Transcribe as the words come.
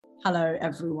Hello,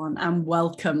 everyone, and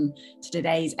welcome to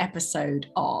today's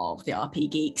episode of the RP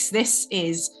Geeks. This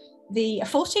is the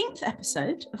 14th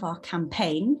episode of our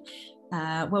campaign,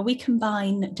 where we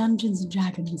combine Dungeons &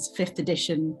 Dragons 5th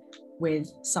edition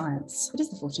with science. It is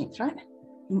the 14th, right?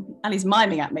 Ali's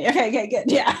miming at me. Okay,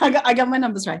 good. Yeah, I got my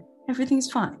numbers right.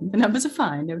 Everything's fine. The numbers are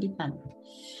fine. Nobody panic.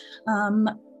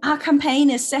 Our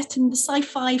campaign is set in the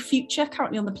sci-fi future,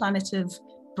 currently on the planet of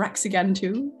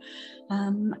Braxigantu.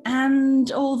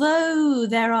 And although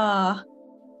there are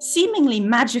seemingly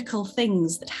magical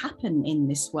things that happen in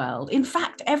this world, in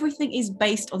fact, everything is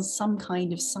based on some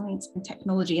kind of science and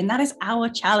technology. And that is our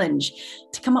challenge,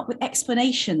 to come up with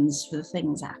explanations for the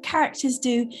things our characters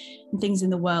do and things in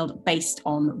the world based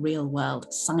on real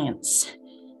world science.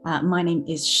 My name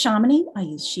is Shamini. I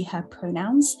use she, her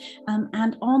pronouns.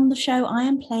 And on the show, I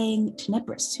am playing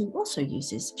Tenebris, who also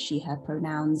uses she, her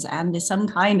pronouns and is some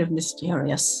kind of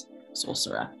mysterious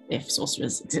sorcerer, if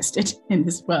sorcerers existed in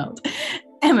this world.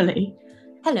 Emily.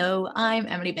 Hello, I'm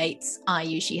Emily Bates. I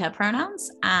use she, her pronouns,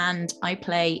 and I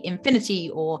play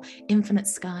Infinity, or Infinite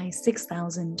Sky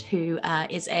 6000, who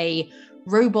is a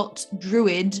robot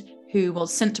druid who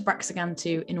was sent to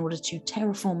Braxigantu in order to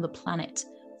terraform the planet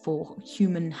for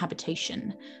human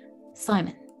habitation.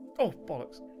 Simon. Oh,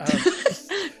 bollocks.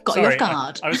 Got you off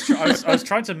guard. I was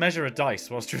trying to measure a dice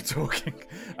whilst you were talking.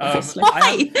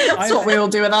 Why? That's what we all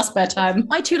do in our spare time.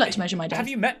 I too like to measure my dice. Have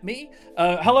you met me?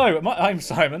 Hello, I'm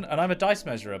Simon, and I'm a dice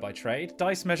measurer by trade.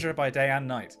 Dice measurer by day and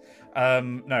night.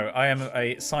 No, I am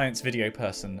a science video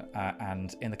person,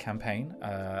 and in the campaign,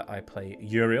 I play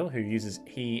Uriel, who uses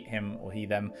he, him, or he,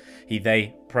 them, he,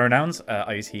 they pronouns.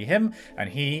 I use he, him, and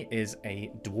he is a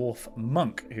dwarf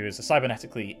monk who is a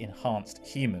cybernetically enhanced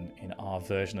human in our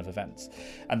version of events.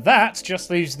 And that just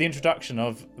leaves the introduction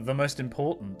of the most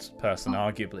important person,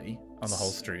 arguably, on the whole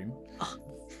stream.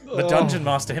 The Dungeon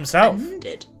Master himself.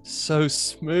 So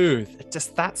smooth.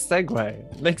 Just that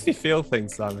segue makes me feel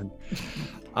things, Simon.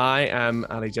 I am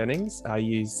Ali Jennings. I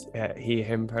use he,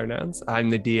 him pronouns. I'm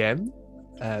the DM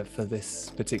for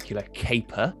this particular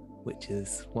caper, which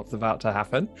is what's about to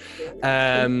happen.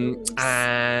 And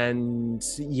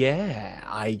yeah,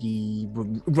 I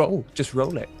just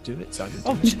roll it. Do it, Simon.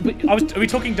 Oh, are we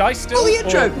talking dice still? Roll the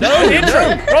intro. No, the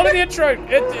intro. Rolling the intro.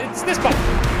 It's this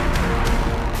button.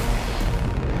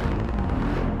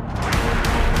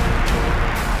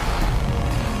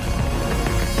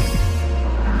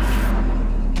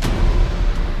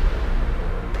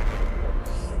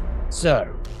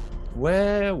 So,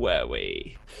 where were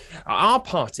we? Our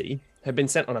party had been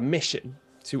sent on a mission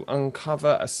to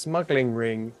uncover a smuggling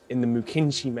ring in the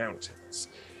Mukinshi Mountains.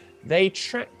 They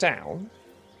tracked down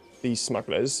these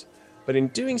smugglers, but in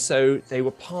doing so, they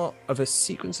were part of a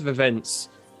sequence of events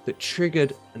that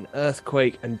triggered an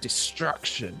earthquake and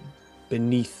destruction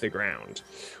beneath the ground.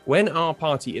 When our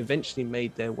party eventually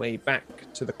made their way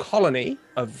back to the colony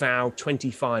of Vow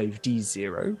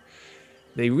 25D0,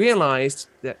 they realized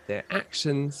that their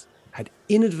actions had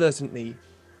inadvertently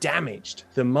damaged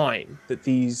the mine that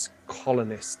these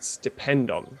colonists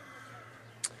depend on.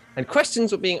 And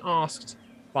questions were being asked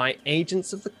by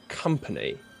agents of the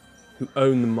company who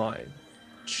own the mine,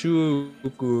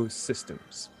 Chugu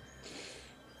Systems.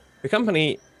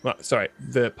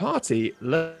 The party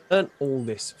learned all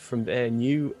this from their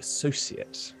new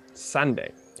associate,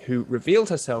 Sande, who revealed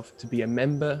herself to be a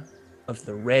member of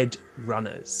the Red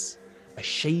Runners, a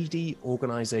shady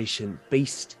organization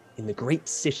based in the great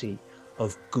city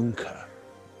of Gunka.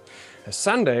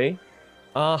 Sande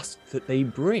asked that they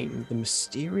bring the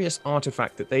mysterious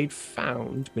artifact that they'd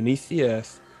found beneath the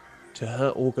earth to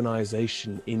her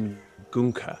organization in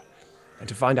Gunka, and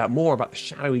to find out more about the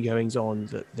shadowy goings-on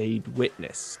that they'd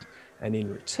witnessed. And in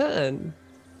return,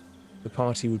 the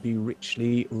party would be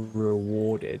richly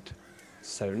rewarded.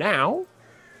 So now,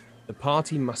 the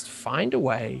party must find a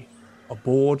way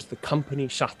aboard the company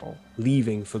shuttle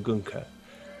leaving for Gunka,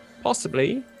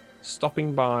 possibly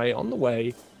stopping by on the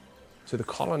way to the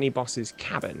colony boss's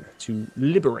cabin to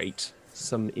liberate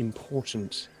some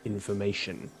important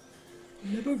information.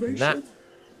 Liberation. That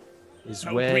is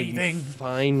where you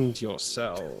find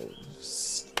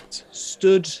yourselves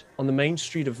stood on the main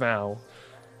street of Val,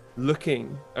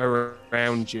 looking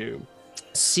around you,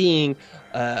 seeing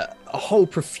a whole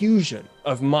profusion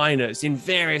of miners in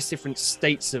various different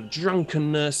states of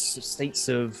drunkenness, states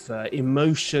of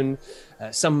emotion,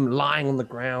 some lying on the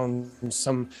ground,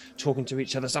 some talking to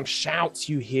each other, some shouts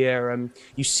you hear.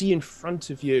 You see in front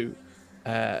of you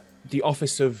the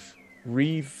office of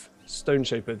Reeve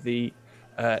Stoneshaper,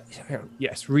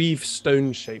 Reeve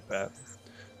Stoneshaper,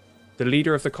 the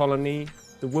leader of the colony,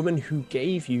 the woman who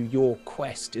gave you your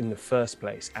quest in the first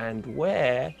place, and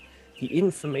where the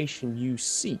information you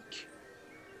seek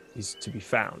is to be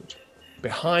found.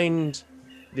 Behind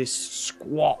this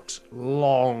squat,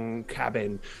 long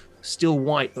cabin, still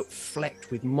white but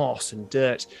flecked with moss and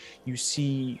dirt, you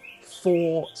see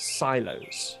 4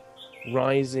 silos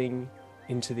rising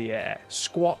into the air,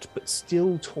 squat but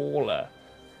still taller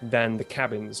than the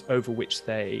cabins over which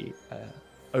they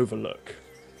overlook.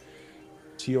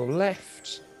 To your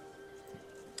left,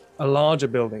 a larger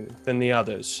building than the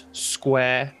others,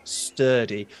 square,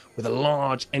 sturdy, with a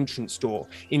large entrance door.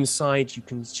 Inside, you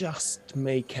can just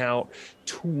make out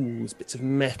tools, bits of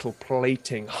metal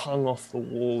plating hung off the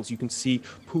walls. You can see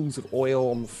pools of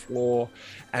oil on the floor,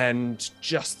 and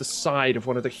just the side of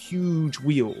one of the huge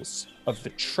wheels of the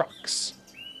trucks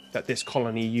that this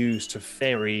colony used to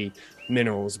ferry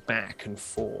minerals back and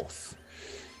forth.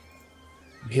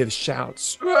 You hear the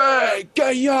shouts. Hey,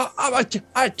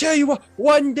 I tell you what,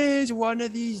 one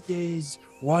of these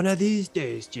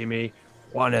days, Jimmy,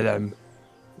 one of them.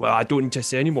 Well, I don't need to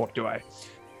say any more, do I?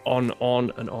 On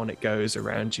and on it goes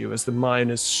around you as the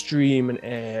miners stream and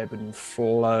ebb and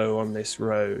flow on this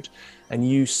road, and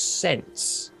you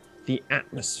sense the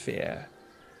atmosphere,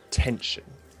 tension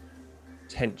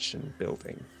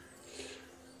building.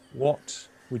 What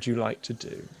would you like to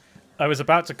do? I was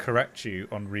about to correct you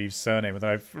on Reeves' surname, and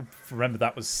I remember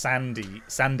that was Sunday.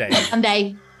 Whose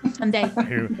surname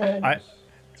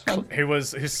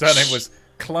was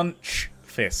Clunch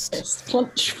Fist.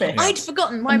 Clunch Fist. I'd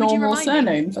forgotten. Why would you remind me?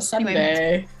 Surname for Sunday.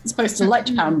 Anyway. It's opposed to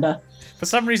Light Pounder. For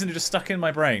some reason, it just stuck in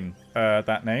my brain,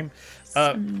 that name.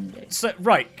 So,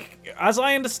 right, as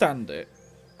I understand it,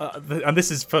 and this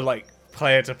is for like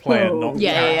player to player, not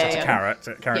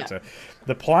character to character.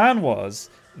 The plan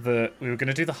was that we were going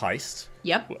to do the heist.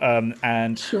 Yep.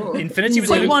 And Infinity was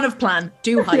Point 1 of plan,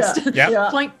 do heist. Yeah.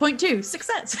 Point 2,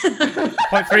 success.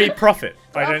 Point 3, profit.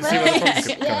 I don't see where the profit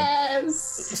could come in. Yes.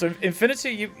 So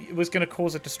Infinity was going to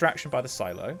cause a distraction by the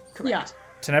silo. Correct. Yeah.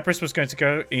 Tenebris was going to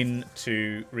go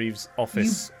into Reeves'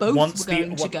 office. You both were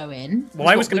going to go in. Well,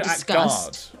 I was going to act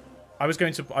guard. I was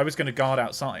going to guard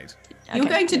outside. You were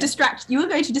going to distract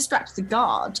the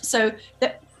guard. So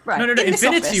that right. No.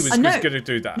 Infinity was going to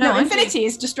do that. No, Infinity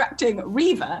is distracting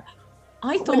Reaver.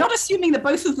 I thought. We're not assuming that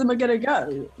both of them are going to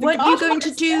go. Weren't you going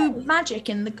to do magic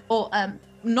in the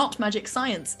not magic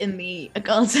science in the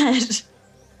guard's head?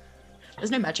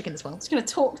 There's no magic in this world. Just going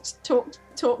to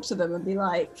talk to them and be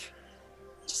like,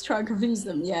 just try and confuse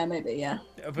them. Yeah, maybe. Yeah.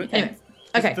 But anyway.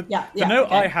 Okay. The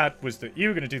note I had was that you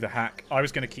were going to do the hack. I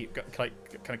was going to keep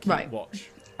watch.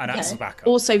 And that's the backup.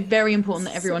 Also, very important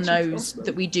that everyone knows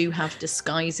that we do have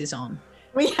disguises on.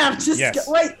 We have disguise.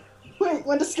 Wait,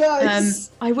 what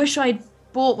disguise? I wish I'd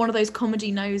bought one of those comedy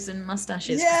nose and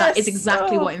mustaches. Yes! That is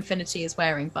exactly what Infinity is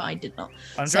wearing, but I did not.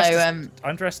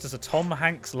 I'm dressed as a Tom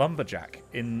Hanks lumberjack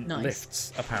in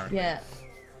lifts, apparently. Yeah.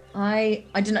 I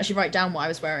didn't actually write down what I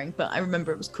was wearing, but I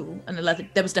remember it was cool. And I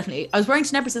was wearing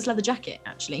Tenebris's leather jacket,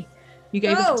 actually. You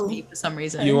gave it to me for some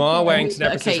reason. You are wearing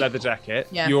Tenebris's leather jacket.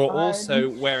 Yeah. You're also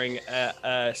wearing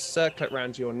a circlet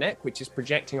around your neck, which is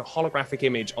projecting a holographic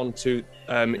image onto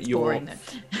your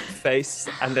face.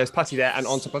 And there's putty there. And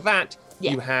on top of that,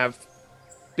 you have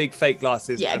big fake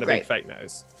glasses and a big fake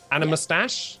nose. And a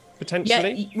mustache,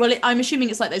 potentially. Yeah, well, I'm assuming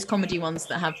it's like those comedy ones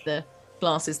that have the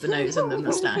glasses, the nose, and the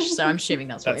mustache. So I'm assuming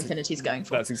that's what Infinity's going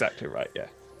for. That's exactly right, yeah.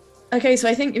 Okay, so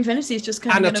I think Infinity's just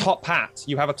kind of... And a top hat.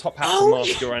 You have a top hat to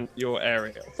mask your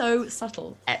area. So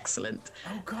subtle. Excellent.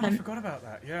 Oh, God, I forgot about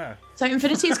that, yeah. So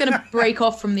Infinity is going to break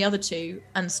off from the other two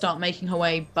and start making her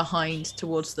way behind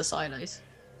towards the silos.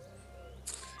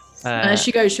 And as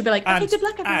she goes, she'll be like, okay, good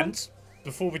luck, everyone. And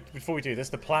before we do this,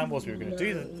 the plan was we were going to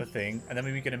do the thing, and then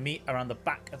we were going to meet around the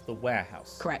back of the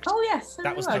warehouse. Correct. Oh, yes.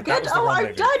 That was good. That was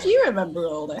I'm glad you remember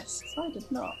all this. I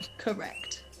did not.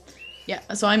 Correct. Yeah,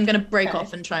 so I'm going to break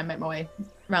off and try and make my way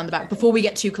around the back before we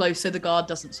get too close so the guard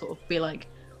doesn't sort of be like,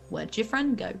 where'd your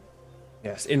friend go?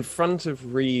 Yes, in front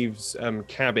of Reeves'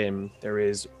 cabin, there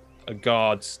is a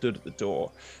guard stood at the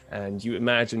door, and you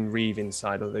imagine Reeve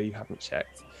inside, although you haven't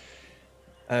checked.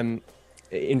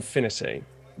 Infinity,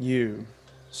 you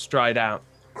stride out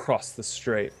across the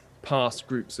street, past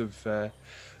groups of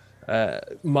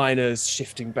miners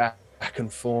shifting back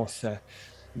and forth.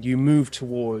 You move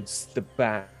towards the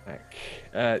back,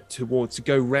 to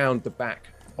go round the back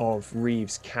of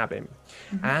Reeves' cabin.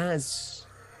 Mm-hmm. As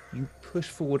you push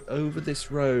forward over this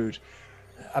road,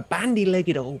 a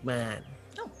bandy-legged old man,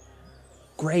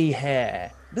 grey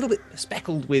hair, a little bit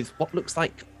speckled with what looks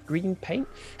like green paint,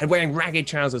 and wearing ragged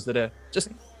trousers that are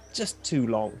just too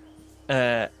long.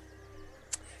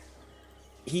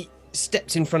 He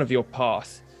steps in front of your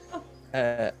path,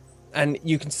 and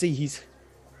you can see he's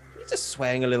just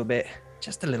swaying a little bit,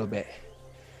 just a little bit.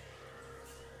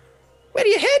 Where are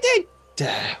you headed?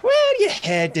 Where are you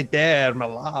headed there, my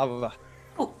love?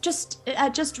 Oh, just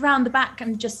round the back.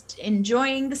 I'm just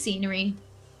enjoying the scenery.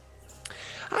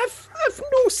 I've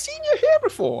no seen you here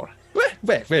before.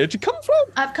 Where did you come from?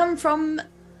 I've come from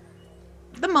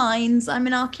the mines. I'm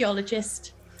an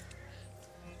archaeologist.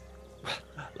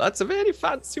 That's a very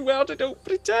fancy word. I don't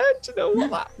pretend to know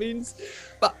what that means.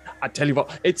 But I tell you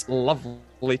what, it's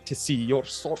lovely to see your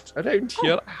sort around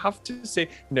here, I have to say.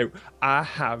 Now, I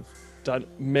have done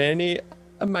many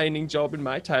a mining job in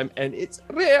my time, and it's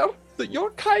rare that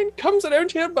your kind comes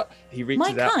around here, but he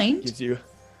reaches My out, kind? gives you...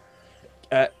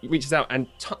 he reaches out and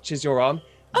touches your arm.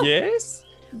 Oh. Yes?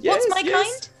 What's my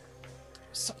kind?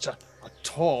 Such a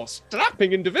tall,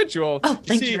 strapping individual. Oh,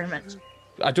 thank see, you very much.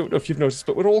 I don't know if you've noticed,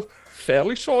 but we're all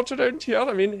fairly short around here.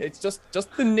 I mean, it's just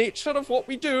the nature of what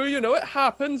we do. You know, it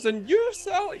happens. And you,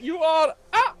 Sal, you are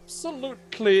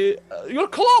absolutely, you're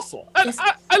colossal. And Yes.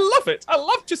 I love it. I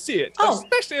love to see it, Oh,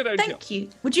 especially around here. Thank you.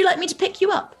 Would you like me to pick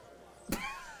you up?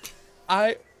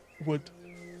 I would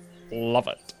love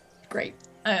it. Great.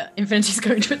 Infinity's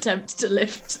going to attempt to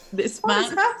lift this What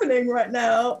is man. happening right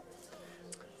now?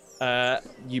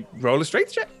 You roll a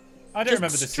strength check. I don't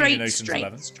remember this scene in Ocean's straight,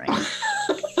 11. straight.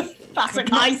 Classic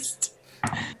heist.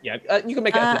 Yeah, you can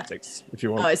make it athletics if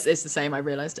you want. Oh, it's the same. I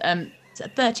realised. It's a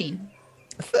 13.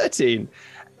 13.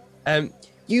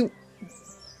 You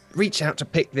reach out to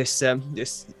pick this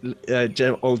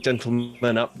old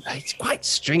gentleman up. He's quite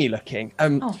stringy looking.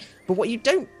 But what you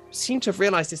don't seem to have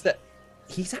realised is that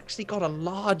he's actually got a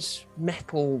large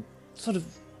metal sort of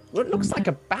what looks like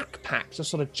a backpack just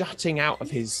sort of jutting out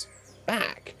of his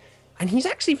back. And he's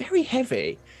actually very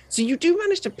heavy. So you do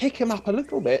manage to pick him up a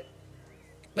little bit,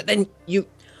 but then you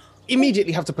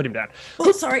immediately have to put him down.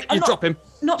 Oh, sorry. You drop him.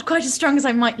 Not quite as strong as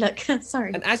I might look.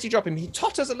 Sorry. And as you drop him, he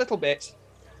totters a little bit.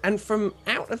 And from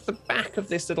out of the back of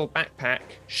this little backpack,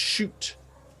 shoot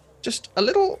just a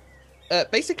little,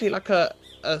 basically like a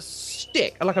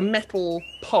stick, like a metal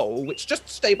pole, which just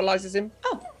stabilizes him.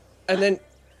 Oh. And then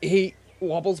he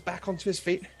wobbles back onto his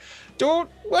feet. Don't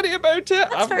worry about it.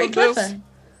 That's very clever.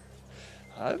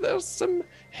 There's some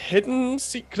hidden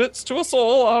secrets to us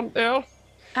all, aren't there?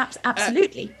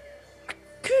 Absolutely. I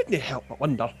couldn't help but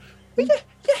wonder. You're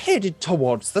headed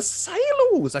towards the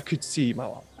silos, I could see, my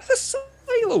love. The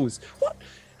silos. What?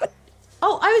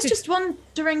 Oh, I was just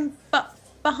wondering, but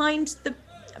behind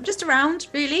just around,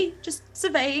 really, just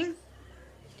surveying.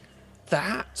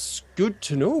 That's good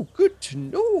to know. Good to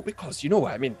know, because, you know,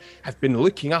 I mean, I've been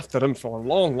looking after them for a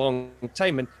long, long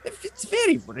time, and it's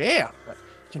very rare that,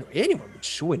 you know, anyone would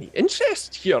show any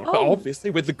interest here. But obviously,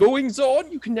 with the goings on,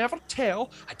 you can never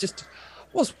tell. I just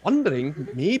was wondering,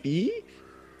 maybe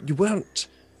you're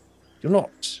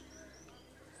not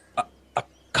a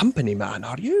company man,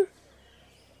 are you?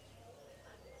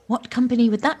 What company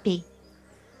would that be?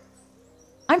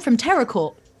 I'm from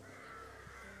TerraCorp.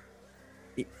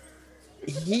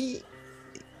 There's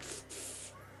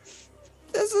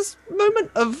this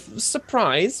moment of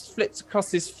surprise flits across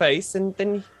his face, and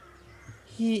then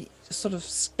he sort of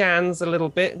scans a little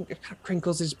bit and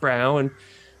crinkles his brow. And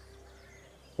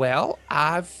well,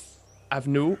 I've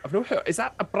no. Is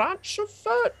that a branch of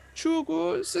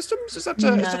Chugo Systems? Is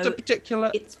that a particular?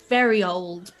 It's very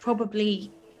old. Probably.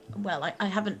 Well, I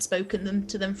haven't spoken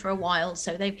to them for a while,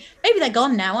 so maybe they're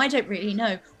gone now. I don't really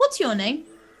know. What's your name?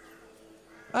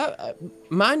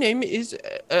 My name is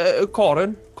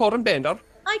Corin Bender.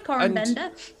 Hi, Corin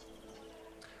Bender.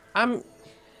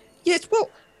 Yes, well,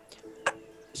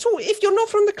 so if you're not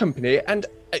from the company and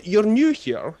you're new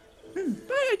here, may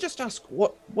I just ask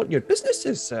what your business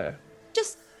is?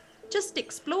 Just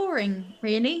exploring,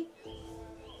 really.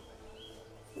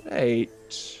 Right.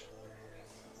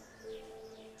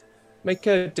 Make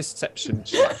a deception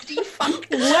check.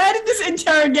 Where did this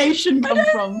interrogation come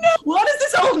from? What does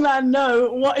this old man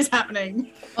know? What is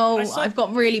happening? Oh, I've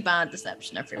got really bad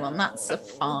deception, everyone. That's a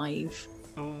 5.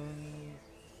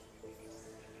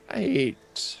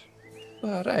 Right.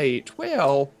 All right.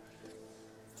 Well,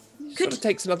 he sort of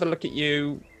takes another look at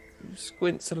you,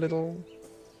 squints a little,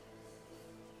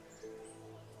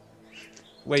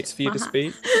 waits for you to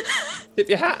speak. Tip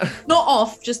your hat. Not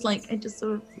off, just like it just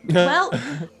sort of. Well,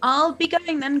 I'll be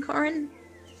going then, Corin.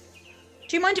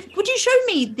 Do you mind would you show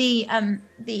me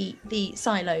the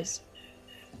silos?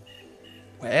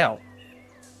 Well,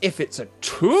 if it's a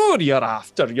tour you're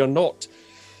after, you're not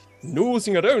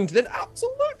nosing around, then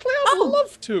absolutely I'd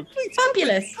love to. Please,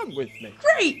 fabulous. Come with me.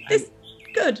 Great.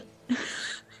 Good.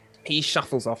 He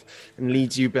shuffles off and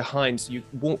leads you behind. So you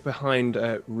walk behind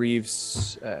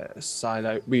Reeves'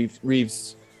 silo,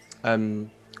 Reeves'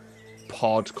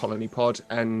 colony pod,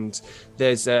 and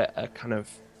there's a kind of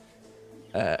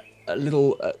a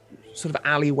little sort of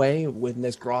alleyway when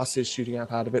there's grasses shooting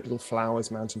up out of it, little flowers,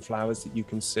 mountain flowers that you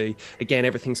can see. Again,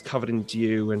 everything's covered in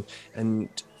dew, and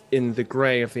in the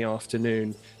grey of the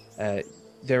afternoon,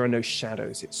 there are no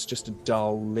shadows. It's just a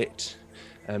dull lit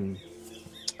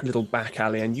little back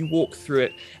alley, and you walk through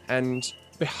it, and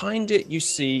behind it you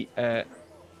see a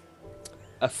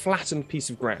flattened piece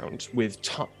of ground with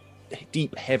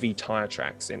deep, heavy tire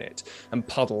tracks in it and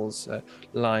puddles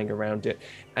lying around it.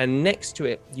 And next to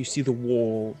it, you see the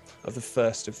wall of the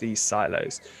first of these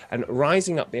silos. And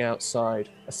rising up the outside,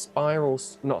 it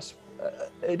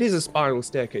is a spiral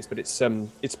staircase, but it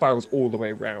spirals all the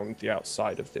way around the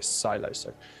outside of this silo.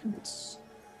 So it's...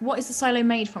 What is the silo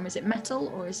made from? Is it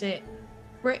metal or is it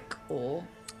brick or...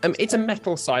 It's a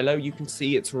metal silo. You can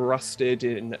see it's rusted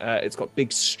in. It's got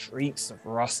big streaks of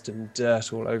rust and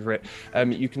dirt all over it.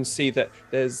 You can see that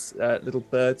there's little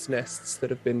birds' nests that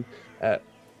have been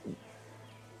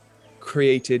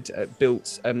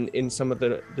built in some of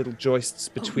the little joists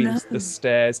between the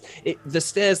stairs. The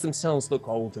stairs themselves look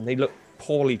old and they look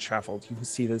poorly travelled. You can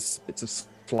see there's bits of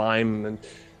slime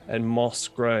and moss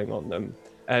growing on them.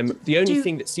 The only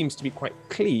thing that seems to be quite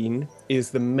clean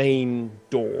is the main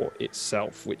door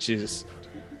itself, which is...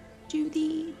 Do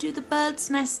the birds'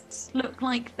 nests look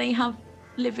like they have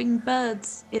living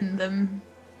birds in them?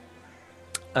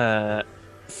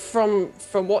 From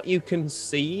what you can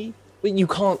see, you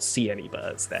can't see any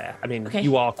birds there. I mean, Okay.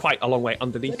 you are quite a long way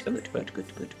underneath them. Good.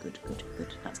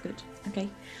 That's good. Okay.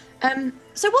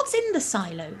 So what's in the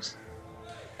silos?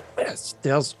 Yes,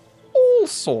 there's all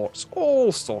sorts.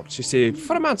 You see,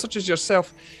 for a man such as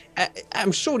yourself,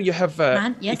 I'm sure you have.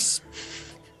 Man, yes.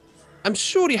 I'm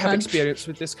sure you have experience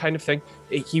with this kind of thing.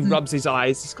 He rubs his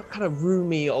eyes. He's got kind of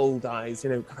roomy old eyes,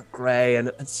 kind of grey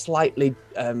and slightly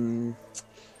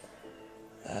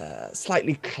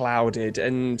clouded,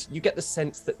 and you get the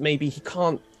sense that maybe he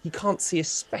can't see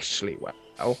especially well.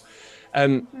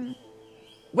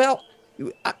 Well.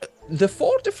 The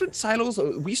 4 different silos,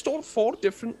 we store 4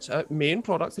 different main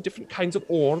products, the different kinds of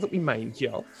ore that we mine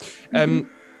here.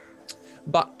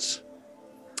 But,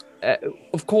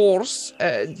 of course,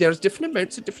 there's different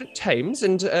amounts at different times,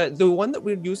 and the one that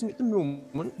we're using at the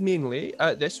moment, mainly,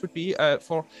 this would be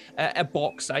for a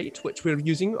bauxite, which we're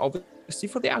using, obviously,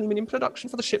 for the aluminium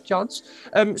production for the shipyards.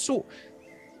 So,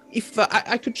 if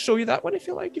I could show you that one, if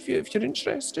you like, if you're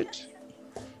interested.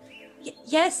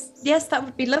 Yes, that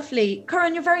would be lovely.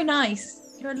 Corin, you're very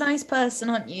nice. You're a nice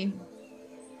person, aren't you?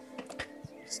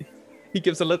 He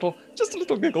gives a little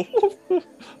giggle.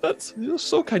 You're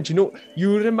so kind. You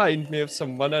remind me of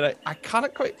someone, and I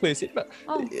cannot quite place it, but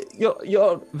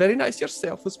you're very nice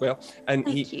yourself as well. And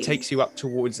Thank you. Takes you up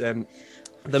towards the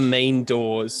main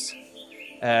doors,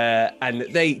 and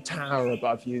they tower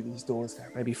above you. These doors,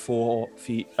 they're maybe 4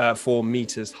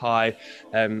 meters high.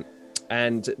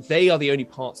 And they are the only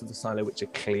parts of the silo which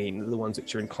are clean, the ones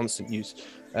which are in constant use,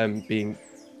 being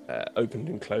opened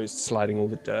and closed, sliding all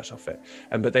the dirt off it.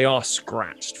 But they are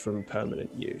scratched from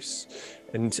permanent use.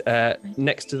 And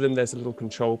next to them, there's a little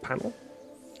control panel.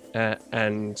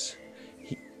 And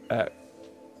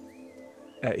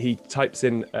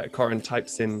Corin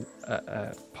types in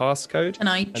a passcode. And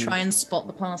I try and spot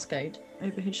the passcode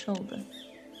over his shoulder.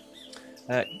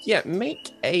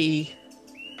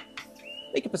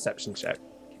 Make a perception check.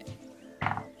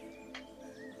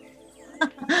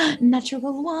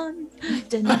 Natural 1.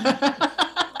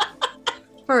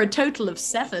 For a total of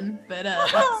 7, but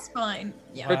that's fine.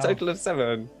 Yeah. For a total of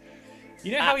 7.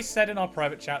 You know how he said in our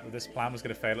private chat that this plan was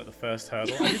going to fail at the first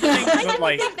hurdle? I didn't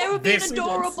think There would be an this-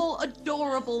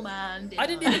 adorable man. I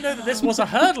didn't even know that this was a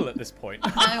hurdle at this point.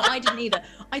 No, I didn't either.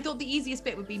 I thought the easiest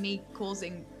bit would be me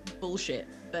causing bullshit,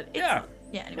 but it's Yeah. not.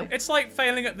 Yeah, anyway. It's like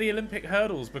failing at the Olympic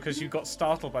hurdles because you got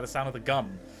startled by the sound of the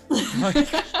gun.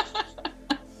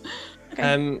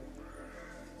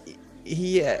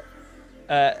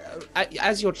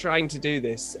 As you're trying to do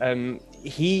this,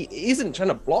 he isn't trying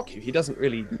to block you. He doesn't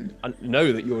really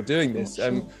know that you're doing this.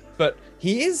 But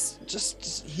he's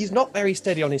not very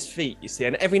steady on his feet, you see.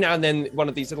 And every now and then one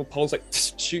of these little poles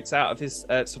shoots out of his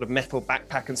sort of metal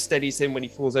backpack and steadies him when he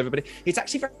falls over. But it's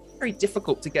actually very, very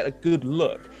difficult to get a good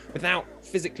look without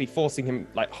physically forcing him,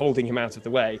 holding him out of the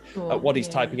way at what he's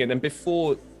typing in. And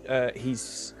before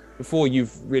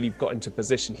you've really got into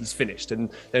position, he's finished. And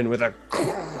then with a...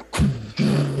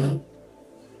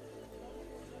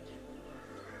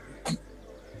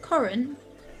 Corin,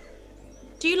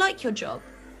 do you like your job?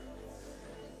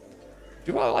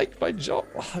 Do I like my job?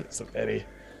 Oh,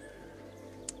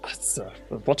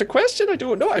 what a question. I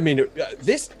don't know. I mean,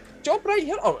 this job right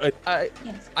here.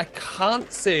 Yes. I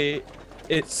can't say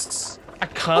I Oh,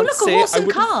 can't look, say a horse I and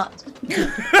would. cart.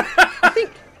 I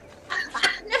think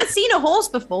I've never seen a horse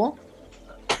before.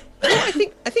 I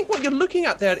think what you're looking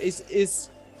at there is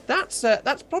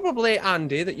that's probably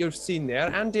Andy that you've seen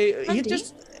there. Andy, he Andy?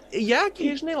 just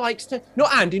occasionally likes to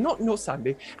not Andy, not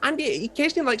Sandy. Andy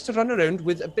occasionally likes to run around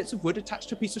with bits of wood attached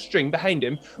to a piece of string behind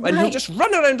him, and he'll Right. just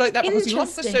run around like that because he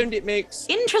loves the Interesting. sound it makes.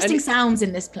 Interesting And sounds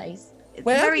in this place. It's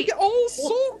well, very you get all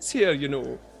sorts here, you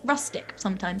know. rustic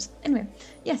sometimes. Anyway,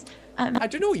 yes. I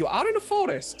don't know. You are in a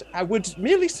forest. I would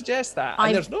merely suggest that. And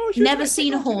I've there's no huge never amount of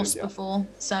seen a technology horse here. before,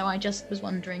 so I just was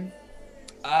wondering.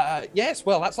 Yes.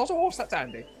 Well, that's not a horse. That's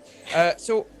Andy.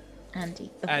 So. Andy.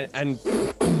 The And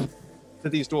so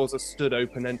these doors are stood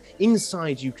open, and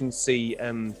inside you can see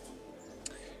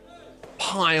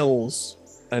piles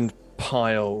and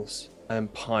piles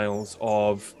and piles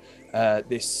of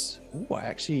this. Ooh,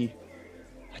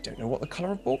 I don't know what the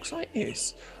color of bauxite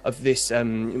is. Of this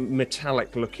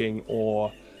metallic-looking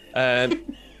or.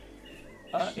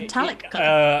 metallic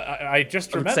colour. I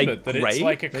just I would say remembered that it's grey,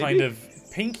 like a maybe? kind of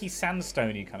pinky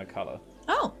sandstone-y kind of color.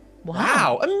 Oh, wow.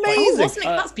 Wow! Oh, Amazing. wasn't it?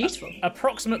 That's beautiful.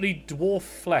 Approximately dwarf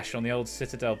flesh on the old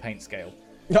Citadel paint scale.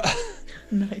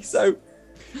 Nice. So,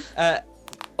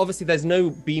 obviously, there's no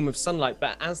beam of sunlight,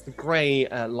 but as the grey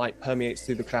light permeates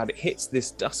through the cloud, it hits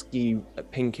this dusky,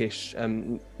 pinkish,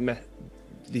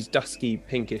 these dusky,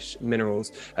 pinkish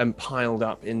minerals piled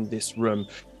up in this room.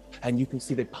 And you can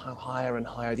see they pile higher and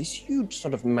higher, these huge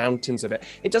sort of mountains of it.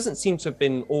 It doesn't seem to have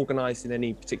been organised in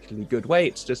any particularly good way.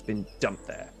 It's just been dumped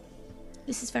there.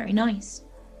 This is very nice.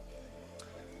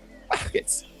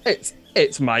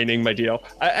 It's mining, my dear.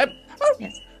 Yes.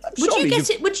 I'm Would sorry you get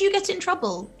it? Would you get in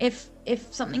trouble if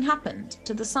something happened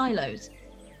to the silos?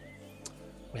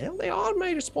 Well, they are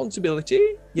my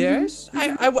responsibility. Yes,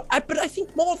 but I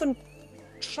think more than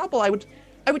trouble, I would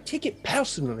take it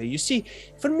personally. You see,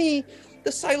 for me,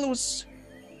 the silos,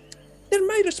 they're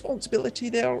my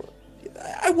responsibility.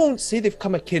 I won't say they've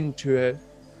come akin to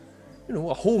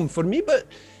a home for me, but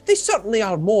they certainly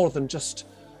are more than just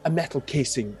a metal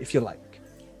casing, if you like.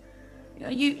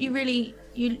 You really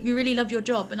love your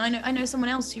job, and I know someone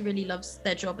else who really loves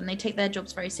their job, and they take their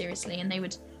jobs very seriously, and they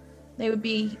would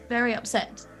be very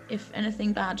upset if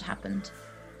anything bad happened.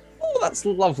 Oh, that's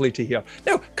lovely to hear.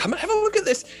 Now, come and have a look at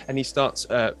this. And he starts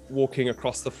walking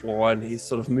across the floor, and he's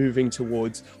sort of moving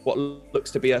towards what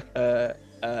looks to be a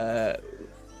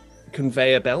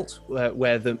conveyor belt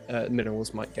where the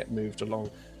minerals might get moved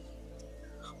along.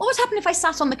 What would happen if I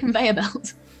sat on the conveyor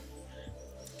belt?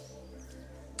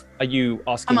 Are you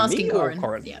asking I'm asking me Corin. or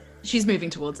Corin? Yeah, she's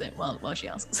moving towards it while she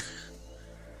asks.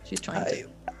 She's trying to.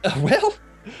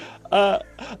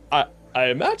 I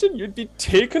imagine you'd be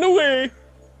taken away.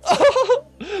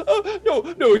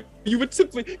 No, you'd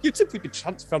simply be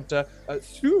transferred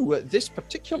through this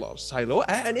particular silo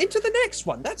and into the next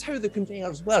one. That's how the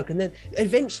conveyors work, and then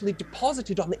eventually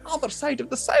deposited on the other side of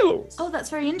the silos. Oh, that's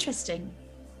very interesting.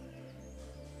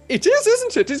 It is,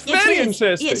 isn't it? It's very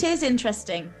interesting. It is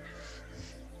interesting.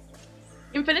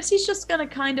 Infinity's just going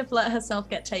to kind of let herself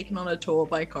get taken on a tour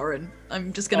by Corin.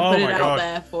 I'm just going to put it out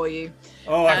there for you.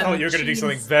 Oh, I thought you were going to do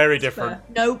something very different.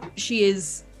 Nope, she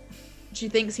is. She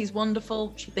thinks he's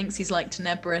wonderful. She thinks he's like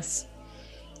Tenebris.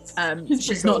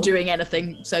 She's not doing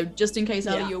anything. So just in case,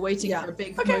 Ali, you're waiting for a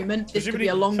big moment, this could be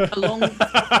a long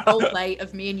role play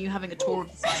of me and you having a tour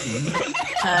of the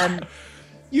site.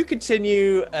 You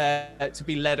continue to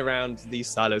be led around these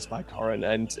silos by Corin,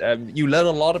 and you learn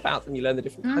a lot about them. You learn the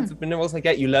different kinds of minerals they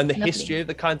get. You learn the history of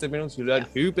the kinds of minerals. You learn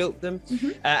who built them.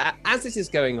 As this is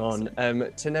going on,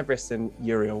 Tenebris and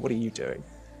Uriel, what are you doing?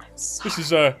 This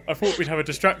is I thought we'd have a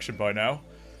distraction by now.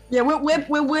 Yeah,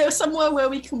 we're somewhere where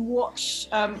we can watch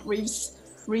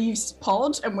Reeves'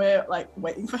 pod, and we're like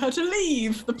waiting for her to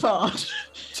leave the pod.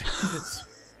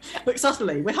 Look,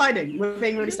 subtly, we're hiding. We're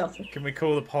being really stealthy. Can we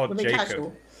call the pod We're being Jacob?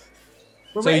 casual.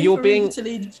 We're So waiting you're for being- Reeves to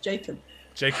lead Jacob.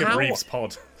 Jacob Reeves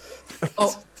pod.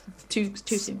 Oh, too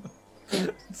soon.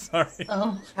 Sorry.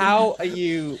 Oh. How are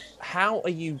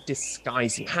you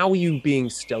disguising? How are you being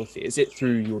stealthy? Is it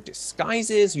through your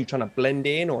disguises? Are you trying to blend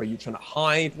in, or are you trying to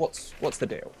hide? What's the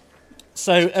deal?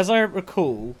 So, as I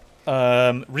recall,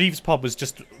 Reeves' pod was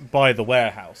just by the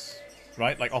warehouse,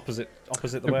 right? Like opposite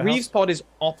the warehouse. Reeves' pod is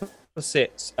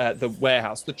opposite the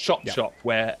warehouse, the shop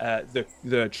where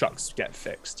the trucks get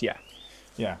fixed. Yeah.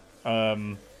 Yeah.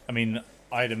 I mean,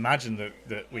 I'd imagine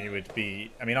that we would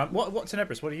be. I mean, what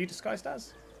Tenebris? What are you disguised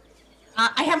as?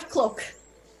 I have cloak.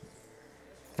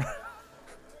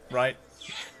 Right.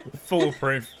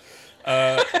 Foolproof.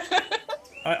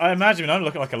 I imagine I'm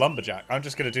looking like a lumberjack. I'm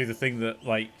just going to do the thing that,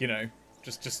 like,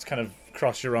 just kind of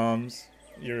cross your arms.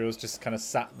 Uriel's just kind of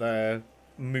sat there,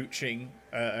 mooching.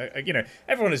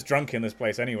 Everyone is drunk in this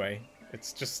place anyway.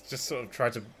 It's just sort of try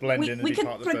to blend in and be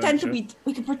part of the furniture.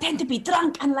 We could pretend to be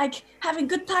drunk and like having a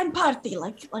good time party,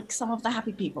 like some of the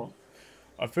happy people.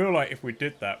 I feel like if we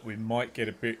did that, we might get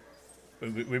a bit.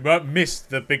 We might miss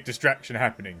the big distraction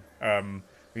happening.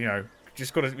 We've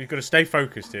got to stay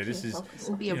focused here. This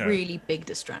will be a really big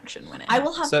distraction when it. I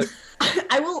will have.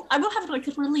 I will have like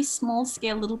a really small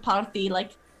scale little party.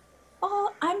 Like,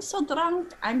 oh, I'm so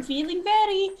drunk. I'm feeling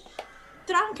very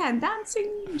drunk and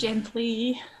dancing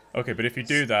gently. Okay, but if you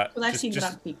do that,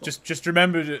 just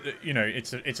remember that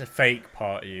it's a fake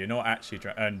party. You're not actually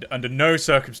drunk, and under no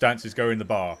circumstances go in the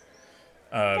bar.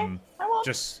 Okay, I won't.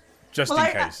 Just in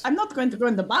case. I'm not going to go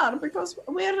in the bar because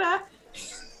we're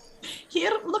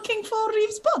here looking for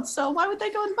Reeves' pod. So why would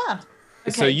they go in the bar?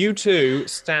 Okay. So you two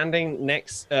standing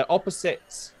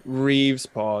opposite Reeves'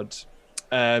 pod,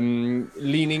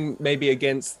 leaning maybe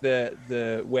against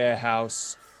the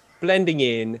warehouse, blending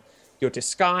in. You're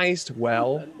disguised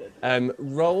well.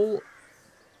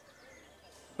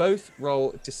 Both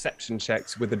roll deception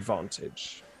checks with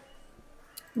advantage.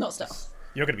 Not stealth.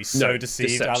 You're going to be so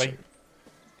deceived, deception.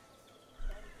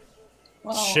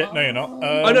 Ali. Shit, no, you're not.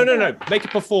 No. Make a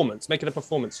performance. Make it a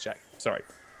performance check. Sorry.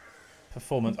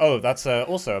 Performance. Oh, that's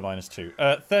also a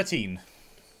 -2. 13.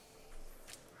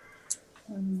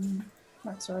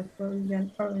 That's right. Roll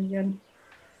again.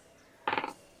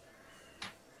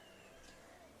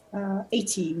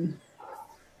 18.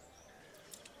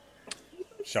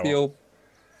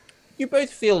 You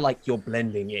both feel like you're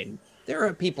blending in. There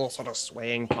are people sort of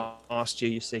swaying past you.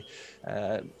 You see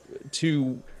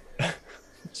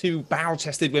two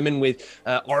barrel-chested women with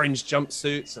orange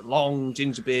jumpsuits, long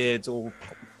ginger beards, all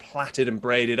plaited and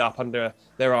braided up under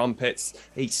their armpits.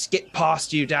 They skip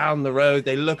past you down the road.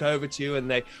 They look over to you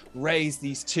and they raise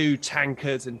these two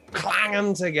tankards and clang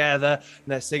them together. And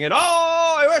they're singing,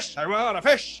 "Oh, I wish I were a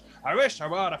fish. I wish I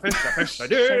were a fish. A fish I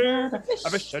do. A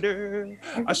fish I do.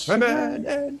 I swim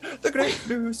in the great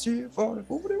blue sea for the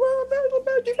 41 little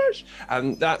baby fish."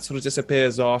 And that sort of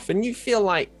disappears off, and you feel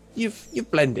like you've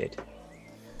blended.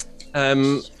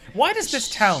 Why does this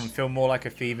town feel more like a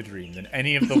fever dream than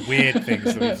any of the weird things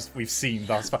that we've seen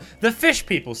thus far? The fish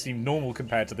people seem normal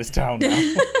compared to this town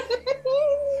now.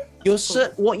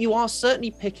 What you are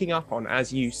certainly picking up on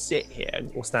as you sit here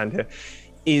or stand here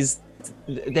is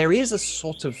there is a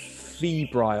sort of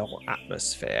febrile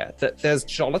atmosphere. That there's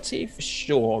jollity for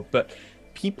sure, but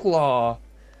people are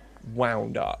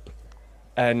wound up,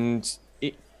 and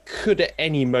it could at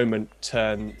any moment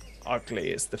turn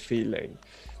ugly. Is the feeling.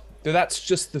 So that's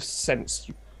just the sense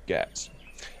you get.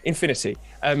 Infinity.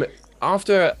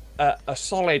 After a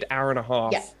solid hour and a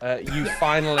half, you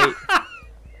finally.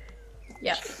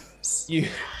 Yeah.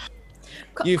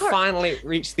 You finally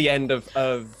reach the end of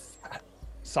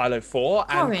Silo 4,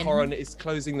 and Corin is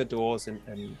closing the doors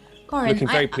and looking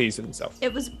very pleased with himself.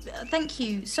 It was. Thank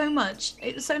you so much.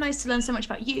 It was so nice to learn so much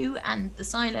about you and the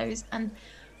silos. And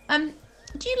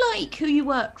do you like who you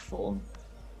work for?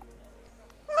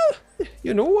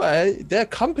 Their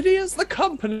company is the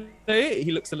company.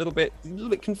 He looks a little bit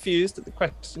confused at the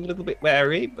question, a little bit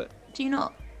wary, but. Do you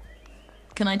not?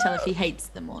 Can I tell if he hates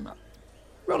them or not?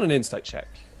 Roll an insight check.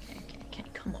 Okay,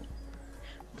 come on.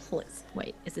 Please.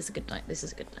 Wait, is this a good dice? This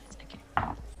is a good dice. Okay.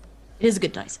 It is a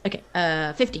good dice. Okay,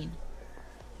 15.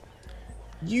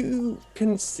 You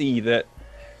can see that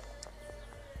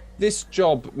this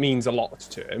job means a lot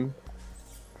to him.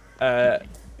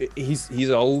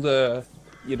 He's older.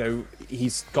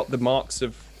 He's got the marks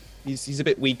of. He's a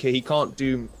bit weaker. He can't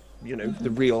do, the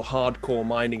real hardcore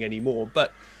mining anymore.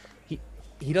 But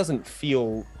he doesn't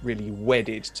feel really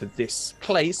wedded to this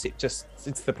place. It's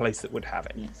the place that would have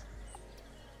it. Yes.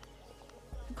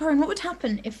 Corin, what would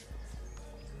happen if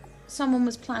someone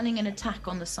was planning an attack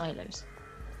on the silos?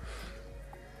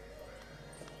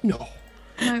 No,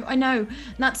 I know.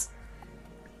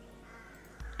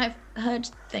 I've heard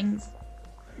things.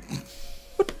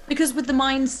 Because with the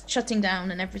mines shutting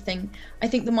down and everything, I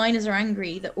think the miners are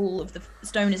angry that all of the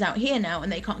stone is out here now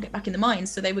and they can't get back in the mines.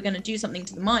 So they were going to do something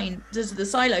to the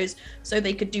silos, so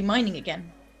they could do mining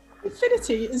again.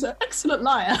 Infinity is an excellent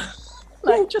liar.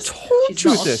 Who told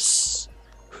you this?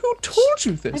 Who told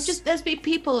you this? There's been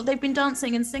people, they've been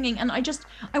dancing and singing, and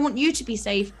I want you to be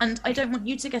safe, and I don't want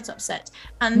you to get upset.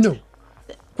 And no,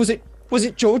 was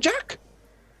it Joe Jack?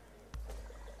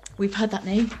 We've heard that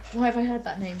name. Why have I heard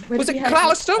that name? Was it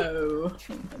Callister? Oh,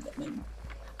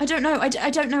 I don't know. I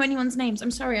don't know anyone's names. I'm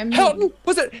sorry. I'm new. Helton?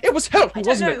 Was it? It was Helton,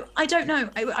 wasn't it? I don't know.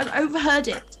 I overheard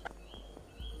it.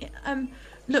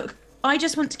 Look, I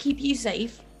just want to keep you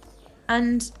safe,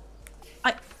 and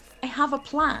I have a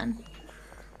plan.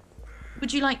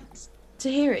 Would you like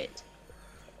to hear it.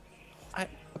 A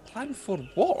plan for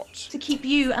what? To keep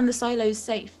you and the silos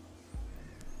safe.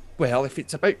 Well, if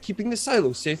it's about keeping the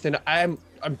silos safe, then I'm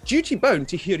duty bound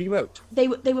to hear you out. They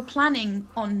were planning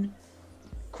on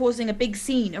causing a big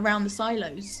scene around the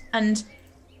silos, and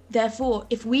therefore,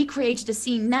 if we created a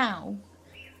scene now,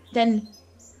 then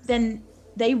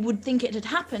they would think it had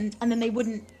happened, and then they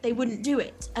wouldn't do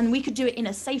it, and we could do it in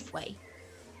a safe way.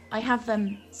 I have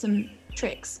some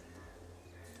tricks,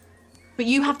 but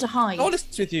you have to hide.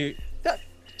 Honest with you, that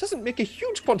doesn't make a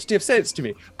huge quantity of sense to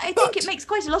me. I think it makes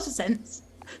quite a lot of sense.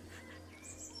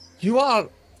 You are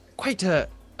quite an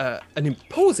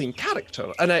imposing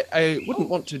character, and I wouldn't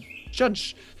want to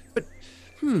judge, but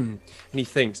and he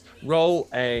thinks, roll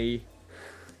a...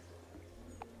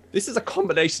 This is a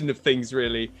combination of things,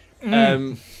 really.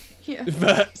 Yeah.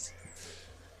 But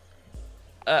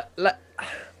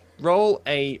roll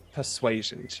a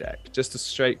persuasion check, just a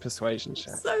straight persuasion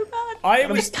check. So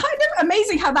bad. It's kind of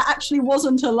amazing how that actually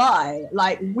wasn't a lie.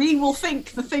 Like, we will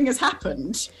think the thing has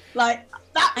happened. Like,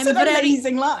 that's an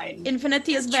amazing line.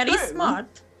 Infinity is very smart.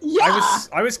 Yeah.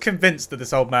 I was convinced that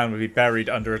this old man would be buried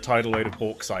under a tidal load of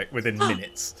bauxite within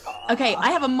minutes. Okay, I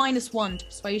have a -1 to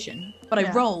persuasion, but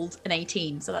I rolled an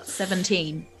 18, so that's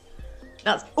 17.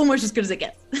 That's almost as good as it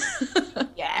gets.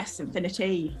 Yes,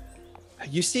 Infinity.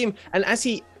 You see him, and as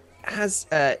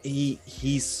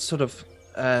he's sort of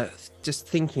just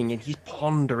thinking, and he's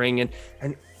pondering,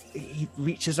 and he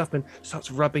reaches up and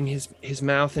starts rubbing his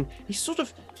mouth, and he sort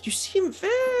of, you see him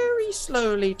very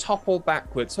slowly topple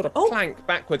backwards, sort of plank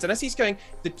backwards, and as he's going,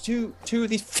 the two of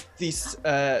these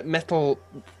metal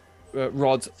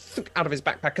rods out of his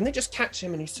backpack, and they just catch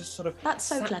him, and he's just sort of that's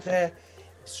so clever. There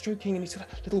stroking, and he's got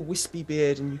a little wispy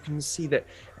beard, and you can see that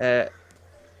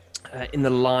in the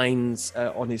lines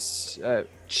on his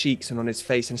cheeks and on his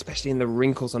face, and especially in the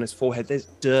wrinkles on his forehead, there's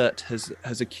dirt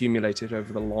has accumulated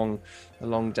over the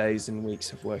long days and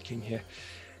weeks of working here,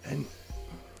 and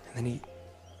then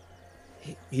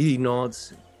he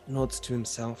nods to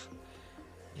himself.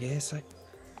 Yes,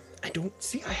 I don't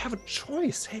see I have a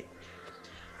choice. I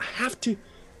have to,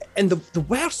 and the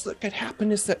worst that could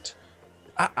happen is that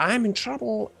I'm in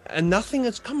trouble and nothing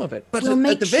has come of it. But we'll at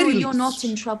make the sure very you're least, not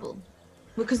in trouble,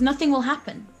 because nothing will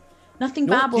happen. Nothing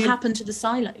bad will happen to the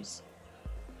silos.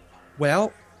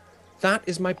 Well, that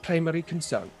is my primary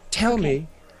concern. Tell me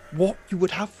what you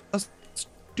would have us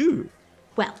do.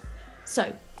 Well,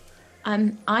 so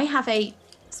I have a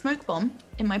smoke bomb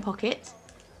in my pocket.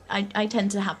 I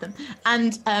tend to have them,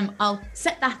 and I'll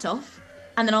set that off,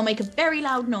 and then I'll make a very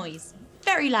loud noise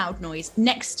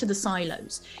next to the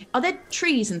silos. Are there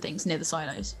trees and things near the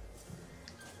silos?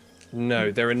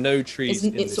 No, there are no trees.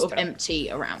 It's sort of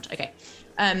empty around. Okay.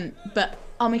 But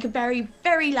I'll make a very,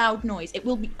 very loud noise. It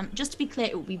will be, just to be clear,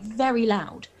 it will be very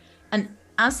loud. And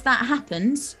as that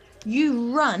happens,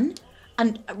 you run,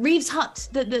 and Reeves' hut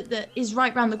that is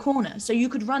right round the corner. So you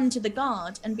could run to the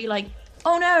guard and be like,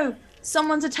 "Oh no,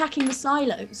 someone's attacking the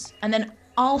silos." And then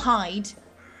I'll hide,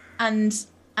 and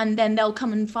then they'll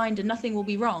come and find, and nothing will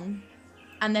be wrong.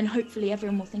 And then hopefully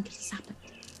everyone will think it has happened.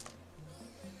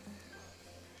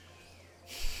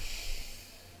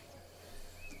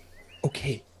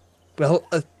 Okay. Well,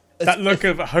 that look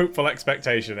of hopeful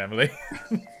expectation, Emily.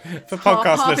 For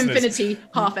podcast half listeners, Infinity,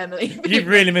 half Emily. You've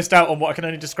really missed out on what I can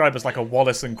only describe as like a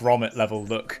Wallace and Gromit level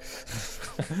look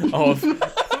of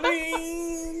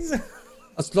please.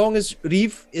 As long as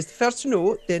Reeve is the first to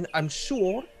know, then I'm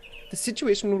sure the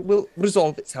situation will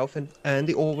resolve itself, and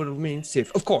they all will remain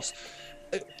safe. Of course,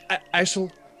 I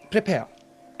shall prepare.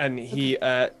 And he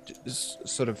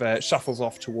sort of shuffles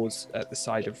off towards the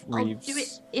side of Reeves. I'll do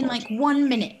it in like 1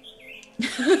 minute.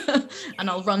 And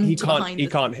I'll run behind. He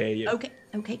can't hear you.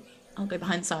 Okay. I'll go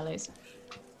behind the silos.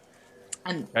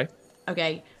 And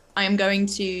okay. I am going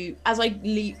to, as I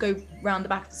go round the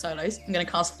back of the silos, I'm going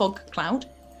to cast Fog Cloud.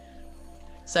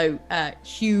 So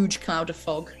huge cloud of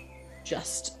fog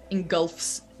just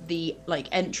engulfs the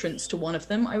entrance to one of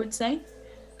them, I would say.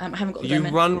 I haven't got the You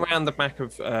run around the back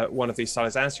of one of these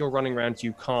silos. As you're running around,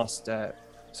 you cast.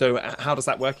 So how does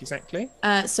that work exactly?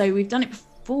 So we've done it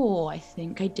before, I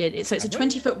think I did. So it's a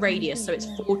 20-foot radius, so it's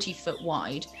 40 foot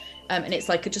wide. And it's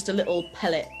like just a little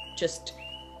pellet just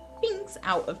bings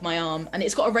out of my arm. And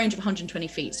it's got a range of 120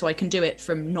 feet, so I can do it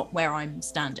from not where I'm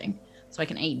standing. So I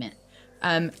can aim it.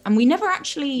 And we never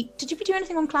actually... Did we do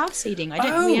anything on cloud seeding? I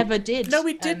don't think we ever did. No,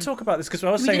 we did talk about this because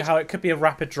I was saying how it could be a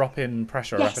rapid drop in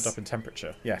pressure, a rapid drop in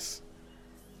temperature. Yes.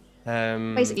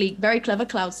 Basically, very clever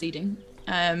cloud seeding.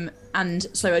 And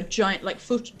so a giant,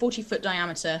 40-foot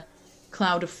diameter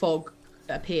cloud of fog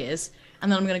appears.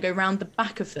 And then I'm going to go round the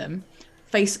back of them,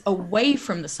 face away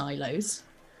from the silos,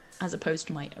 as opposed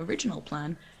to my original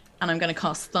plan, and I'm going to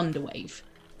cast Thunder Wave,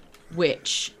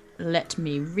 which, let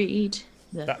me read.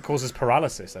 That causes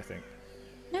paralysis, I think.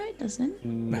 No, it doesn't.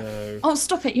 No. Oh,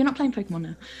 stop it. You're not playing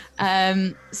Pokemon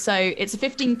now. So it's a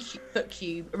 15-foot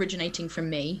cube originating from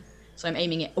me. So I'm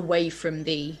aiming it away from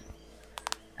the...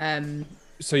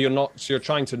 So you're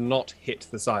trying to not hit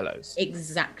the silos.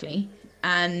 Exactly.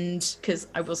 And because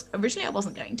I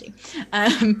wasn't going to.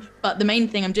 But the main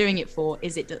thing I'm doing it for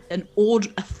is a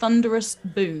thunderous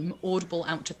boom audible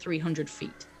out to 300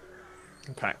 feet.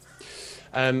 Okay.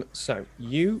 So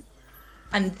you...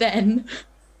 And then...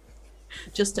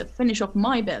 just to finish off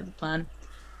my bit of the plan,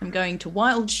 I'm going to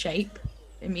wild shape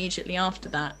immediately after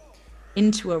that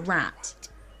into a rat.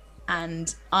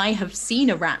 And I have seen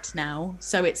a rat now,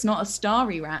 so it's not a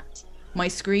starry rat. My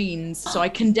screens, so I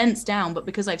condense down, but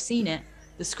because I've seen it,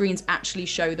 the screens actually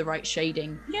show the right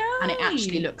shading. Yay. And it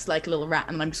actually looks like a little rat,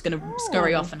 and I'm just going to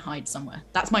scurry off and hide somewhere.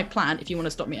 That's my plan, if you want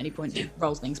to stop me at any point to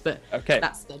roll things, but okay.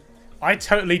 That's the... I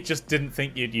totally just didn't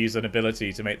think you'd use an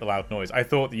ability to make the loud noise. I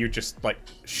thought that you'd just, like,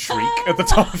 shriek at the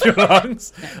top of your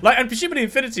lungs. Like, and presumably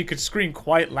Infinity could scream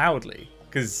quite loudly,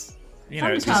 because, you know,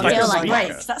 it's just like a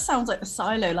speaker. That sounds like the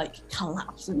silo, like,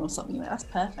 collapsing or something. That's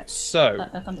perfect. So,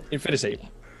 Infinity,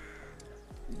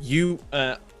 you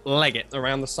leg it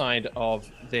around the side of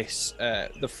this,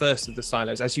 the first of the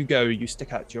silos. As you go, you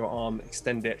stick out your arm,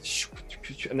 extend it,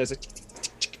 and there's a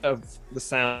of the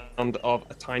sound of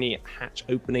a tiny hatch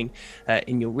opening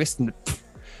in your wrist, and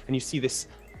you see this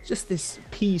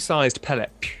pea-sized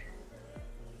pellet,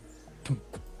 and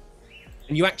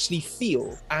you actually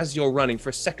feel, as you're running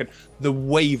for a second, the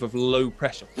wave of low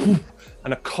pressure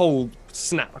and a cold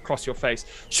snap across your face,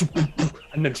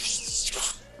 and then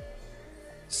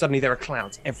suddenly there are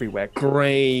clouds everywhere,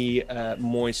 grey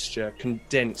moisture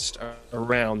condensed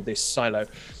around this silo.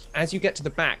 As you get to the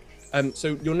back,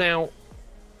 so you're now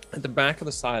at the back of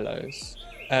the silos,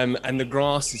 and the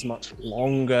grass is much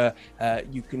longer.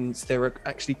 There are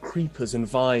actually creepers and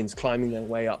vines climbing their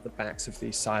way up the backs of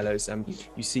these silos.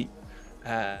 You see,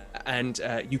 and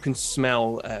you can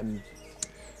smell.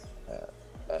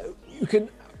 You can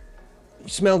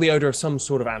smell the odor of some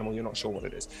sort of animal. You're not sure what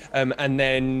it is. And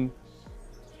then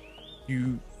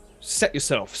you set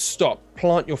yourself, stop,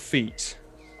 plant your feet,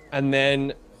 and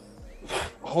then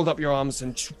hold up your arms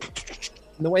and.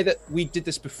 The way that we did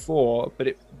this before,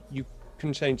 but you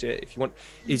can change it if you want,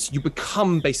 is you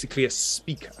become basically a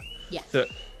speaker that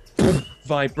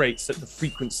vibrates at the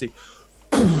frequency.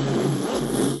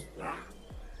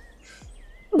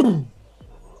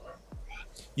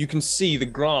 You can see the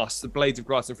blades of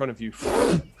grass in front of you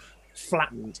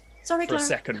flattened for a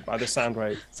second by the sound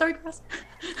wave. Sorry, grass.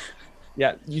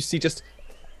 Yeah, you see just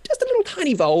a little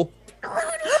tiny vole.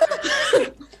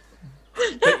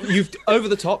 But you've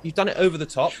done it over the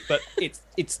top, but it's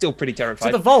still pretty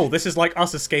terrifying. So the vole, this is like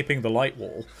us escaping the light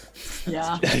wall.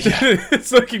 Yeah.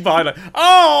 It's looking behind like,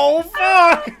 oh,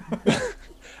 fuck!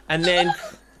 And then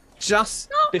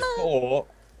just before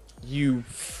you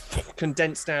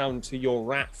condense down to your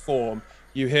rat form,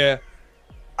 you hear,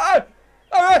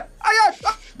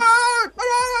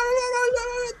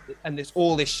 and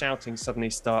all this shouting suddenly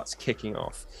starts kicking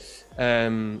off.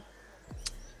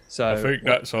 So I think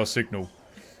that's our signal.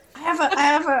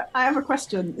 I have a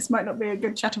question. This might not be a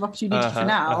good chat of opportunity for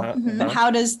now. But how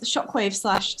does the shockwave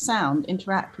 / sound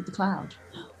interact with the cloud?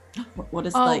 What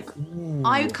is like?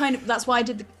 That's why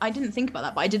I didn't think about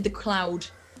that, but I did the cloud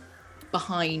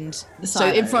behind the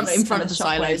silos, so in front of the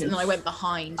silos, and then I went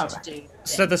behind to do.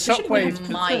 So the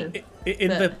shockwave in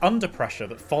the under pressure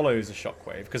that follows a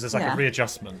shockwave, because there's like a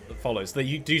readjustment that follows. That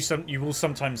you will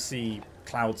sometimes see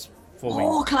clouds forming.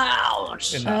 More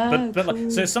clouds. In that. But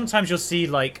like, so sometimes you'll see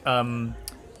like and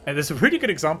there's a really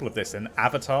good example of this in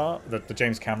Avatar, the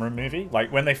James Cameron movie.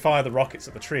 Like when they fire the rockets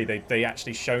at the tree, they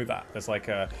actually show that there's like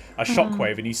a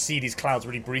shockwave, and you see these clouds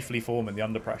really briefly form in the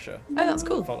under pressure. Oh, that's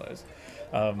cool. Follows.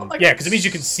 Because it means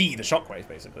you can see the shockwave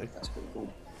basically. That's pretty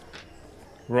cool.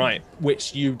 Right,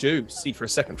 which you do see for a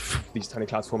second, these tiny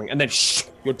clouds forming, and then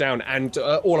you're down, and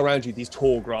all around you, these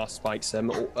tall grass spikes,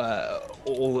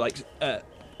 all like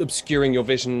obscuring your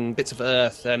vision, bits of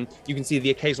earth. You can see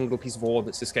the occasional little piece of ore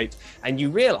that's escaped, and you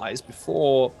realise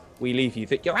before we leave you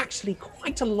that you're actually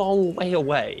quite a long way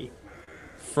away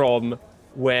from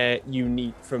where you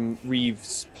need from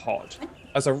Reeves' pod.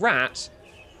 As a rat,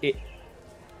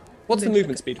 what's the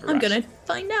movement speed of a rat? I'm gonna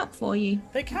find out for you.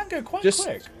 They can go quite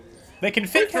quick. They can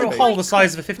fit through a they? hole the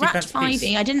size of a 50 Rat pence piece.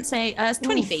 5e, I didn't say it's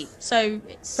 20 feet, so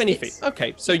it's 20 feet.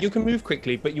 Okay, so you can move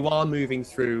quickly, but you are moving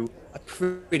through a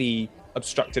pretty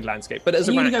obstructed landscape. But as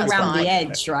a You're rat, going to go that's round the fine.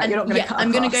 edge, right? You're not going to cut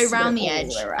I'm going to go across, round but the all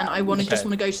edge, way and I around. just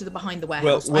want to go to the behind the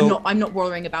warehouse. We'll- I'm not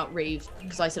worrying about Reeve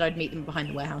because I said I'd meet them behind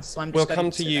the warehouse. So I'm just we'll going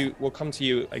come to you. there. We'll come to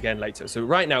you again later. So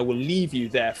right now we'll leave you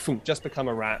there. Just become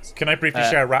a rat. Can I briefly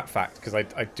share a rat fact? Because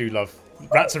I do love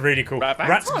rats. Are really cool. Rat fact?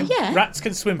 Rats. Oh, yeah. Rats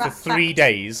can swim Rat for 3 fact.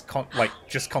 days,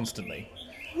 just constantly.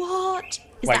 What?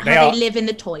 Is Like, that how they live in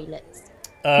the toilets?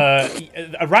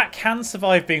 A rat can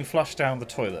survive being flushed down the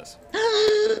toilet.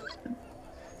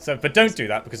 So, but don't do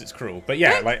that because it's cruel. But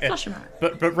yeah, Don't like, flush 'em out.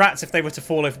 but rats, if they were to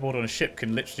fall overboard on a ship,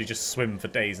 can literally just swim for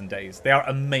days and days. They are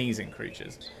amazing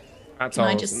creatures. Can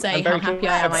I just say how happy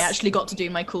I am? I actually got to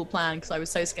do my cool plan because I was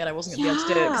so scared I wasn't going to be able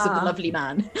to do it because of the Yeah. lovely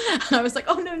man. And I was like,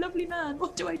 oh no, lovely man,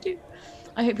 what do I do?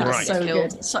 I hope he Right. doesn't So get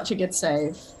killed. good. Such a good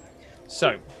save.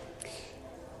 So,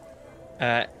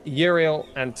 Uriel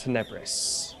and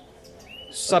Tenebris.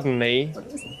 Suddenly,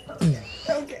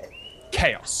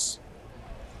 chaos.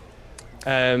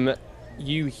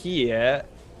 You hear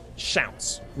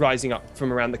shouts rising up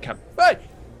from around the camp. Hey,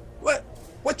 what?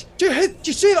 Did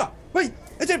you see that? Wait,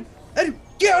 get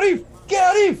out of here! Get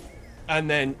out of here! And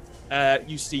then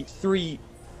you see 3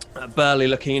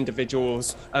 burly-looking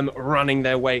individuals running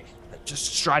their way,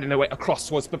 just striding their way across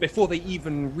towards. But before they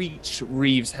even reach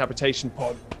Reeve's habitation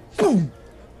pod, boom,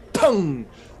 boom,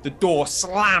 the door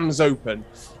slams open,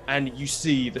 and you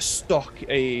see the stock,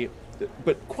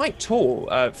 but quite tall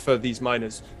for these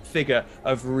miners, figure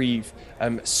of Reeve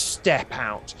step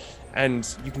out. And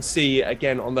you can see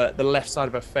again on the left side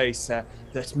of her face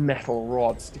this metal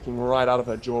rod sticking right out of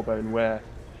her jawbone where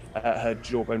her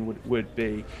jawbone would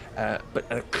be, but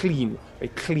a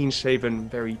clean-shaven,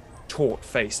 very taut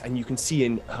face. And you can see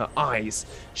in her eyes,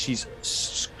 she's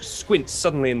squints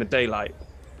suddenly in the daylight,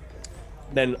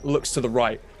 then looks to the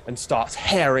right and starts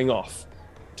herring off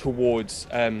towards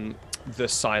the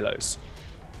silos.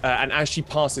 And as she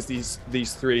passes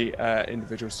these 3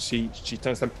 individuals, she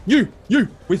turns to them. You,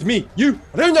 with me, you,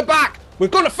 around the back. We're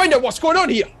going to find out what's going on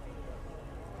here.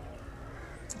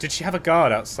 Did she have a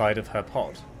guard outside of her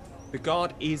pod? The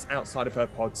guard is outside of her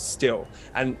pod still,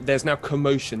 and there's now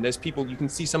commotion. There's people, you can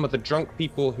see some of the drunk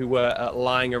people who were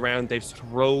lying around. They've sort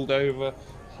of rolled over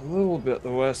a little bit, the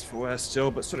worse for wear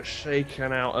still, but sort of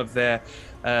shaken out of their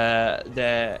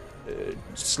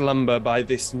slumber by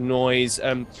this noise.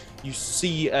 You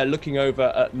see, looking over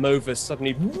at Mova,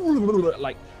 suddenly,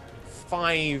 like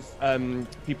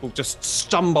 5 people just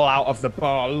stumble out of the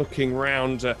bar, looking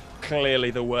round, clearly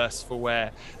the worse for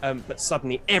wear. But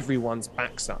suddenly, everyone's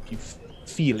backs up. You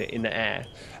feel it in the air.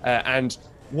 And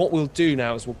what we'll do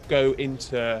now is we'll go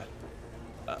into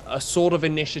a sort of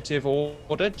initiative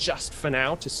order just for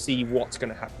now to see what's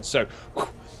going to happen. So,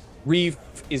 Reeve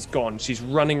is gone. She's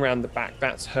running around the back.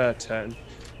 That's her turn.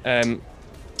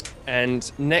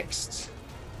 And next,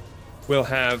 we'll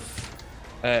have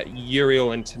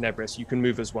Uriel and Tenebris. You can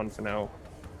move as one for now.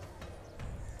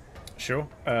 Sure.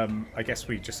 I guess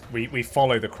we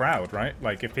follow the crowd, right?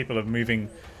 Like if people are moving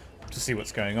to see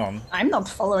what's going on. I'm not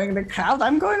following the crowd.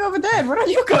 I'm going over there. Where are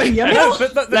you going? You No, know?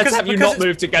 but Let's have you because not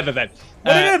move together then.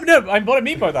 No. What I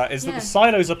mean by that is that Yeah. the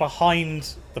silos are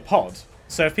behind the pod.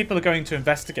 So if people are going to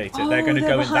investigate it, they're going to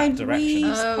go in that behind direction.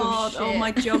 Reeve's Oh, pod. Oh, shit.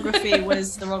 my geography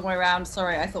was the wrong way around.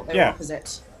 Sorry, I thought they were Yeah.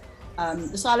 opposite.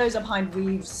 The silos are behind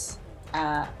Reeve's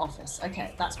office.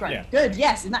 Okay, that's great. Yeah. Good.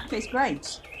 Yes, in that case,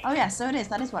 great. Oh, yes, so it is.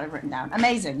 That is what I've written down.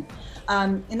 Amazing.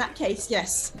 In that case,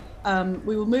 yes,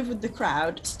 we will move with the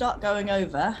crowd, start going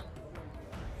over.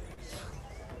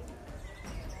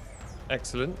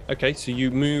 Excellent. Okay, so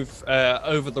you move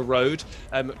over the road,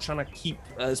 trying to keep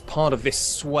as part of this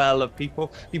swell of people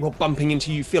bumping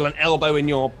into you. Feel an elbow in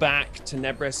your back,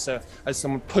 Tenebris, as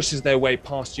someone pushes their way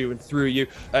past you and through you.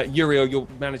 Uriel, you're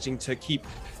managing to keep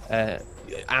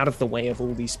out of the way of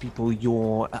all these people.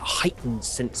 Your heightened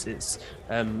senses,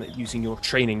 using your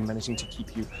training, managing to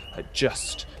keep you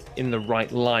just in the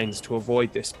right lines to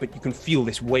avoid this. But you can feel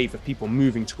this wave of people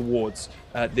moving towards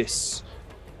this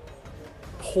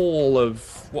pall of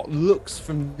what looks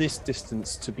from this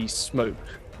distance to be smoke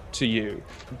to you,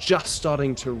 just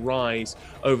starting to rise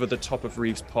over the top of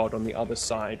Reeve's pod on the other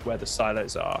side where the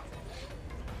silos are.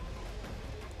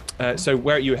 So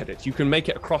where are you headed? You can make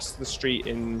it across the street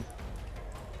in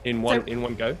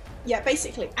one go. Yeah,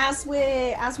 basically, as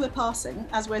we're passing,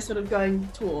 as we're sort of going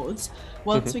towards,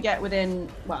 once we get within,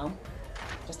 well,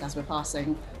 just as we're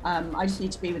passing, I just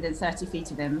need to be within 30 feet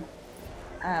of him.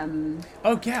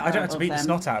 Oh yeah, I don't have to of beat the them.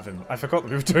 snot out of him. I forgot that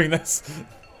we were doing this.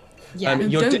 Yeah,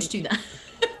 You're Don't do that.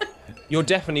 You're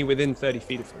definitely within 30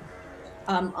 feet of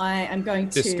him. I am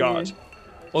going to... This guard.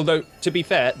 Although, to be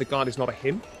fair, the guard is not a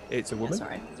him, it's a woman.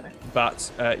 Sorry.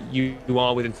 But you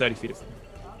are within 30 feet of him.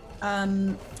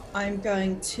 I'm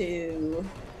going to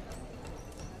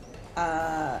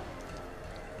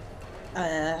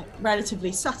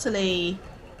relatively subtly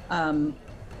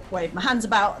wave my hands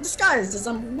about, disguised as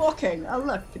I'm walking. Oh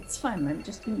look, it's fine. I'm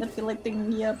just manipulating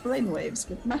the brainwaves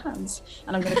with my hands,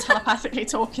 and I'm going to telepathically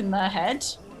talk in their head.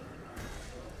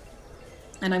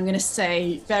 And I'm going to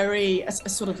say very, as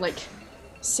sort of like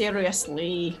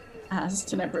seriously as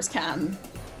Tenebris can.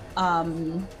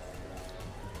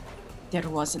 There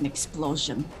was an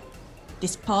explosion.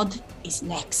 This pod is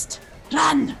next.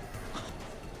 Run!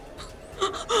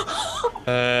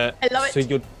 I love it.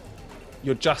 So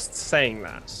you're just saying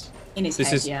that. In his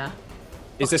head, yeah.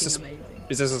 Is this Fucking amazing.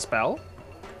 is this a spell?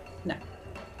 No.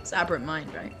 It's aberrant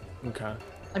mind, right? Okay.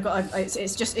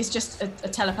 It's just a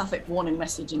telepathic warning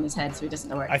message in his head, so he doesn't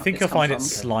know where. I think you'll find it's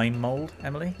slime mold,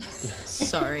 Emily.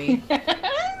 Sorry.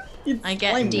 I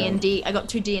get D&D. I got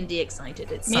too D&D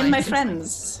excited. It's Me and my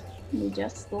friends. We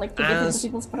just like to get into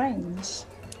people's brains.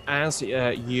 As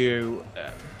you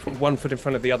put one foot in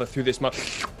front of the other through this mud,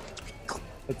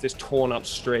 this torn up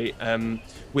street,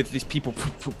 with these people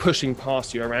pushing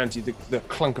past you, around you, the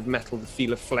clunk of metal, the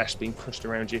feel of flesh being pushed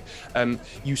around you,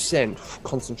 you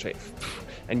concentrate,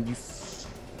 and you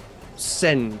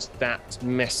send that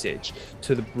message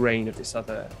to the brain of this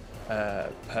other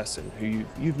person who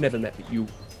you've never met, but you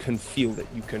can feel that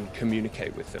you can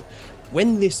communicate with them.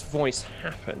 When this voice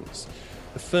happens,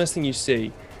 the first thing you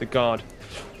see, the guard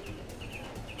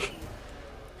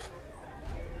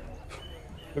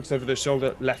looks over their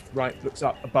shoulder, left, right, looks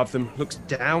up above them, looks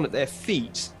down at their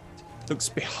feet, looks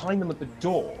behind them at the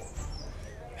door.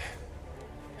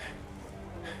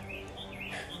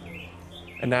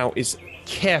 And now is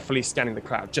carefully scanning the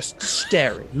crowd, just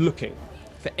staring, looking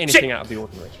for anything out of the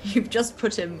ordinary. You've just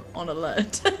put him on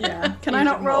alert. Yeah. Can I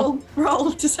not roll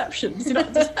deception? Does he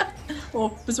not or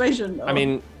persuasion? Or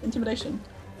intimidation.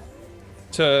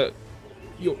 So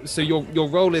your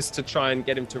role is to try and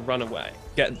get him to run away.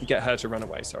 Get her to run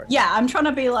away. Sorry. Yeah, I'm trying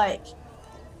to be like,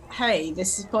 hey,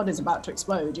 this pod is about to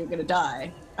explode. You're gonna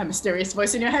die. A mysterious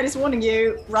voice in your head is warning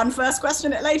you. Run first,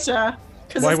 question it later.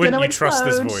 Why wouldn't you trust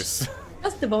this voice?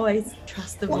 Trust the voice.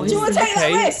 Trust the voice. Do you want to take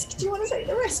that risk? Do you want to take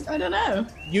the risk? I don't know.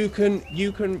 You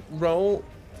can roll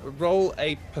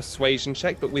a persuasion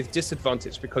check, but with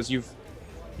disadvantage because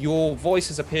your voice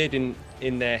has appeared in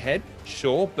their head,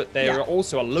 sure, but there are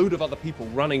also a load of other people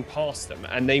running past them,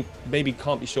 and they maybe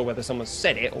can't be sure whether someone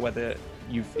said it or whether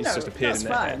it's just appeared in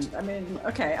their head. I mean,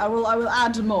 okay, I will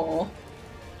add more.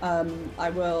 I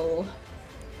will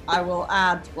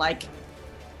add like,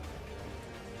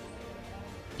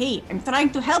 hey, I'm trying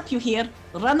to help you here.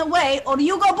 Run away or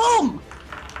you go boom.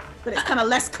 But it's kind of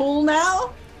less cool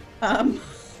now.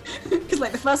 Because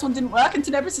like the first one didn't work, and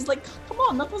Tenebris is like, come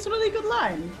on, that was a really good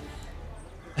line.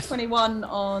 21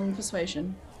 on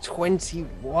persuasion.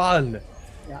 21.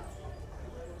 Yeah.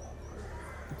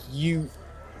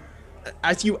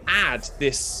 As you add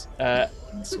this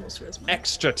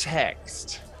extra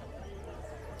text,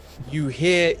 you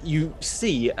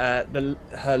see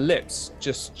her lips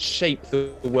just shape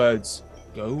the words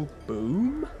 "go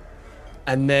boom,"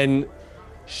 and then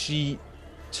she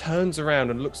turns around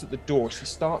and looks at the door. She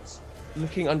starts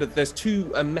looking under. There's two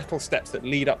metal steps that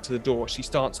lead up to the door. She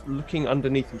starts looking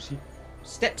underneath them. She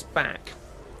steps back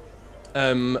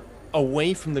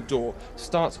away from the door,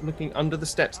 starts looking under the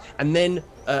steps, and then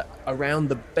around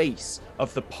the base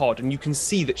of the pod, and you can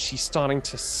see that she's starting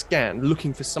to scan,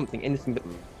 looking for something, anything that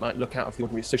might look out of the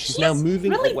ordinary. So she's now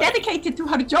moving really away. Dedicated to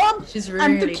her job. She's really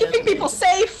and to keeping dedicated. people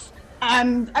safe.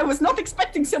 And I was not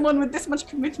expecting someone with this much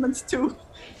commitment to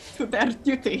their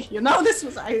duty. You know, this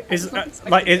was Is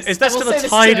there still a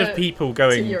tide of people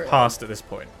going past at this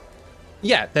point?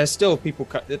 Yeah, there's still people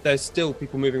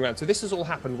moving around. So this has all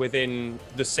happened within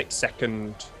the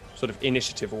 6-second sort of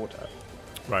initiative order.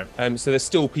 Right. So there's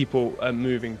still people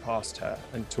moving past her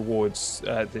and towards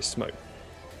this smoke.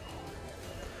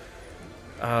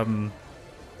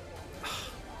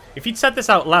 If you'd said this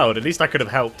out loud, at least I could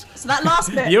have helped. So that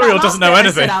last bit, Uriel doesn't know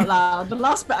anything. The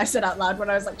last bit I said out loud when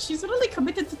I was like, she's really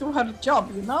committed to do her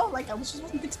job, you know? Like, she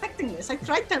wasn't expecting this. I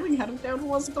tried telling her there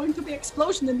was going to be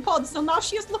explosion in pods, so now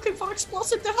she is looking for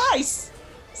explosive device.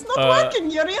 It's not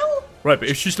working, Uriel. Right, but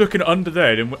if she's looking under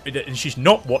there and she's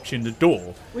not watching the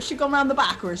door... Was she gone around the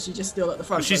back, or is she just still at the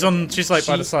front? She's like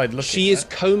by the side looking. She is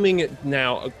combing it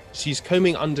now. She's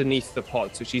combing underneath the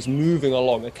pod, so she's moving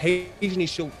along. Occasionally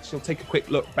she'll take a quick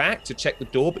look back to check the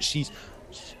door, but she's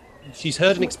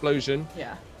heard an explosion.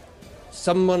 Yeah.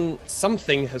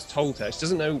 Something has told her. She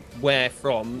doesn't know where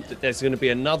from, that there's going to be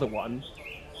another one.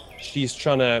 She's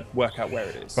trying to work out where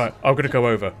it is. Right, I'm gonna go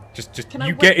over. Just Can you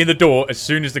I get in the door as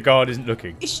soon as the guard isn't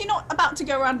looking. Is she not about to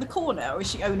go around the corner, or is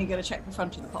she only going to check the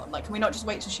front of the pod? Like, can we not just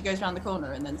wait till she goes around the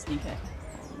corner and then sneak in?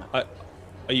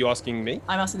 Are you asking me?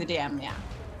 I'm asking the DM, yeah.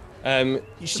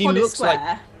 She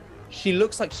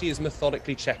looks like she is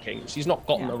methodically checking. She's not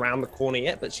gotten around the corner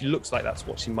yet, but she looks like that's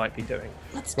what she might be doing.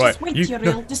 Let's just wait,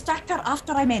 Uriel. Distract her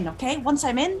after I'm in, okay? Once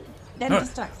I'm in, then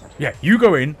distract her. Yeah, you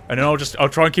go in, and then I'll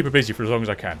try and keep her busy for as long as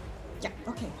I can. Yeah,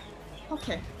 okay.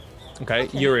 Okay,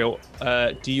 Uriel,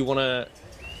 do you want to...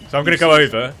 So I'm going to go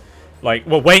over,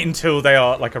 wait until they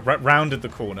are, rounded the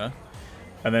corner,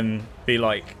 and then be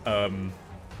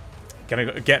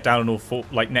gonna get down and all four,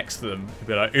 next to them, and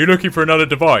be like, are you looking for another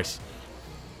device?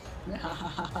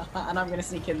 And I'm going to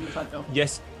sneak in the front door.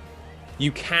 Yes,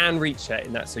 you can reach her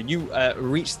in that. So you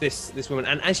reach this woman,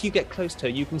 and as you get close to her,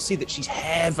 you can see that she's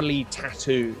heavily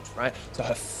tattooed, right? So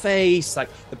her face, the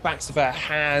backs of her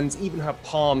hands, even her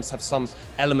palms have some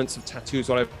elements of tattoos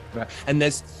all over her. And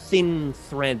there's thin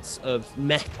threads of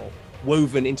metal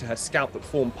woven into her scalp that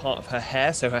form part of her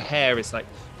hair. So her hair is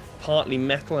partly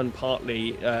metal and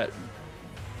partly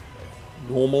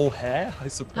normal hair, I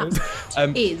suppose.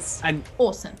 That is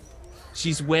awesome.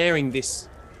 She's wearing this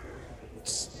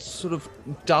sort of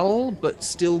dull but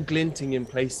still glinting in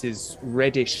places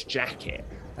reddish jacket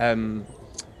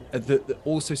that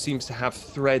also seems to have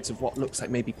threads of what looks like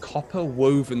maybe copper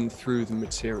woven through the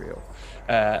material.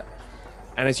 And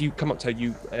as you come up to her,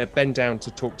 you bend down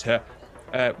to talk to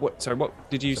her. What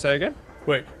did you say again?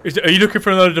 Wait, are you looking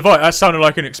for another device? That sounded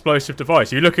like an explosive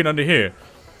device. Are you looking under here?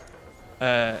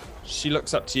 She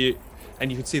looks up to you,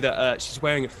 and you can see that she's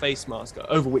wearing a face mask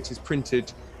over which is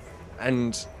printed,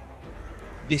 and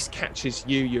this catches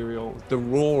you, Uriel, the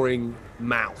roaring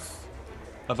mouth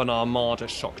of an Armada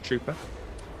shock trooper.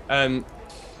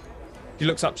 She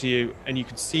looks up to you, and you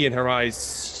can see in her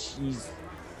eyes she's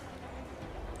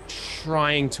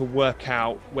trying to work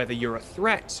out whether you're a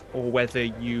threat or whether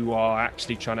you are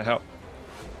actually trying to help.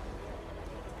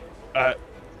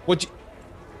 What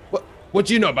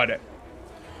do you know about it?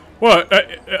 Well,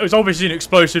 it was obviously an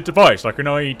explosive device, like an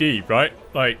IED, right?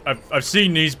 I've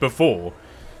seen these before.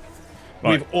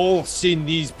 We've all seen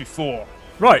these before.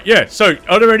 Right, yeah. So,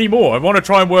 are there any more? I want to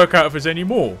try and work out if there's any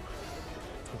more.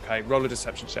 Okay, roll a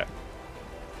deception check.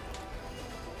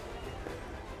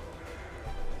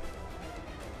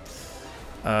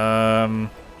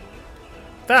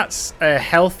 That's a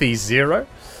healthy 0.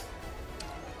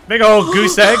 Big old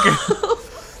goose egg.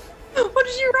 What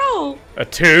did you roll? A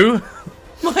 2.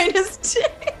 -2.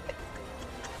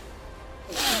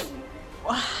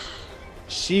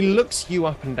 She looks you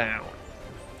up and down.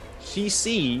 She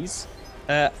sees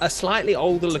a slightly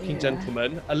older looking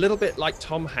gentleman, a little bit like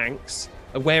Tom Hanks,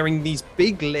 wearing these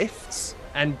big lifts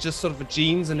and just sort of a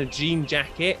jeans and a jean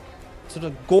jacket, sort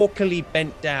of gawkily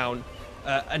bent down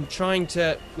and trying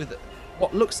to, with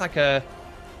what looks like a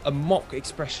mock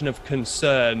expression of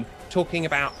concern, talking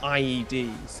about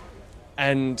IEDs.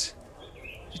 And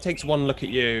she takes one look at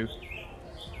you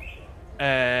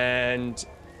and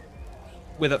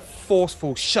with a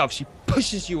forceful shove, she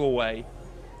pushes you away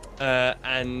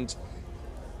and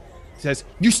says,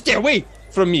 "You stay away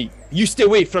from me! You stay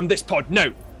away from this pod,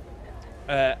 no!"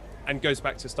 And goes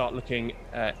back to start looking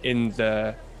in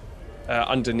the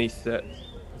underneath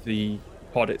the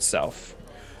pod itself.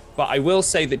 But I will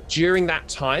say that during that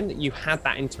time that you had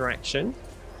that interaction,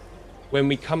 when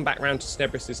we come back round to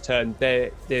Snebris's turn,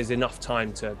 there's enough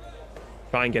time to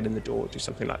try and get in the door or do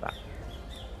something like that.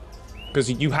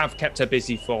 Because you have kept her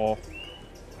busy for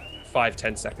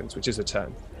 5-10 seconds, which is a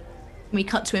turn. We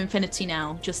cut to infinity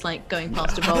now, just going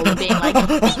past a bowl and being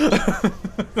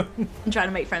and trying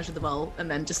to make friends with the bowl and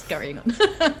then just scurrying on.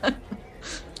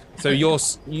 So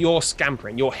you're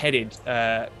scampering, you're headed,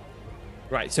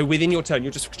 right, so within your turn,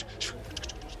 you're just...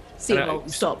 See the bowl,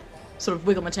 stop, sort of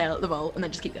wiggle my tail at the bowl and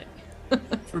then just keep going.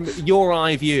 From your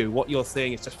eye view, what you're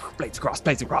seeing is just blades of grass,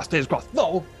 blades of grass, blades of grass,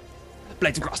 no!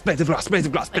 Blades of grass, blades of grass, blades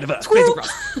of grass, blades of grass, blades of grass.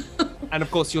 And of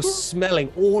course, you're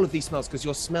smelling all of these smells because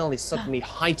your smell is suddenly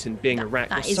heightened being a rat.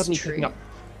 You're suddenly picking up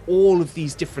all of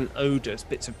these different odors,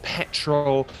 bits of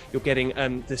petrol. You're getting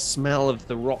the smell of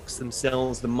the rocks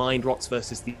themselves, the mined rocks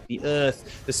versus the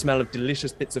earth, the smell of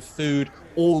delicious bits of food.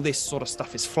 All this sort of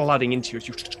stuff is flooding into you as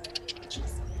you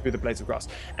through the blades of grass.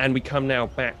 And we come now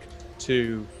back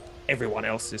to everyone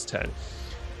else's turn.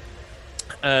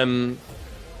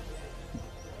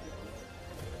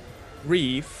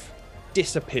 Reeve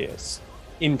disappears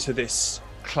into this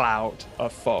cloud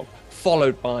of fog,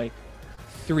 followed by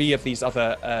 3 of these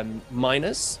other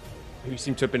miners who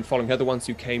seem to have been following her, the ones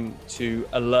who came to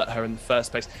alert her in the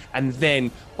first place, and then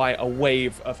by a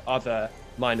wave of other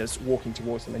miners walking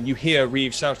towards them, and you hear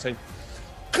Reeve shouting,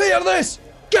 "Clear this!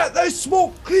 Get this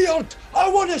smoke cleared! I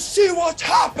want to see what's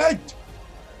happened!"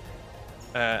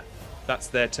 That's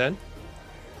their turn.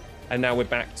 And now we're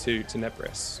back to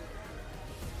Tenebris.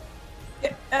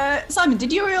 Simon,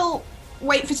 did Uriel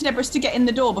wait for Tenebris to get in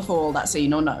the door before all that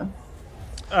scene, or no?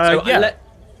 Yeah.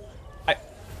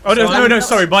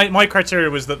 Sorry. My criteria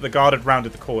was that the guard had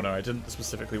rounded the corner. I didn't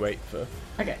specifically wait for...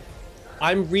 Okay.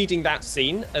 I'm reading that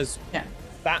scene as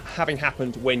that having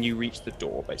happened when you reached the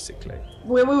door, basically.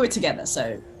 We were together,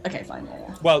 so... Okay, fine,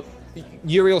 yeah. Well,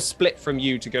 Uriel split from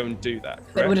you to go and do that,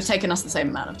 correct? It would have taken us the same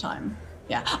amount of time.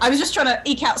 Yeah. I was just trying to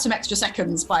eke out some extra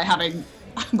seconds by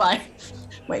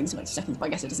waiting some extra seconds, but I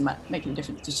guess it doesn't make any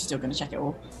difference. She's still going to check it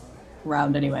all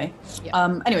around anyway.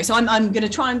 Yeah. Anyway, so I'm going to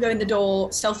try and go in the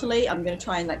door stealthily. I'm going to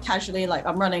try and like casually, like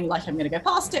I'm running like I'm going to go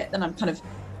past it, then I'm kind of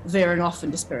veering off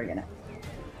and disappearing in it.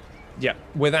 Yeah,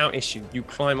 without issue. You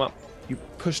climb up, you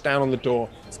push down on the door.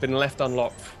 It's been left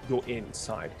unlocked. You're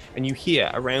inside, and you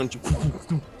hear around you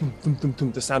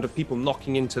the sound of people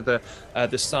knocking into the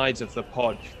sides of the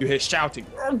pod. You hear shouting,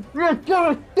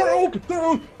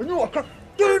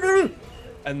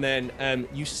 and then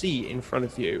you see in front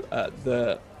of you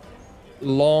the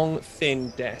long,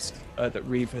 thin desk that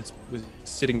Reeve was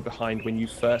sitting behind when you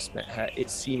first met her. It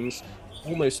seems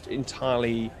almost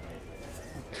entirely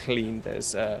clean.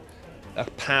 There's a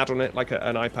pad on it, like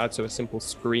an iPad, so a simple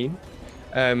screen.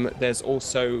 There's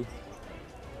also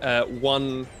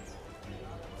one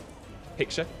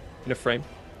picture in a frame.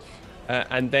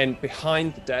 And then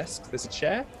behind the desk, there's a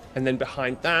chair. And then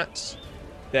behind that,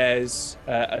 there's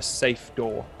a safe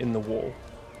door in the wall.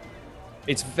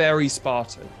 It's very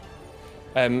Spartan.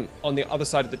 On the other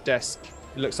side of the desk,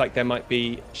 it looks like there might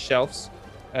be shelves,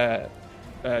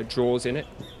 drawers in it,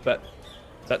 but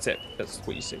that's it. That's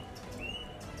what you see.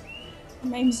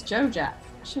 My name's Jojak.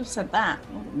 I should have said that.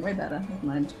 Way better. Never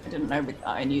mind. I didn't know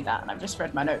I knew that, and I've just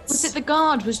read my notes. Was it the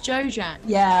guard? Was Jojak?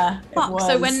 Yeah. Fuck. It was.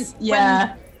 So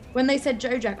when they said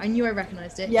Jojak, I knew I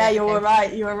recognised it. Yeah, you were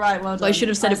right. You were right. Well done. So I should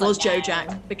have said it was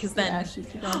Jojak because then.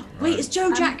 Yeah, wait, it's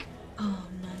Jojak. Oh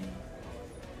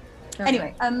no.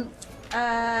 Anyway,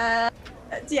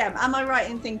 DM, am I right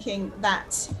in thinking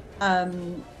that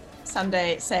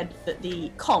Sunday said that the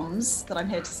comms that I'm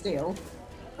here to steal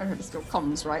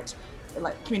comms, right?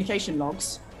 Like communication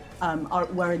logs,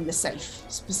 were in the safe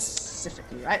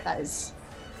specifically, right?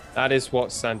 That is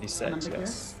what Sandy said.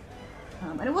 Yes.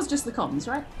 And it was just the comms,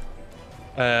 right?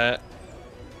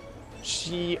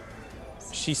 She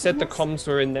said the comms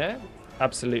were in there.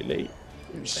 Absolutely.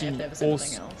 She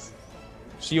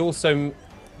also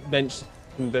mentioned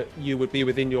that you would be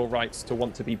within your rights to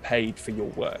want to be paid for your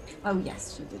work. Oh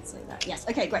yes, she did say that. Yes.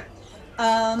 Okay, great.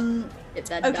 It's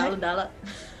that dollar.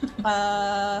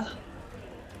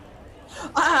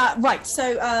 Right,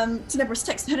 so Tenebris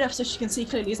texted her up so she can see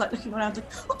clearly. He's like looking around like,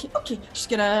 okay. She's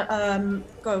gonna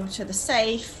go over to the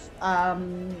safe,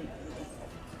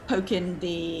 poke in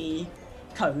the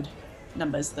code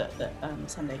numbers that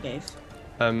Sunday gave.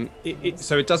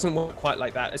 So it doesn't work quite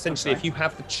like that. Essentially, if you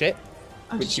have the chip,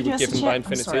 which you were given by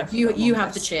Infinity. You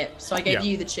have the chip, so I gave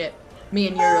you the chip. Me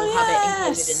and Uriel have it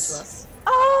encoded into us.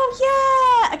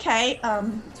 Oh yeah. Okay.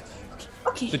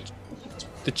 Okay.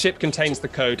 The chip contains the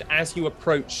code. As you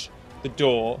approach the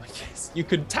door, yes, you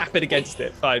can tap it against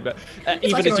it, fine. But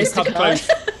even as you come close,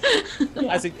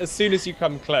 as soon as you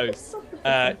come close,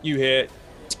 you hear,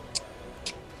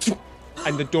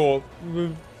 and the door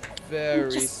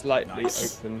very slightly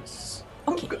opens.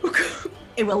 Okay.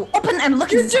 It will open and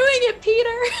look. You're doing it,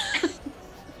 Peter.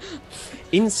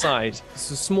 Inside, it's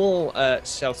a small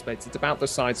shelf space. It's about the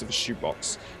size of a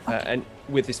shoebox, and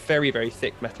with this very, very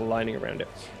thick metal lining around it.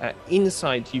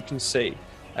 Inside, you can see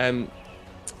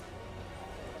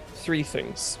three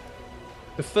things.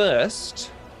 The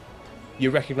first, you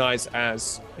recognize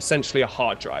as essentially a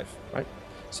hard drive, right?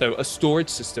 So a storage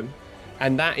system,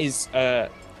 and that is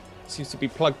seems to be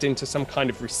plugged into some kind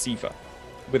of receiver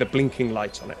with a blinking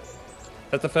light on it.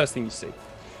 That's the first thing you see.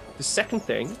 The second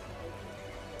thing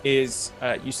is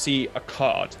you see a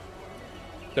card.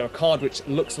 So a card which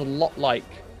looks a lot like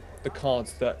the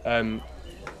cards that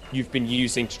you've been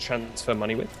using to transfer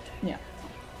money with. Yeah.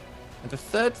 And the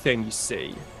third thing you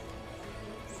see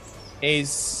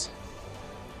is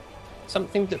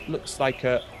something that looks like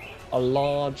a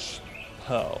large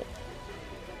pearl.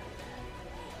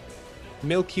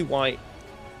 Milky white,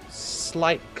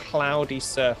 slight cloudy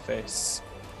surface,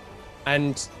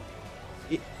 and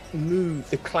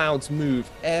the clouds move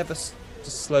ever so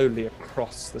slowly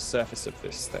across the surface of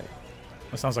this thing.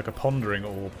 That sounds like a pondering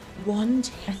orb. I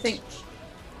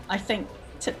think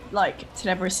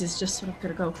Tenebris is just sort of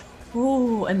gonna go,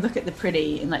 Oh, and look at the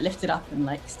pretty and like lift it up and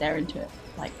like stare into it.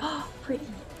 Like, oh, pretty.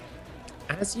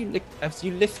 As you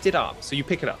lift it up, so you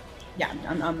pick it up. Yeah,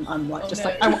 I'm like, just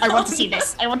like, I want to see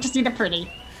this. I want to see the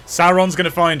pretty. Sauron's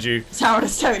gonna find you. Sauron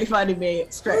is totally finding me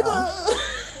straight on.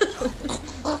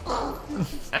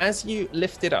 As you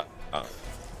lift it up,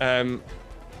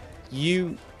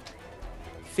 you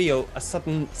feel a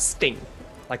sudden sting,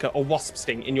 like a wasp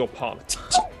sting in your palm.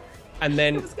 And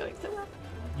then It was going so well.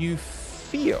 you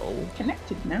feel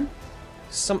Connected now.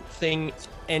 something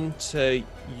enter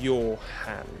your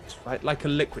hand, right? Like a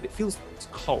liquid. It feels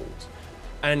cold.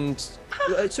 And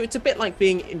so it's a bit like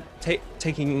being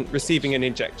receiving an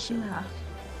injection. Yeah.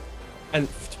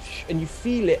 And you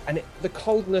feel it, and the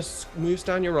coldness moves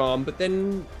down your arm, but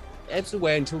then ebbs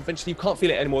away until eventually you can't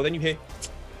feel it anymore. Then you hear,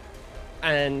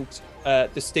 and the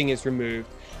sting is removed,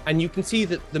 and you can see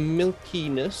that the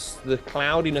milkiness, the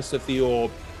cloudiness of the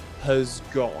orb has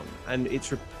gone, and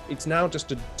it's now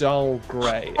just a dull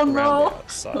grey around the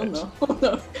outside. Oh no! Oh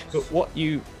no! But what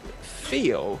you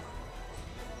feel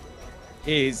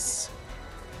is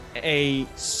a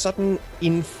sudden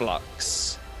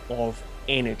influx of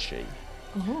energy.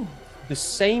 Oh. The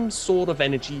same sort of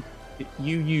energy that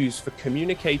you use for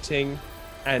communicating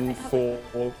and for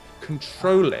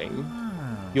controlling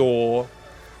your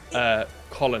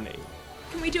colony.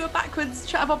 Can we do a backwards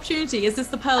chat of opportunity? Is this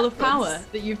the pearl of power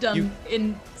that you've done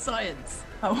in science?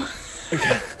 Oh.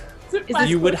 Okay. Is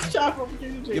You would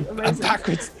Amazing.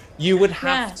 backwards. You would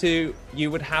have to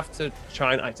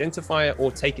try and identify it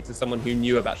or take it to someone who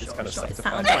knew about this kind of stuff. It To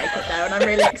sounds find like it though, and I'm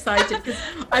really excited because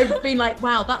I've been like,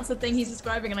 wow, that's the thing he's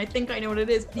describing, and I think I know what it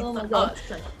is. But Oh my god.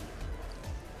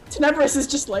 Tenebris is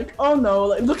just like, oh no,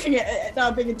 like looking at it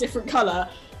now being a different colour,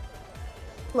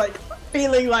 like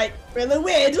feeling like really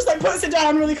weird, just like puts it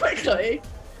down really quickly.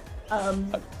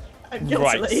 And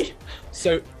guiltily. Right.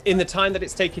 So in the time that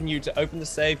it's taken you to open the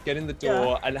safe, get in the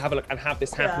door, and have a look and have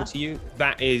this happen to you,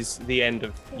 that is the end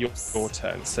of your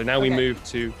turn. So now we move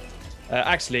to.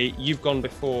 Actually, you've gone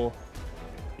before.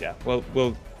 Yeah. Well,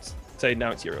 we'll say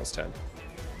now it's Uriel's turn.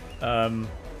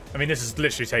 I mean, this has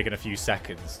literally taken a few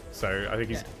seconds, so I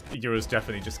think Uriel's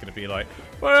definitely just going to be like,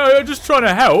 well, I'm just trying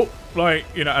to help, like,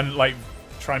 you know, and like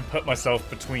try and put myself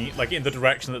between, like, in the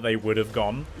direction that they would have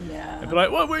gone. Yeah. And be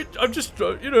like, well, I'm just,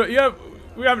 you know, yeah,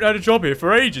 we haven't had a job here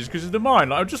for ages because of the mine.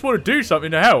 Like, I just want to do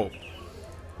something to help.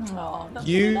 Oh, that's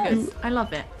really nice. I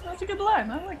love it. That's a good line.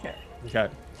 I like it. Okay.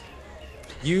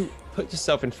 You put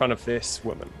yourself in front of this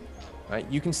woman, right?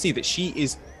 You can see that she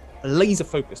is laser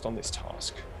focused on this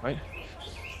task, right?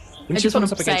 When I she just want comes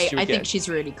to up against say, you I again, think she's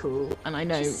really cool, and I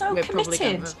know She's so we're probably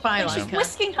going committed. to buy She's like her.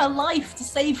 risking her life to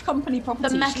save company property.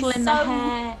 The metal She's in so... the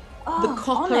hair, Oh, the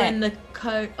copper on it. in the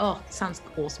coat. Oh, sounds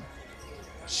awesome.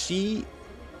 she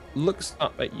looks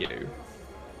up at you,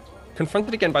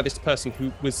 confronted again by this person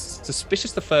who was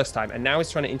suspicious the first time and now is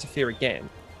trying to interfere again.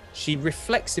 She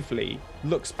reflexively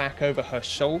looks back over her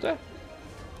shoulder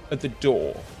at the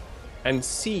door and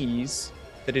sees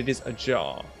that it is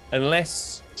ajar.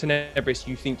 Unless, Tenebris,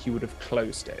 you think you would have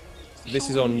closed it. So this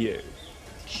is on you.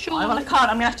 Sure. Well, I can't.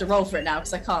 I'm gonna have to roll for it now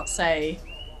because I can't say.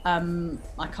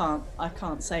 I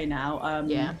can't say now.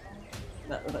 Yeah.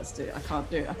 Let's do it. I can't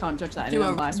do it. I can't judge that in Do an a-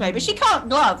 unbiased way. But she can't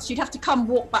glance. She'd have to come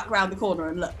walk back round the corner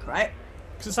and look, right?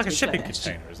 Because it's like a To be shipping fair.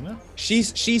 container, isn't it?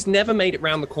 She's never made it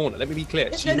round the corner. Let me be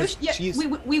clear.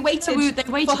 We waited,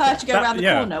 they waited for her to go that- around the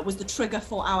yeah. corner was the trigger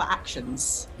for our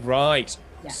actions. Right.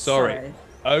 Yes, Sorry.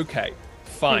 Okay.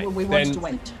 Fine. We then, wanted to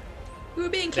wait. We were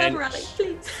being Then- clever, Ali,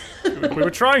 please. We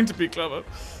were trying to be clever.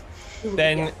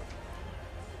 then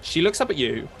she looks up at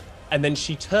you, and then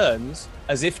she turns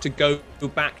as if to go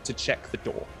back to check the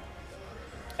door.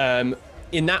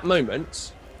 In that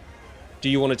moment, do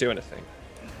you want to do anything?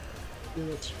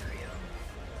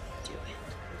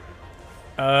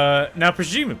 Now,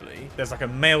 presumably, there's like a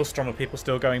maelstrom of people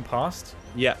still going past.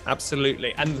 Yeah,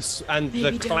 absolutely. And Maybe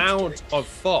the don't cloud do it. of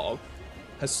fog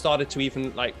has started to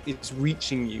even, like, it's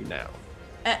reaching you now.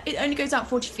 It only goes out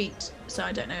 40 feet, so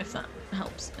I don't know if that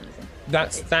helps anything.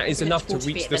 That is enough to 40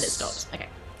 reach feet, the then it stops. Okay.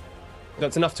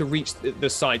 That's enough to reach the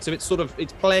side. So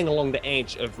it's playing along the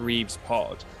edge of Reeve's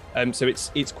pod. So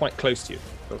it's quite close to you,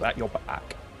 so at your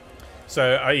back.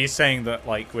 So are you saying that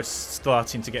like we're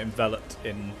starting to get enveloped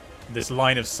in this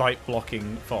line of sight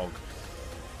blocking fog?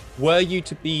 Were you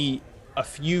to be a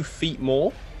few feet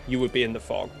more, you would be in the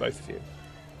fog, both of you.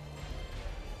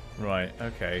 Right,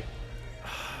 okay.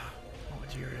 What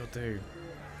would Uriel do?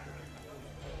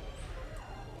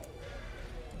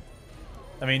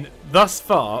 I mean, thus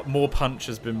far, more punch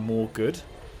has been more good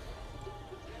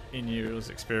in Uriel's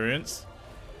experience.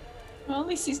 Well, at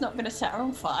least he's not going to set her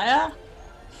on fire.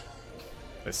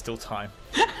 There's still time.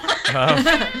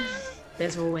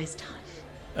 There's always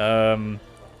time.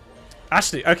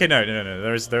 Actually, okay, no.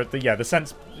 The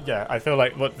sense. Yeah, I feel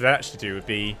like what they actually do would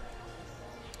be,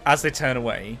 as they turn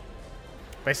away,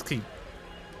 basically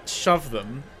shove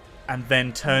them, and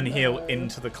then turn heel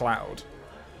into the cloud.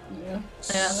 Yeah.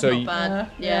 That's So not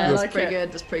bad. Yeah, I that's like pretty it.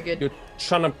 good. That's pretty good. you're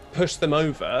trying to push them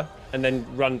over and then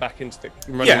run back into the.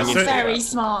 Yeah, running so- into the Very cloud.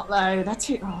 smart though. They're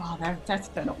too. Oh,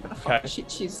 they're not gonna fight. Okay.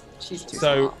 She's too So-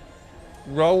 smart.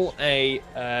 Roll a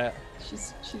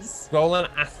She's. roll an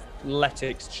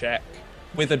athletics check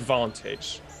with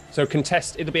advantage. So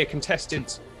it'll be a contested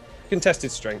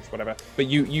strength, whatever. But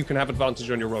you can have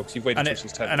advantage on your roll because you've waited And until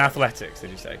she's turned. and athletics,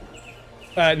 did you say?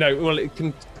 No, well,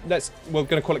 we're going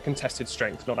to call it contested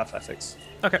strength, not athletics.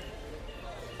 Okay.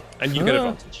 And you get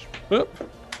advantage. Oop.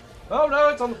 Oh no,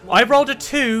 it's on. I rolled a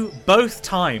 2 both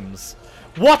times.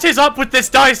 What is up with this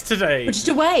dice today? Put it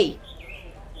away.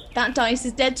 That dice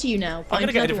is dead to you now. I'm Find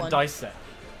gonna get a another different one. dice set.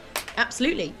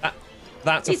 Absolutely.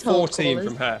 That's a These hold 14 callers.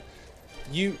 from her.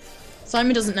 You.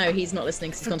 Simon doesn't know he's not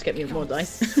listening because he's gone to get me more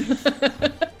dice.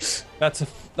 That's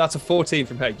a 14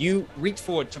 from her. You reach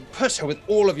forward to push her with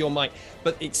all of your might,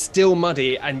 but it's still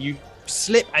muddy, and you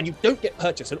slip, and you don't get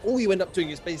purchased, and all you end up doing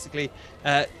is basically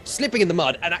slipping in the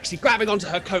mud and actually grabbing onto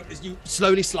her coat as you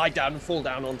slowly slide down and fall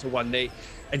down onto one knee.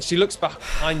 And she looks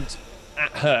behind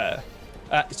at her.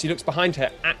 She looks behind her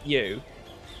at you,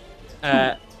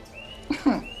 and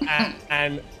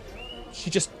she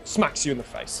just smacks you in the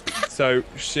face. So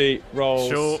she rolls.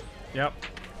 Sure. Yep.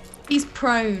 He's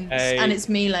prone, A- and it's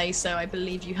melee, so I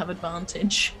believe you have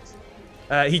advantage.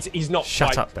 He's not.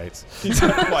 Shut quite, up, Bates. He's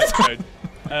not quite good.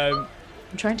 I'm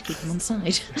trying to keep him on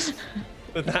side.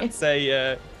 But that's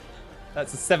a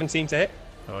 17 to hit.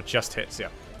 Oh, just hits,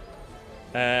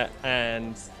 yeah.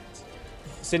 And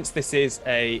since this is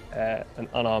an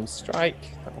unarmed strike,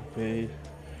 that will be.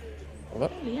 Hold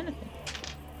up. Really anything.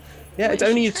 Yeah, Wait, it's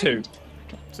only a she 2. trained?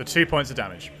 So 2 points of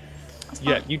damage. That's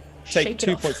Yeah, fine. you take Shake it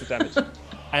 2 off. points of damage.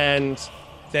 And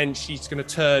then she's going to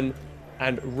turn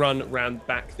and run round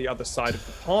back the other side of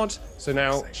the pod. So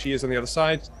now she is on the other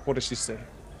side. What does she see?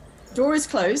 Door is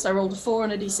closed. I rolled a 4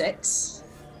 and a d6.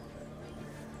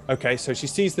 Okay, so she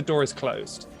sees the door is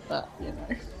closed. But you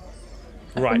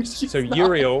know, Right. She's So not.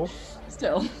 Uriel,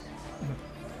 still.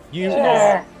 you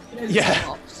Yeah.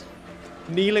 are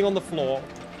kneeling on the floor.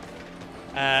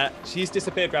 She's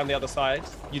disappeared around the other side.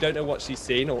 You don't know what she's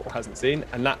seen or hasn't seen,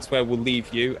 and that's where we'll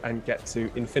leave you and get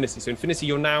to Infinity. So Infinity,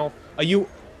 you're now. Are you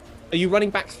running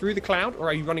back through the cloud, or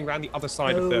are you running around the other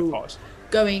side of the No. pod?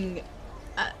 Going.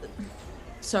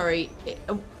 Sorry,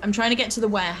 I'm trying to get to the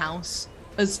warehouse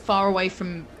as far away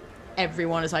from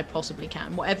everyone as I possibly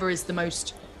can. Whatever is the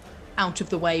most out of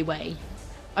the way.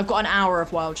 I've got an hour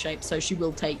of wild shape, so she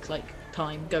will take like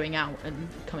time going out and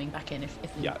coming back in if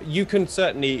Yeah, you can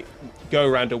certainly go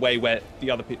around a way where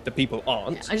the people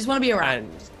aren't. I just want to be around. And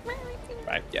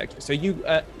right, yeah. Okay. So you,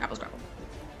 Grapple.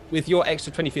 with your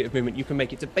extra 20 feet of movement, you can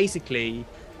make it to basically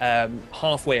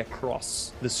halfway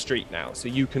across the street now. So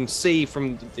you can see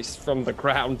from the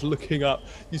ground, looking up,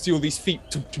 you see all these feet.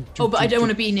 Oh, but I don't want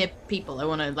to be near people. I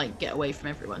want to like get away from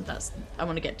everyone. I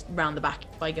want to get round the back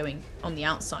by going on the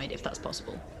outside if that's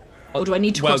possible. Or do I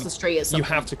need to cross the street at some You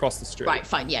point? have to cross the street. Right,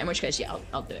 fine. Yeah, in which case, yeah,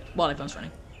 I'll do it while everyone's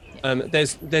running.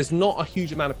 There's not a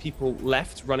huge amount of people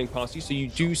left running past you, so you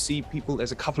do see people.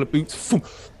 There's a couple of boots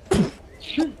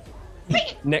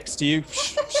next to you.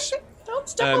 Don't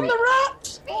step on the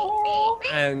rat. Oh.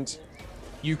 And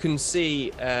you can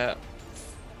see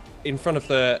in front of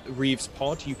the Reeves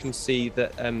pod, you can see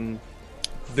that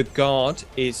the guard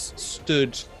is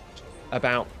stood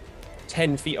about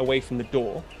 10 feet away from the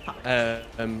door,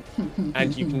 and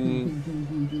you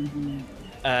can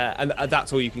and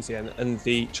that's all you can see, and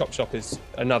the chop shop is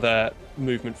another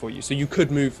movement for you, so you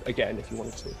could move again if you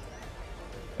wanted to,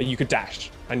 and you could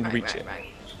dash and reach it. Right.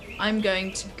 I'm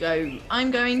going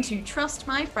to trust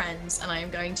my friends, and I am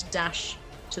going to dash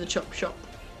to the chop shop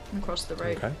and across the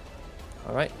road. Okay,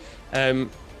 all right.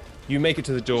 You make it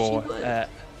to the door. She would.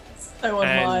 So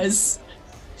unwise.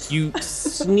 You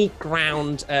sneak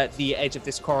round the edge of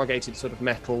this corrugated sort of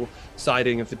metal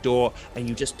siding of the door, and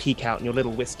you just peek out in your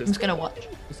little I'm whiskers, just gonna watch.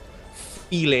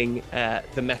 feeling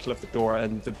the metal of the door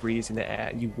and the breeze in the air,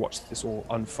 and you watch this all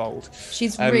unfold.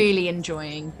 She's really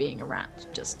enjoying being a rat.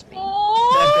 Just to be,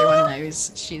 Aww. everyone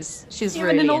knows she's Even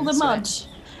really in all the into mud. it.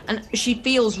 And she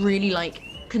feels really like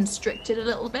constricted a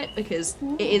little bit because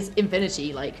it is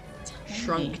infinity, like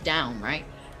shrunk down, right?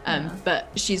 But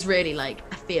she's really like,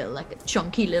 I feel like a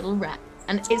chunky little rat,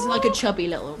 and it's like a chubby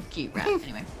little cute rat.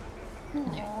 Anyway,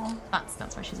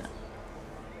 that's where she's at.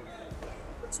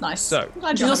 It's nice. So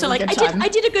She's also like, I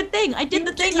did a good thing. I did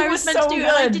the thing I was meant to do, and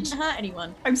I didn't hurt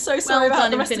anyone. I'm so sorry Well about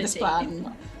done, the rest Infinity. of this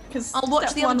plan. Because I'll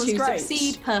watch the other two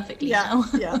succeed perfectly now.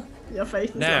 Yeah, your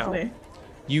faith is Now. lovely.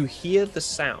 you hear the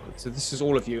sound. So this is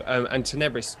all of you. And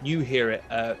Tenebris, you hear it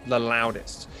the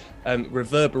loudest,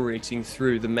 reverberating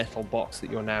through the metal box that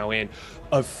you're now in,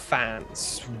 of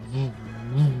fans.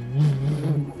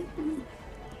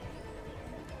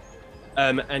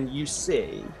 And you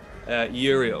see,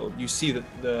 Uriel, you see that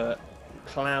the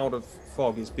cloud of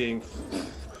fog is being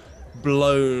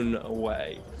blown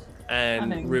away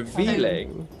and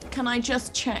revealing... Can I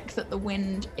just check that the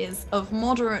wind is of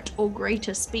moderate or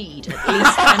greater speed, at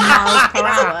least 10 miles per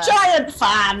hour? Giant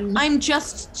fan! I'm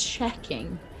just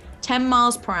checking. 10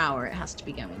 miles per hour it has to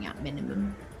be going at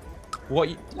minimum. What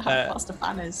you, How fast a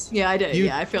fan is. Yeah, I do. You-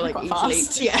 I feel like Quite easily.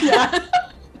 fast. Yeah.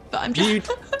 But I'm just. you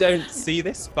don't see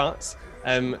this, but...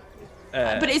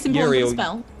 but it's important for the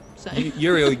spell. So.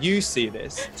 Uriel, you see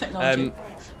this. Technology.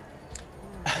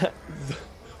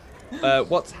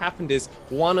 What's happened is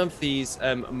one of these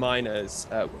miners,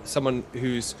 someone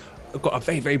who's got a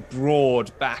very, very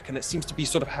broad back, and it seems to be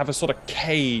have a sort of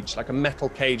cage, like a metal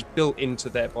cage built into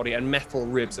their body and metal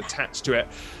ribs attached to it,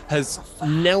 has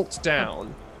knelt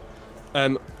down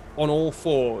on all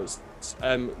fours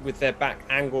with their back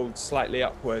angled slightly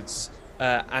upwards,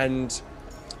 and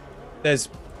there's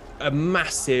a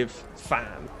massive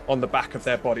fan on the back of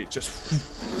their body, just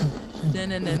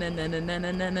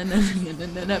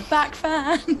back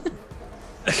fan.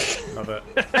 Love it.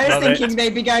 I was Love thinking it.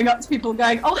 they'd be going up to people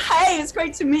going, "Oh, hey, it's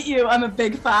great to meet you. I'm a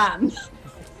big fan."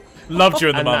 Loved you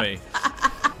in the And mummy.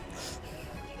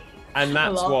 and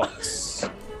that's lot. what's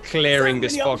clearing So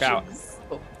this many fog out. options.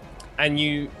 And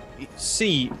you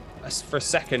see for a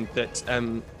second that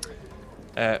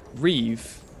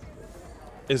Reeve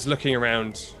is looking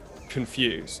around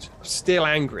confused, still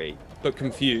angry, but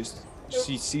confused.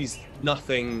 She sees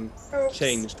nothing Oops.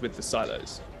 changed with the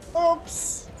silos.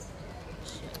 Oops.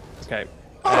 Okay.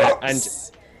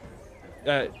 Oops.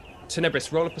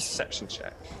 Tenebris, roll a perception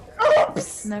check.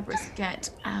 Oops. Nebris, get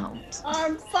out.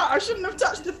 I'm fat. I shouldn't have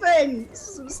touched the thing. This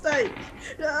is a mistake.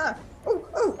 Yeah.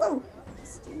 Oh.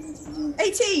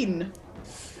 18.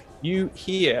 You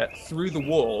hear through the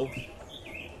wall,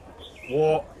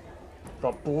 "What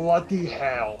the bloody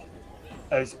hell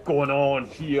is going on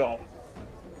here?"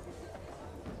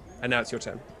 And now it's your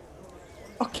turn.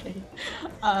 Okay.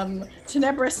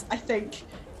 Tenebris, I think,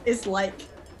 is like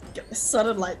get this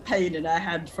sudden like pain in her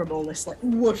head from all this like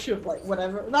whoosh of like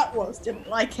whatever that was. Didn't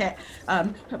like it.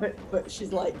 But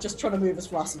she's like just trying to move as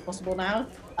fast as possible now.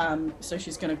 So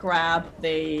she's gonna grab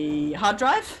the hard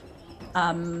drive.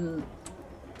 Can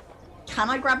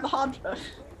I grab the hard? I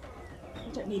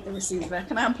don't need the receiver.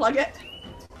 Can I unplug it?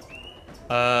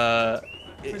 Or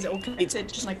is it all connected?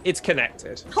 Just like It's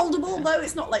connected. holdable though.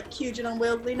 It's not like huge and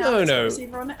unwieldy now. No, It's got no. a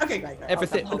receiver on it. Okay, great.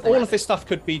 Everything, I'll grab the whole all thing. of this stuff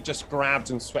could be just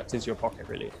grabbed and swept into your pocket,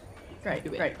 really. Great.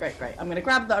 I'm gonna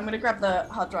grab the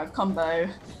hard drive combo,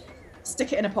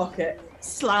 stick it in a pocket,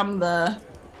 slam the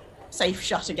safe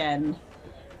shut again.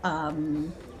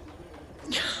 Come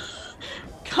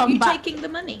You back. taking the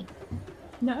money?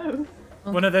 No,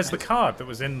 Well, no, there's the card that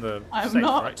was in the I'm safe,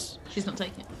 not. right? She's not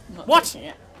taking it. I'm not What? taking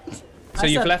it. So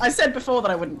you've left. I said before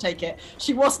that I wouldn't take it.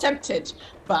 She was tempted,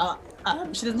 but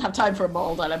she doesn't have time for a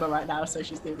moral dilemma right now, so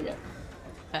she's leaving it.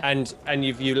 And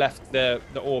you left the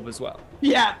orb as well.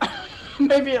 Yeah,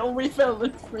 maybe it'll refill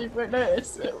if we won't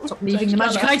notice. Stop leaving the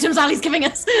magic items Ali's giving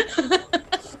us.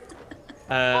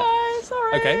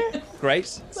 Sorry. Okay,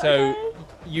 great. So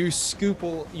you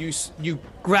you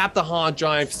grab the hard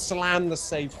drive, slam the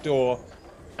safe door,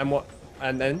 and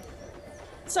then?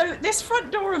 So this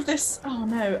front door of this, oh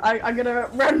no, I'm gonna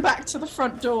run back to the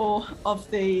front door of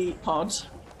the pod.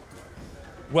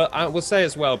 Well, I will say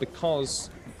as well, because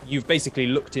you've basically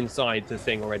looked inside the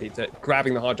thing already, that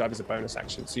grabbing the hard drive is a bonus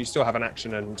action, so you still have an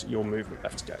action and your movement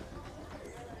left to go.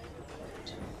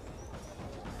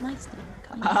 Nice thing.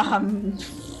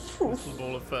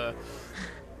 All of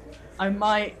I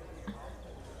might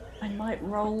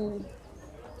roll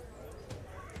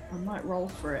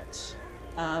for it.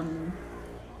 Or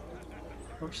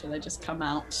should I just come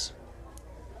out?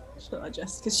 Should I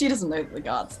just, because she doesn't know that the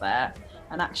guard's there,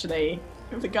 and actually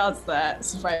if the guard's there,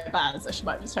 this is very bad, so she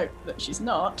might just hope that she's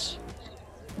not.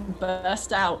 And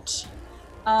burst out.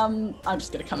 I'm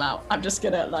just gonna come out. I'm just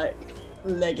gonna like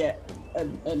leg it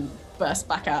and burst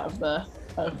back out of the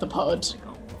pod.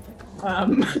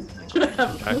 I'm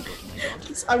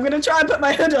gonna try and put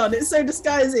my hood on. It's so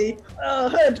disguisey. Oh,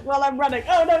 hood while I'm running.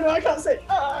 Oh no, I can't see.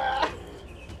 Ah.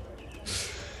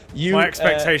 my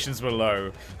expectations were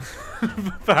low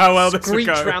for how well this would Screech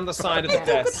go. round the side of the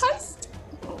desk.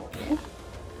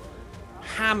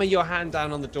 hammer your hand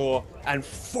down on the door and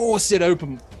force it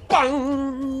open.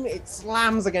 Bang! It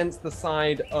slams against the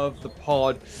side of the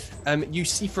pod. You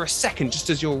see for a second, just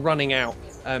as you're running out,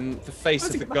 the face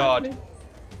of the guard.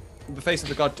 The face of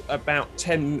the guard about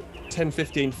 10,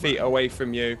 15 feet away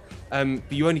from you.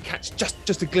 But you only catch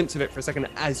just a glimpse of it for a second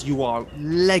as you are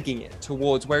legging it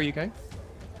towards, where are you going?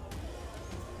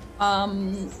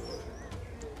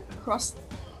 Across.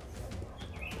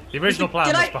 The original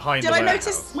plan was behind the Did I warehouse.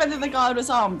 notice whether the guard was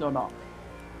armed or not?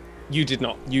 You did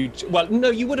not. Well, no,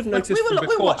 you would have noticed. We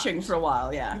were watching for a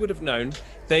while, yeah. You would have known.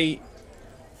 They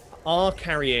are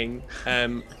carrying.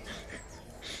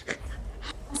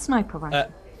 Sniper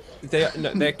rifle.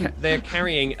 They're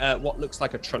carrying what looks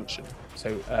like a truncheon.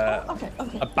 So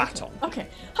a baton. Okay,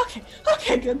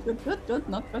 good.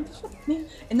 Not good.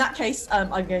 In that case,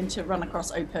 I'm going to run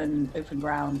across open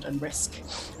ground and risk,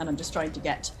 and I'm just trying to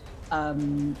get.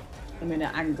 I'm going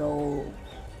to angle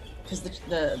because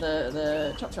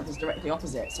the chop shop is directly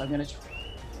opposite, so I'm going to.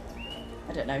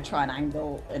 I don't know, try and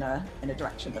angle in a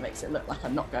direction that makes it look like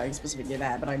I'm not going specifically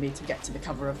there, but I need to get to the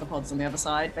cover of the pods on the other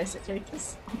side, basically,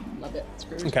 because I love it.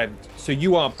 Screwed. Okay, so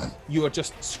you are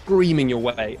just screaming your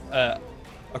way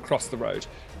across the road.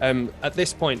 At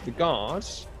this point, the guard,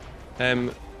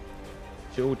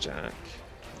 Jill Jack,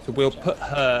 so we'll put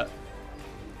her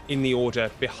in the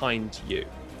order behind you.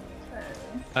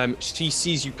 She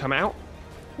sees you come out.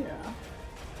 Yeah.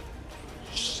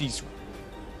 She's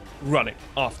running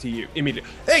after you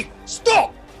immediately. Hey,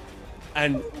 stop!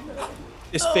 And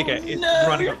this figure is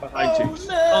running up behind you.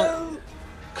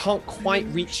 Can't quite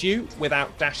reach you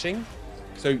without dashing.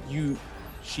 So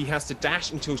she has to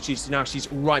dash until she's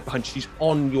right behind you. She's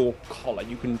on your collar.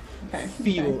 You can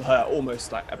feel her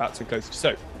almost like about to go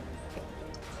through.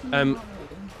 So,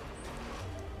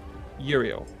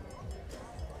 Uriel.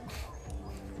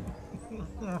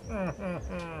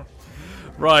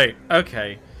 Right,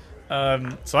 okay.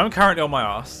 So I'm currently on my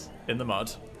ass in the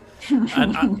mud.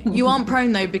 And You aren't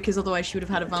prone though, because otherwise she would have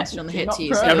had advantage on the hit to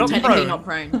you. So prone. you're I'm not technically prone. not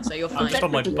prone, so you're I'm fine. just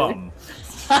on my bum.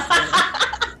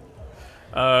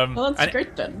 Well, that's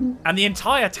great then. And the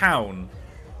entire town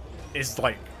is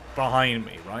like behind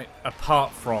me, right?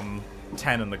 Apart from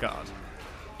 10 and the guard.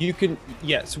 You can,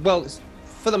 yes, well,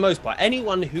 for the most part,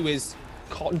 anyone who is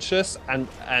conscious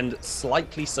and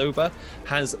slightly sober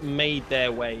has made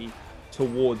their way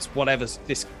towards whatever's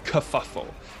this kerfuffle.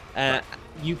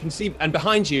 You can see, and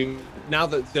behind you, now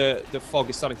that the fog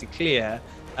is starting to clear,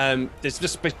 there's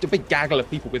just a big gaggle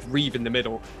of people with Reeve in the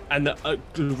middle, and a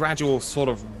gradual sort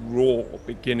of roar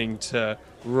beginning to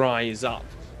rise up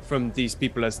from these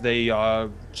people as they are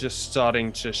just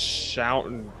starting to shout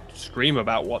and scream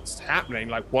about what's happening,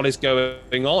 like what is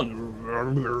going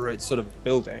on. It's sort of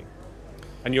building,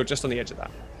 and you're just on the edge of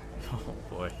that. Oh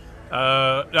boy.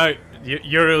 No,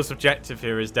 Uriel's objective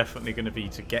here is definitely going to be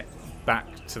to get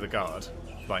back to the guard.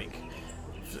 Like,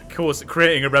 of course,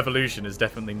 creating a revolution is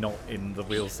definitely not in the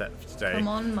wheel set for today. Come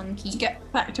on, monkey. To get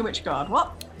back to which guard?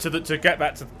 What? To get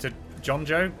back to John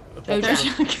Joe?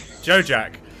 Joe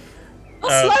Jack. You're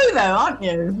slow though, aren't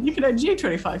you? You can only do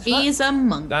 25 feet. He's a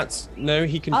monk.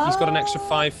 He can. He's got an extra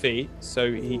 5 feet, so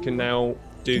he can now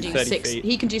do 30 feet.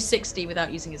 He can do 60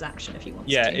 without using his action if he wants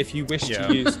to. Yeah, if you wish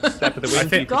to use Step of the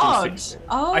Wind, you could God. do 60.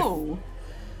 Oh.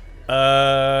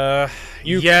 Could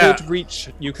reach.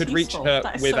 You could reach useful. her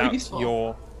That is so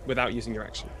useful. without using your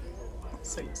action.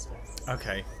 So useful.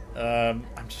 Okay. I'm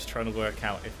just trying to work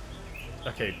out if.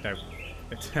 Okay, no.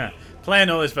 Player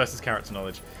knowledge versus character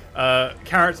knowledge.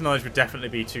 Character knowledge would definitely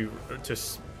be to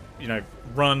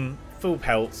run full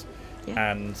pelt,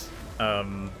 and I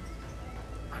don't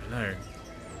know.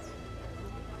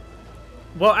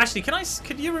 Well, actually,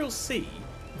 could Uriel see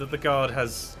that the guard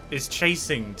is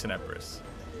chasing Tenebris?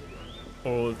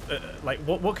 Or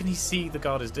what can he see the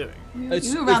guard is doing?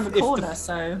 You're around the corner,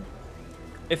 so.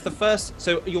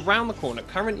 So you're round the corner.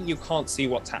 Currently, you can't see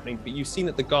what's happening, but you've seen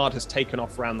that the guard has taken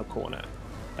off round the corner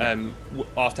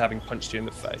after having punched you in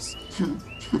the face.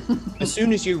 As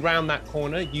soon as you round that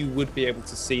corner, you would be able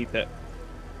to see that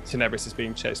Tenebris is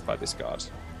being chased by this guard.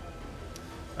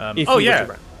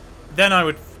 Then I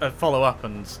would follow up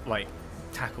and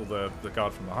tackle the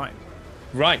guard from behind.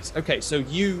 Right. Okay. So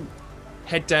you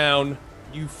head down.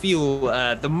 You feel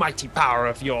the mighty power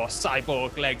of your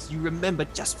cyborg legs. You remember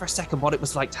just for a second what it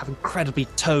was like to have incredibly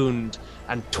toned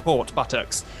and taut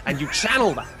buttocks, and you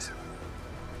channel that.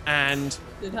 And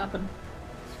It happened.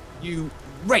 you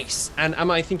race. And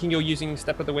am I thinking you're using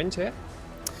Step of the Wind here?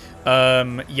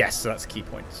 Yes, so that's a key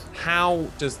point. How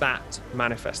does that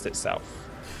manifest itself?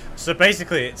 So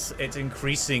basically, it's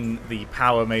increasing the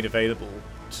power made available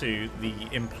to the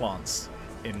implants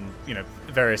in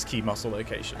various key muscle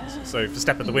locations. So for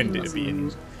step of the wind, it would be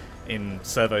in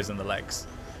servos and the legs.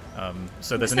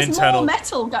 So there's an internal more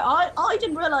metal. I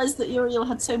didn't realise that Uriel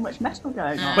had so much metal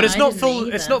going on. but it's I not didn't full.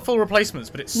 either. It's not full replacements,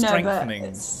 but it's strengthening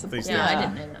these Yeah, things. I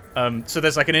didn't know that. So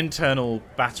there's like an internal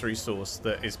battery source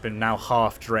that has been now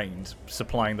half drained,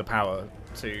 supplying the power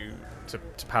to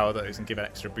power those and give an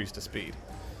extra boost of speed.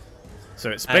 So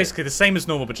it's basically the same as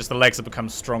normal, but just the legs have become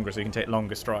stronger, so you can take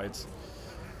longer strides.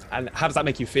 And how does that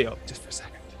make you feel? Just for a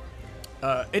second.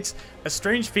 It's a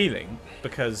strange feeling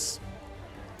because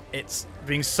it's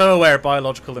being so aware of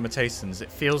biological limitations. It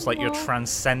feels like you're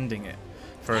transcending it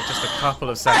for just a couple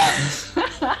of seconds,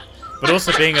 but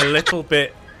also being a little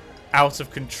bit out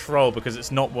of control because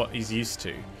it's not what he's used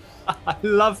to. I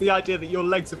love the idea that your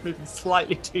legs are moving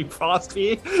slightly too fast for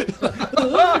you.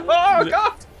 Oh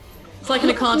God! It's like in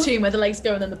a cartoon where the legs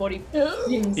go and then the body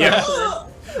zooms Yeah.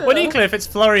 afterwards. Well, nuclear, if it's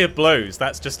flurry of blows,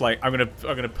 that's just like I'm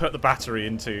gonna put the battery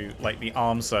into like the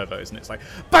arm servos, and it's like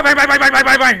bang bang bang bang bang bang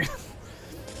bang bang,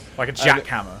 like a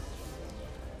jackhammer.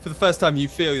 For the first time, you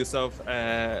feel yourself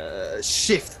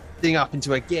shifting up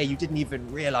into a gear you didn't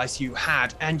even realize you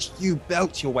had, and you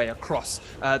belt your way across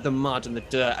the mud and the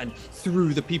dirt and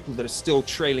through the people that are still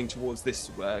trailing towards this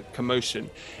commotion,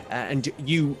 and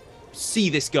you see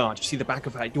this guard. You see the back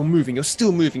of her. You're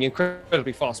still moving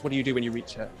incredibly fast. What do you do when you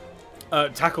reach her?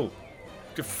 Tackle,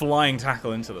 flying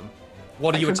tackle into them.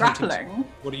 What are you attempting? Grappling?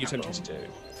 What are you attempting to do?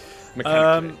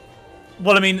 Mechanically.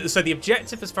 Well, I mean, so the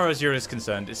objective, as far as Yura is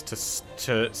concerned, is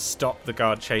to stop the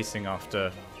guard chasing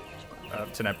after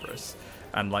Tenebris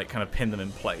and like kind of pin them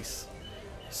in place.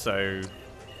 So,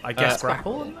 I guess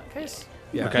grapple in that case.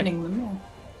 Yeah. Okay. Pinning them, yeah.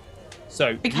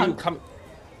 So Big you hunk.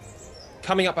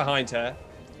 coming up behind her.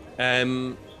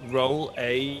 Roll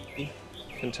a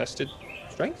contested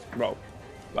strength roll.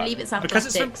 I believe it's Because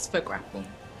it's athletics for grapple.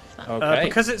 Okay.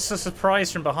 Because it's a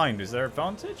surprise from behind, is there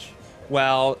advantage?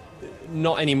 Well,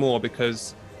 not anymore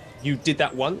because you did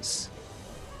that once.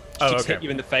 Oh, She's okay. hit you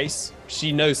in the face.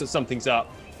 She knows that something's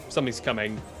up. Something's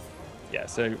coming. Yeah,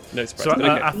 so no surprise. So But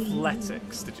okay.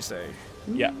 athletics, did you say?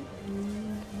 Yeah.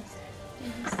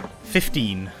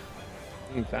 15.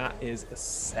 That is a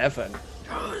 7.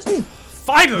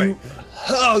 Finally!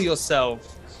 Hurl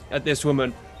yourself at this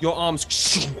woman. Your arms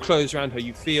close around her.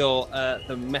 You feel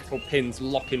the metal pins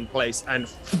lock in place, and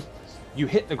you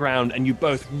hit the ground, and you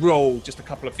both roll just a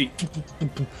couple of feet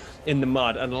in the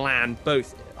mud and land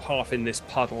both half in this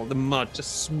puddle. The mud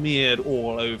just smeared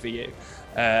all over you.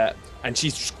 And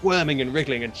she's squirming and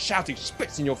wriggling and shouting,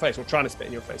 spits in your face, or trying to spit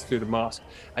in your face through the mask.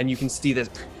 And you can see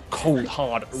there's cold,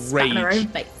 hard Spat in her own rage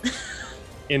face.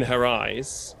 in her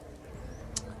eyes.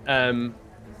 Tenebris?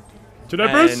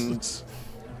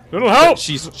 Little help!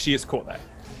 She is caught there.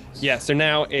 Yeah, so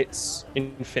now it's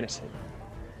Infinity.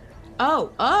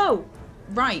 Oh,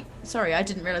 right. Sorry, I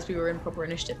didn't realize we were in proper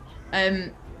initiative.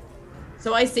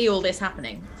 So I see all this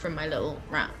happening from my little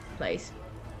rat place.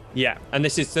 Yeah, and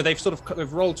this is so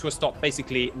they've rolled to a stop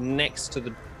basically next to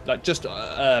the just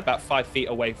about 5 feet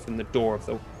away from the door of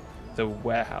the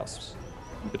warehouse,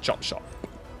 the chop shop.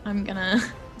 I'm gonna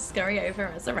scurry over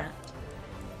as a rat.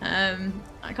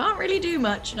 I can't really do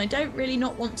much, and I don't really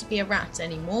not want to be a rat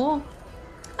anymore.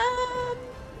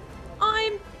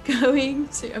 I'm going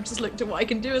to. I've just looked at what I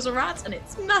can do as a rat, and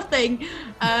it's nothing.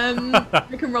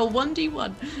 I can roll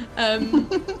 1d1.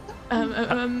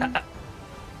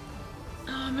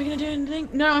 Am I gonna do anything?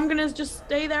 No, I'm gonna just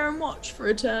stay there and watch for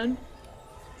a turn.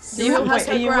 Are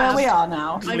you where we are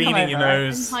now? Cleaning your I'm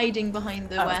nose. hiding behind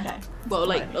the warehouse. okay. Well,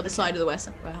 like on the side of the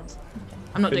warehouse.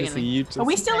 I'm not doing anything. Are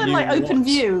we still in like open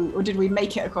view, or did we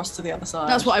make it across to the other side?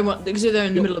 That's what I want, because they're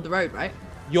in the middle of the road, right?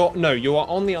 You are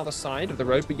on the other side of the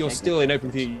road, but you're still in open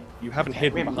view. You haven't We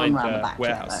hidden haven't gone behind round the the back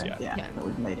warehouse yet, yet. though. Yeah, but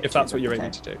we've made it. If that's what you're okay.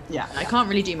 aiming to do. Yeah. I can't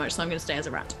really do much, so I'm going to stay as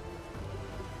a rat.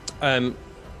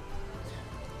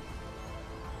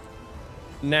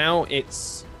 Now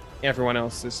it's everyone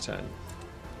else's turn.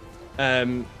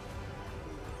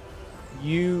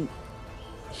 You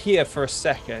hear for a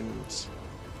second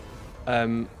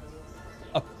a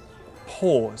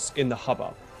pause in the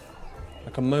hubbub,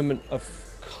 like a moment of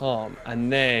calm,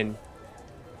 and then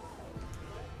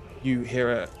you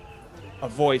hear a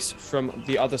voice from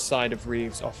the other side of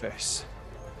Reeves' office.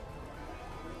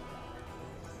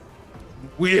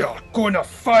 We are gonna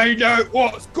find out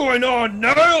what's going on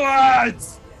now,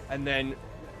 lads! And then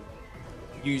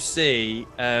you see,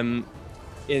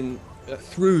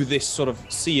 through this sort of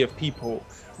sea of people,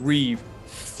 Reeve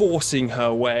forcing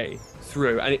her way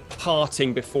through, and it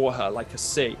parting before her like a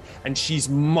sea, and she's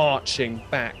marching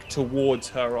back towards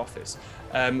her office.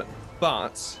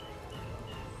 But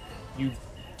you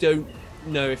don't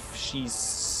know if she's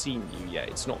seen you yet.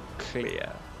 It's not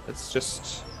clear. It's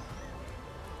just.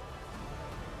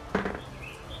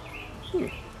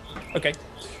 Okay.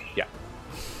 Yeah.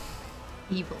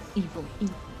 Evil.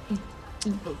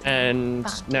 And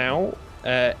Bad. now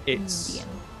it's Indian.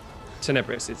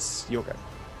 Tenebris. It's your go.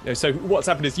 No, so what's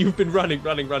happened is you've been running.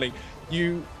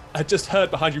 You had just heard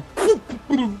behind you.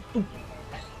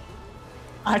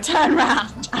 I turn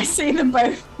around. I see them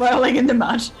both rolling in the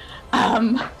mud.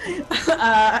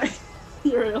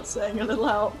 Uriel saying a little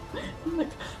help. I'm like,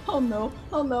 oh no,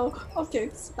 okay,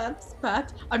 it's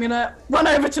bad. I'm gonna run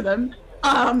over to them.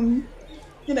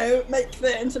 Make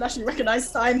the internationally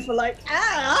recognized sign for like,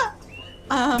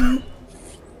 and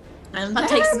That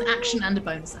takes an action and a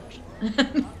bonus action.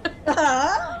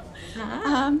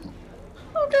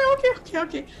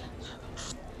 Okay.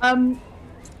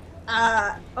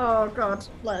 Oh god,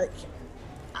 like,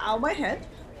 ow, my head.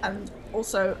 And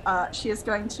also, she is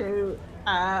going to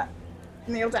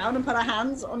kneel down and put her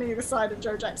hands on either side of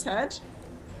Joe Jack's head.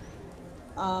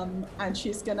 And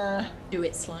she's gonna Do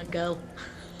it, slime girl.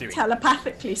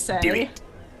 telepathically say, Do it.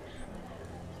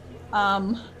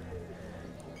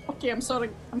 okay, I'm sorry,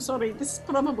 this is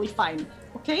probably fine,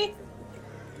 okay?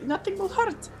 Nothing will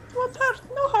hurt. It won't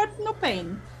hurt, no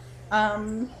pain.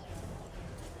 And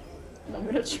I'm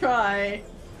gonna try,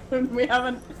 we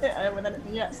haven't hit her with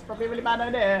anything yet, it's probably a really bad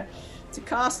idea, to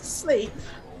cast sleep.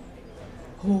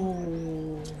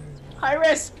 Oh. High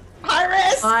risk!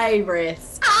 High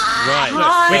risk. Right.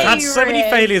 Look, we've had so many risk.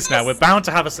 failures now. We're bound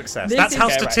to have a success. This That's is- how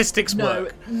Okay, right. statistics No,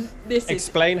 work. this is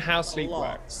Explain how sleep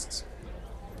lot. works.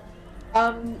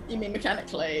 You mean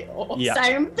mechanically or Yeah.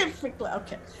 scientifically?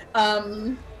 Okay.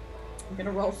 I'm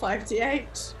gonna roll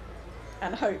 5d8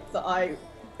 and hope that I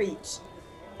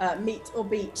meet or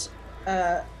beat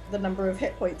the number of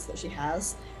hit points that she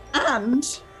has,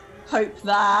 and hope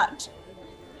that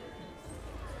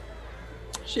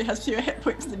she has fewer hit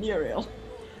points than Uriel.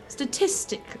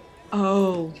 statistic.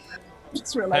 Oh.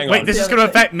 Just realised Hang Wait, on. this is going to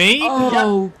affect me?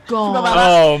 Oh Forgot about god.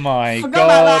 that. Oh my Forgot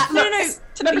about that. god. No, Look,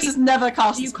 no, Tenebris has never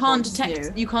cast You this can't before, detect.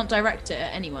 you. You can't direct it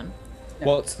at anyone.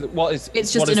 What is?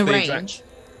 It's what just is in a the range.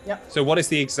 Exact, so what is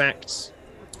the exact?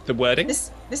 The wording?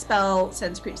 This spell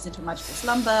sends creatures into a magical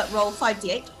slumber. Roll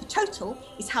 5d8. The total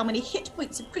is how many hit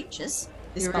points of creatures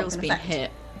this spell Uriel's can been affect.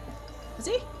 hit. Is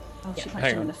he? Oh, she Yeah. punched Hang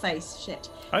him on. in the face. Shit.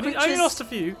 I only lost a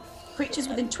few. Creatures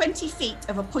within 20 feet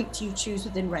of a point you choose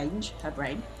within range, her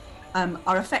brain,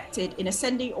 are affected in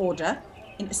ascending order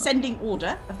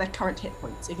of their current hit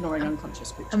points, ignoring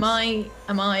unconscious creatures. Am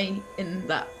I in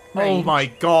that Oh range? my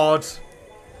god.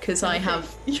 Because I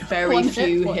have You very have one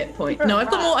few hit point. hit points. You're No, a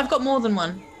I've got rat. more. I've got more than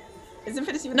one. Is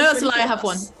Infinity within No, that's a 20 lie. I feet have of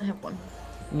one. us? I have one.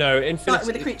 No, Like infinity.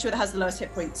 with the creature that has the lowest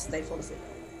hit points, they fall asleep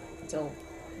until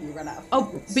you run out of Oh,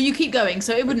 points. but you keep going,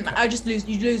 so it wouldn't. I just lose.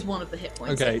 You lose one of the hit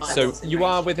points. Okay, if I so was in you range.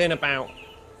 are within about.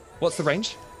 What's the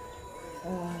range?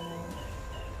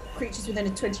 Creatures within a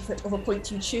 20 foot of a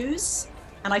point you choose.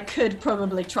 And I could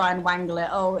probably try and wangle it.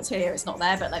 Oh, it's here, it's not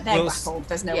there. But like they're We'll grappled.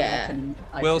 There's no way yeah. I can.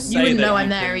 We'll You say wouldn't that know you I'm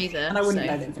there can- either. And I wouldn't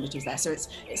so. know that Infinity was there, so it's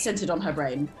centered on her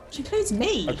brain, which includes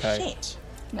me. Okay. Shit.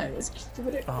 No, it's.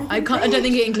 I can't. I don't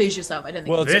think it includes yourself. I don't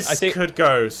think. Well, This I think could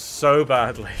go so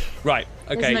badly. right.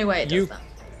 Okay. There's no way it does you that.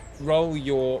 roll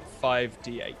your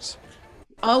 5d8.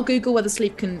 I'll Google whether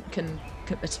sleep can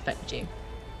affect you.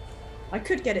 I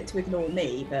could get it to ignore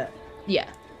me, but Yeah.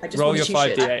 I just Roll wanted your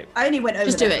to- 5d8. I only went over.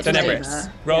 Just do that it, for just do the it.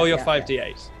 flavor. Roll Yeah, your yeah, 5d8.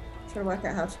 yeah. Trying to work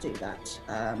out how to do that.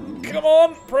 Come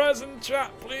on, present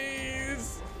chat,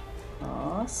 please.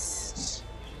 Cast.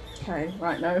 Okay,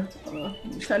 right now.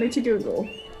 I'm turning to Google.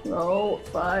 Roll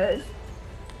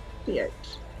 5d8.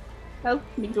 Help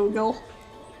me, Google.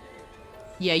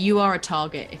 Yeah, you are a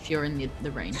target if you're in the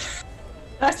range.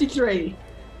 33.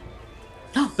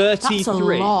 That's a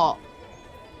 33. lot.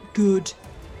 Good.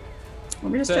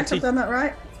 Let me just check 30. I've done that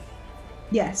right.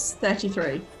 Yes,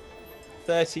 33.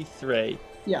 33.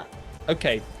 Yeah.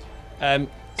 Okay.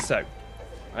 So,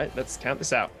 right, let's count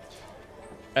this out.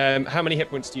 How many hit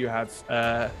points do you have?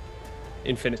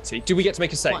 Infinity. Do we get to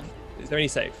make a save? 1. Is there any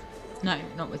save? No,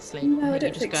 not with sleep. No, I you don't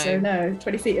just think go- so. No,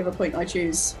 20 feet of a point I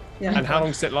choose. Yeah. And how long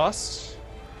does it last?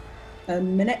 A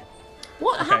minute.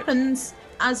 What Okay. happens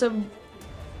as a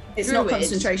It's not Druid.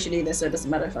 concentration either, so it doesn't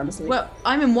matter if I'm asleep. well?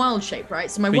 I'm in wild shape, right?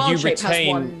 So my But you wild shape retain-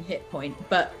 has 1 hit point,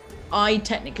 but I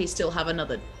technically still have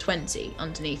another 20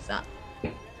 underneath that.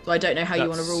 So I don't know how you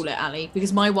want to That's- rule it, Ali,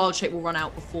 because my wild shape will run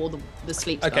out before the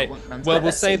sleep spell Okay. runs Well, out. we'll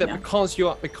let's say see, that yeah. because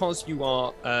you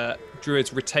are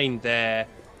druids retain their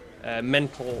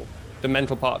the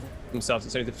mental part of themselves.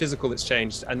 It's only the physical that's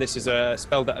changed, and this is a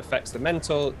spell that affects the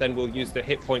mental. Then we'll use the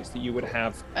hit points that you would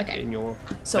have Okay. in your.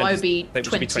 So I would be they would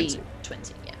 20, be 20.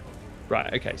 20, yeah.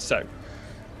 Right. Okay. So,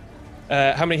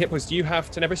 how many hit points do you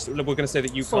have, Tenebris? We're going to say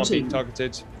that you 14. can't be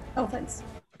targeted. Oh, thanks.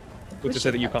 We'll just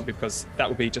say that you can't be because that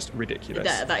would be just ridiculous.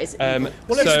 That is. Well,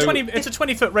 So- it's a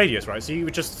 20-foot radius, right? So you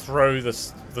would just throw the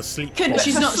sleep. Couldn't bomb.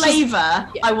 she's not flavour.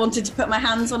 I wanted to put my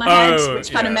hands on her head,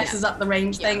 which kind of messes up the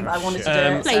range thing, but I wanted to do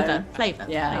it. Flavor.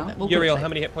 Yeah. Flavor. We'll put Uriel, flavor. how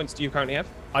many hit points do you currently have?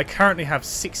 I currently have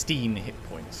 16 hit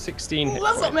points. 16 hit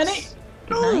That's points. not many.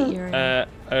 Good night, Uriel.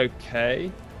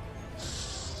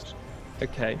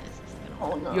 Okay.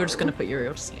 Oh, no. You're just gonna put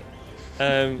Uriel to sleep.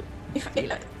 Um, There's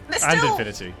And still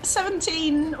Infinity.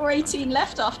 17 or 18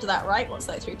 left after that, right? What's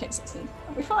that? 3 pick 16.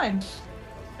 That'll be fine.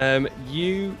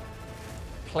 you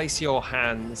place your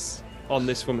hands on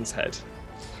this woman's head.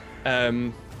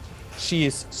 She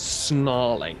is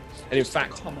snarling, and in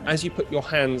fact, as you put your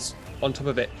hands on top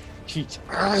of it, she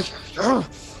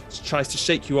tries to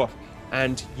shake you off,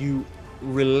 and you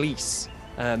release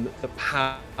the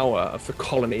power of the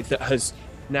colony that has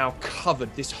now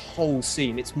covered this whole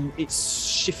scene. It's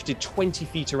shifted 20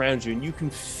 feet around you, and you can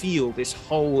feel this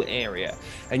whole area,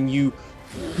 and you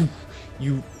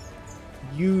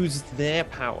use their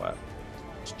power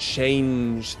to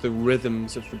change the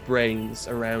rhythms of the brains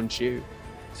around you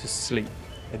to sleep,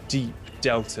 a deep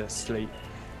delta sleep.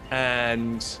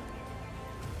 And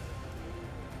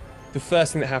the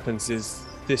first thing that happens is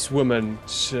this woman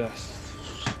just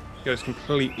goes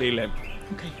completely limp.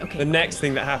 Okay. The next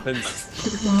thing that happens,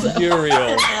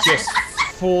 Uriel just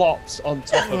flops on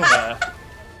top of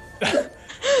her.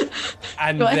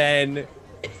 And Go on. then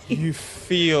you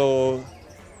feel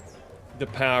the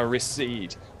power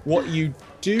recede. What you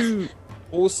do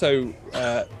also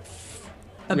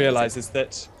realize is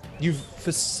that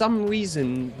for some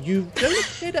reason, you don't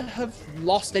appear to have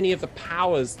lost any of the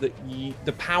powers that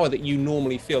you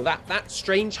normally feel. That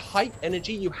strange hype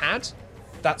energy you had,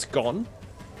 that's gone.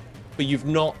 But you've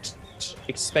not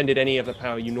expended any of the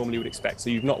power you normally would expect, so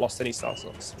you've not lost any star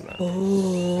slots from that.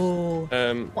 Oh.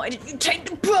 Why did you take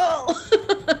the pearl?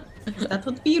 That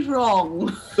would be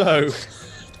wrong. So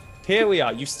here we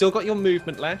are. You've still got your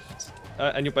movement left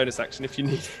and your bonus action if you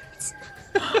need it.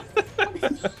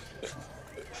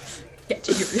 Get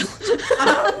to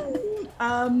Uriel.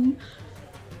 I'm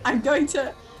going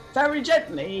to very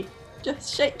gently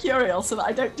just shake Uriel so that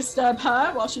I don't disturb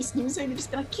her while she's snoozing. I'm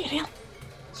just going to,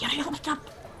 Uriel, wake up.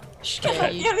 Shh, get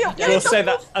up, Uriel. We'll say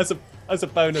that as a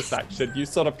bonus action. You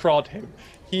sort of prod him.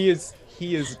 He is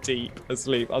deep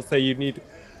asleep. I'll say you need.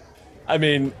 I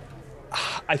mean,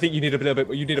 I think you need a little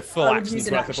bit. You need a full I would action's use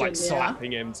an worth of like action, yeah.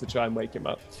 slapping him to try and wake him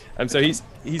up. So he's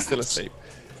still asleep.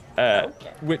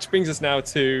 Which brings us now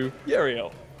to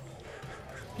Uriel.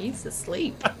 He's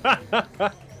asleep.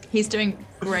 He's doing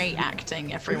great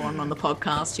acting, everyone on the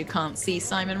podcast who can't see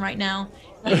Simon right now.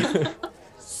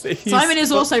 Simon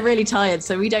is also really tired,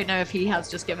 so we don't know if he has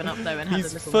just given up though and had a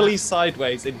He's little fully nap.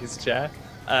 sideways in his chair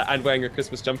and wearing a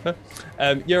Christmas jumper.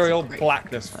 Uriel, Great.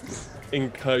 blackness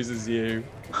encloses you,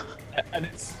 and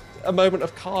it's a moment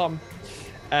of calm.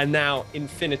 And now,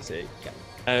 Infinity.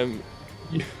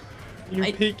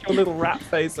 You peek your little rat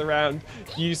face around.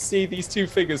 You see these two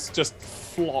figures just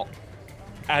flop,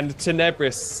 and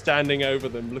Tenebris standing over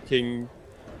them, looking.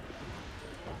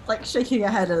 Like shaking her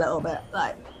head a little bit,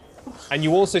 like. And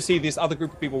you also see this other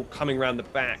group of people coming around the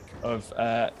back of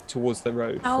towards the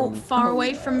road. How far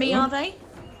away from me are they?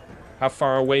 How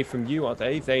far away from you are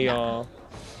they? They are.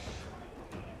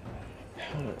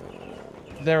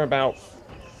 They're about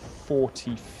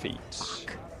 40 feet.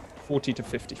 40 to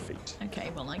 50 feet.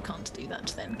 Okay, well I can't do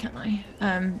that then, can I?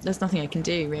 There's nothing I can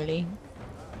do really.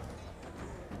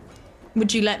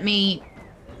 Would you let me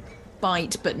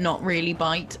bite but not really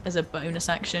bite as a bonus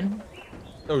action?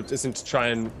 Oh, it isn't to try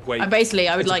and wait.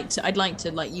 I'd like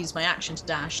to like use my action to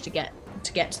dash to get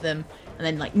to them and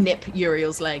then like nip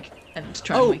Uriel's leg and to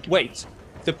try and wake him. Wait.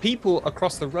 The people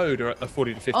across the road are at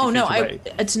 40 to 50 Oh feet no, away.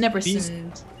 Tenebris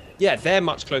and Yeah, they're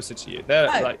much closer to you. They're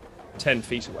Oh. like 10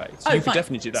 feet away. So you could fine.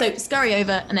 definitely do that. So scurry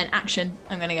over and then action.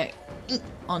 I'm gonna go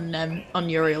on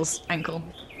Uriel's ankle.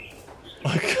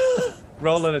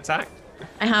 Roll an attack.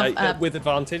 I have with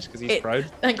advantage because he's prone.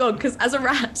 Thank God, because as a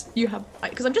rat, you have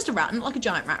because I'm just a rat, I'm not like a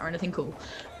giant rat or anything cool.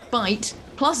 Bite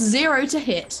plus 0 to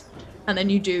hit, and then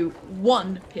you do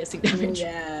 1 piercing damage.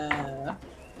 Yeah.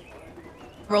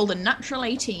 Rolled a natural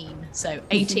 18, so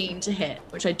 18 to hit,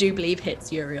 which I do believe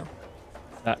hits Uriel.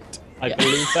 I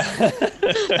believe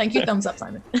that. Thank you, thumbs up,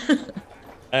 Simon.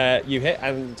 You hit,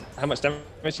 and how much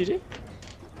damage you do?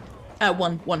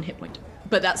 1 hit point,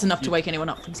 but that's enough to wake anyone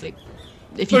up from sleep.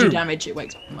 If you do damage, it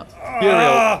wakes them up.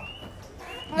 Uriel.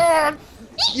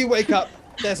 You wake up.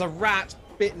 There's a rat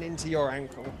bitten into your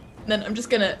ankle. Then I'm just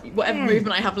gonna, whatever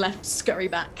movement I have left, scurry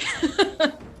back.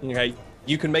 Okay,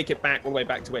 you can make it back all the way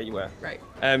back to where you were. Right.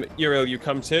 Uriel, you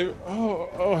come to.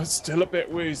 Oh, still a bit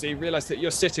woozy. Realize that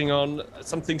you're sitting on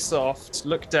something soft.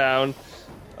 Look down.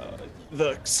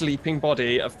 The sleeping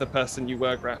body of the person you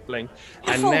were grappling.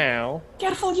 Careful. And now...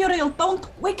 Careful, Uriel. Don't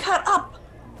wake her up.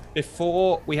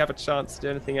 Before we have a chance to do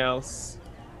anything else,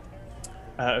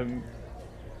 the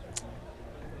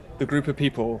group of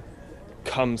people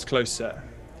comes closer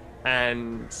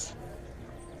and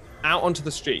out onto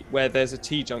the street where there's a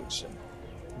T-junction.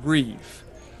 Reeve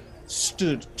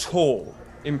stood tall,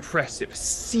 impressive,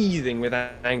 seething with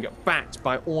anger, backed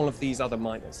by all of these other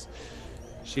miners.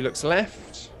 She looks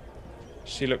left,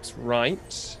 she looks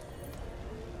right,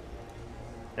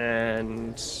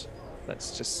 and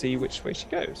let's just see which way she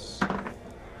goes.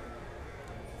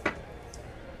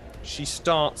 She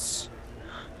starts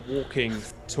walking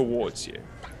towards you.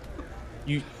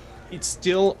 It's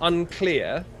still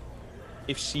unclear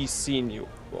if she's seen you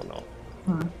or not.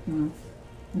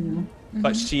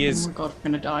 But she is... Oh my god, I'm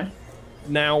gonna die.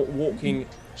 Now walking...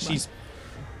 She's...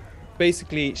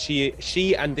 Basically,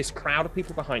 she and this crowd of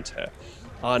people behind her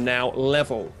are now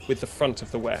level with the front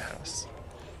of the warehouse.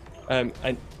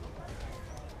 And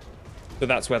so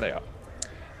that's where they are.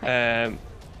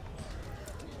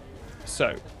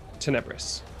 So,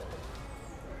 Tenebris.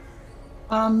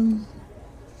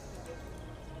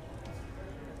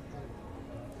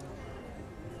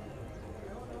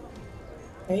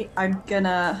 Okay, I'm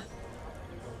gonna...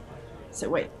 So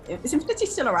wait, is Infinity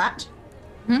still a rat?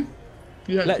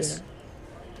 Let's...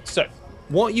 So,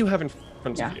 what you have in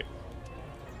front of you,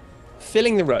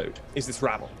 filling the road, is this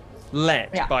rabble,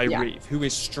 led by Reeve, who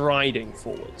is striding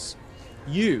forwards.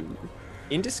 You,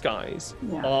 in disguise,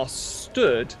 are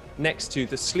stood next to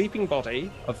the sleeping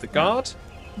body of the guard,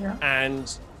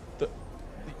 and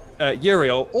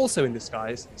Uriel, also in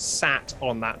disguise, sat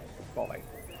on that body.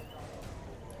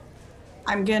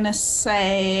 I'm gonna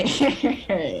say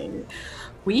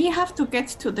we have to get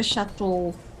to the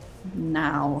shuttle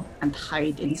now and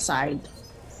hide inside.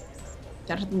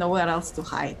 There's nowhere else to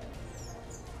hide.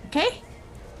 Okay?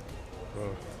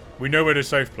 We know where the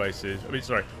safe place is. I mean,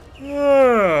 sorry.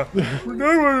 Yeah, we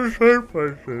know where the safe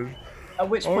place is. At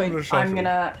which point I'm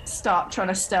gonna start trying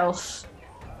to stealth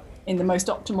in the most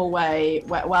optimal way.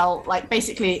 Well, like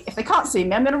basically, if they can't see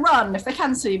me, I'm gonna run. If they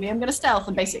can see me, I'm gonna stealth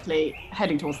and basically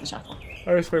heading towards the shuttle.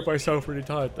 I just made myself really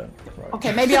tired then. Right.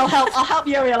 Okay, maybe I'll help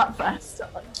Uriel up first.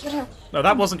 No,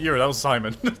 that wasn't Uriel, that was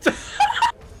Simon.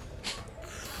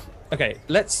 Okay,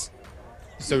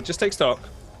 so just take stock.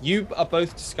 You are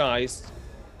both disguised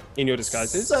in your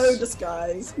disguises. So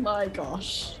disguised, my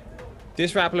gosh.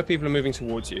 This rabble of people are moving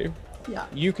towards you. Yeah.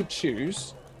 You could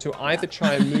choose to either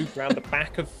try and move around the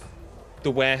back of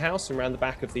the warehouse and around the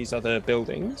back of these other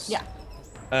buildings. Yeah.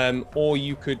 Or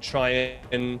you could try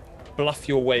and bluff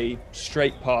your way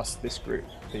straight past this group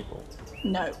of people.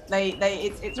 No,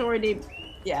 it's already,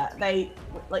 they,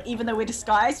 like, even though we're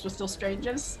disguised, we're still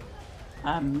strangers.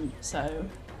 So,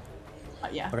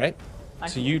 yeah. Okay.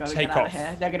 So you take off.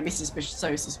 Here. They're going to be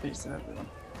so suspicious of everyone.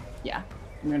 Yeah.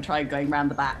 I'm going to try going around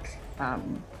the back.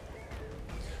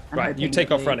 Right, you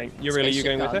take off running. You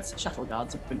going with her? Shuttle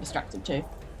guards have been distracted too.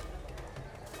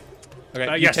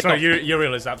 Okay. Yes,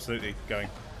 Uriel is absolutely going.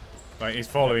 Like, he's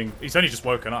following. He's only just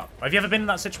woken up. Have you ever been in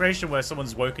that situation where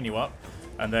someone's woken you up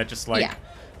and they're just like,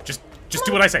 just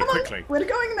do what I say quickly? We're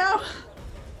going now.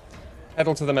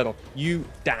 Pedal to the metal. You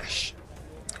dash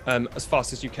as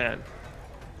fast as you can.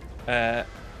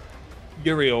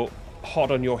 Uriel,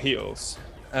 hot on your heels.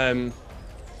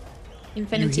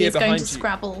 Infinity is going to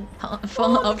scrabble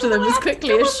after them as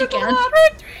quickly as she can.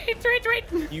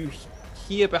 You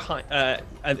hear behind,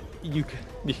 and you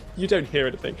don't hear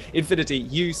anything. Infinity,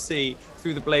 you see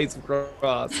through the blades of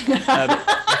grass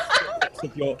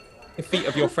the feet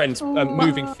of your friends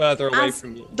moving further away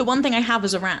from you. The one thing I have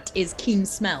as a rat is keen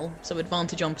smell, so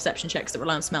advantage on perception checks that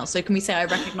rely on smell. So can we say I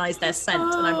recognise their scent,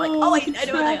 and I'm like, oh, I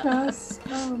know where they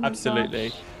are. Absolutely.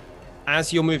 Gosh.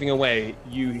 As you're moving away,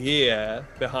 you hear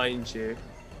behind you,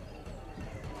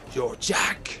 "You're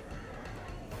Jack.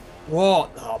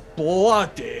 What the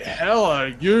bloody hell are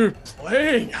you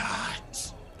playing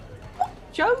at?"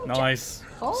 Joe. Nice.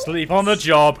 Sleep on the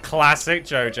job. Classic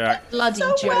Joe Jack. Bloody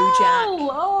so Joe well. Jack.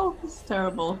 Oh, it's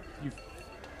terrible.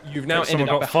 You've now ended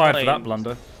up got fired for that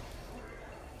blunder.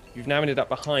 You've now ended up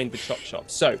behind the chop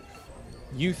shop. So,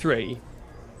 you three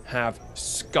have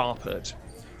scarpered.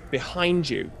 Behind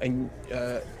you and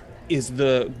is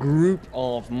the group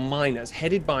of miners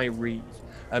headed by Reeve,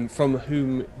 from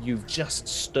whom you've just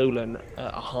stolen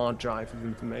a hard drive of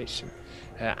information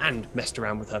and messed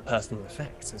around with her personal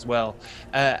effects as well.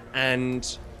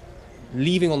 And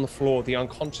leaving on the floor the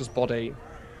unconscious body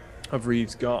of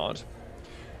Reeve's guard,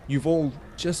 you've all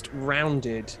just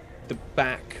rounded the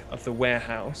back of the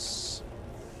warehouse.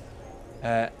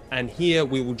 And here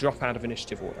we will drop out of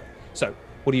initiative order. So,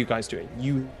 what are you guys doing?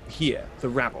 You hear the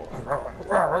rabble.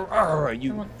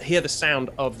 You hear the sound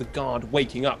of the guard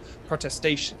waking up,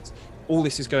 protestations. All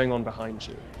this is going on behind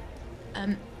you.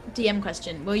 DM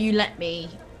question: will you let me,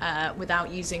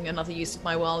 without using another use of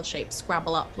my wild shape,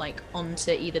 scrabble up like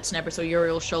onto either Tenebris or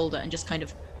Uriel's shoulder and just kind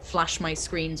of flash my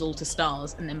screens all to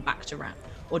stars and then back to Rat?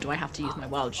 Or do I have to use my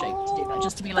wild shape to do that?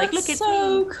 Just to be like, look at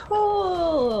so me.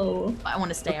 Cool. I want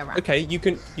to stay around. Okay, you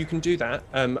can do that,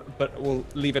 but we'll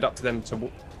leave it up to them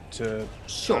to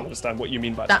Sure. understand what you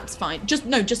mean by that. That's fine. Just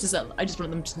as I just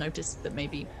want them to notice that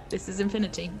maybe this is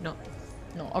Infinity, not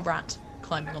a rat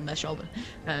climbing on their shoulder.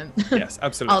 Yes,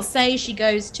 absolutely. I'll say she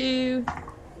goes to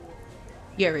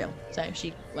Uriel. So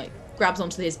she like grabs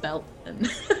onto his belt and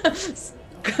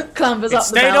clambers up the belt.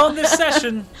 Stayed on this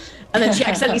session. And then she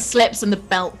accidentally slips and the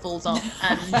belt falls off.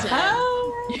 And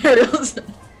Uriel's...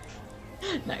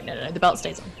 No, the belt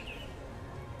stays on.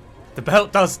 The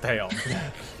belt does stay on.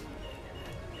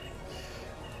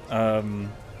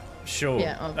 Sure.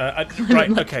 Yeah,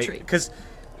 right, okay, because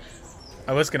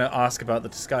I was going to ask about the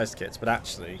disguised kits, but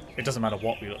actually, it doesn't matter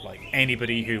what we look like.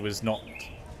 Anybody who was not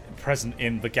present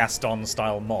in the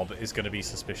Gaston-style mob is going to be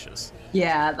suspicious.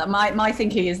 Yeah, my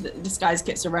thinking is that disguise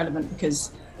kits are relevant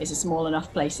because it's a small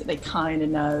enough place that they kind of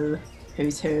know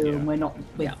who's who, and we're not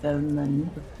with them, and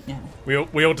yeah. We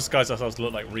all disguise ourselves to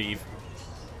look like Reeve.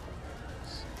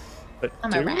 But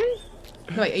I'm a rat.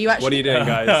 Wait, are you actually? What are you doing,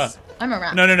 guys? I'm a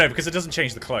rat. No, because it doesn't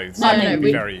change the clothes. No, It would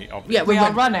be very obvious. Yeah, We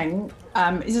are running.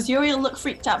 Does Uriel look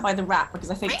freaked out by the rat?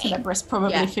 Because I think Tenebris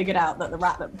probably figured out that the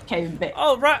rat that came bit.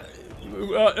 Oh, rat.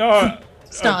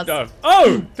 Stars.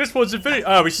 This one's Infinity.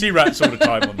 Oh, we see rats all the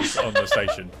time on the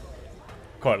station.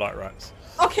 Quite like rats.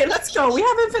 Okay, let's go. We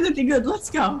have Infinity Good. Let's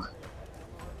go.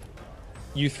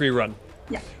 You three run.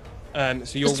 Yeah.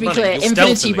 So you're Just to be running. clear, You're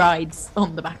Infinity stealthily. rides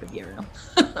on the back of Uriel.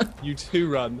 You two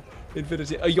run.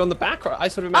 Infinity. Are you on the back? Or I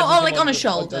sort of imagine. Oh, him like on a the-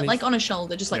 shoulder, underneath. like on a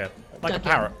shoulder, just like like a dug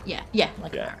in. parrot. Yeah,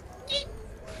 like a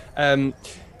parrot.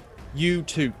 You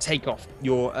two take off.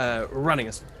 You're running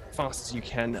as fast as you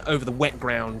can over the wet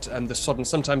ground and the sodden.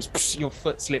 Sometimes your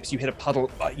foot slips, you hit a puddle,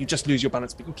 you just lose your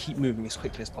balance, but you keep moving as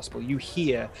quickly as possible. You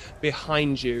hear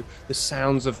behind you the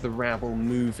sounds of the rabble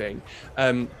moving.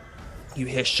 You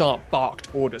hear sharp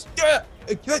barked orders. Yeah,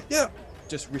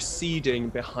 just receding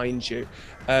behind you.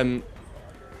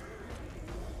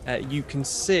 You can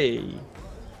see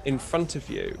in front of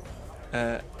you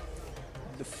the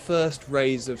first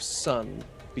rays of sun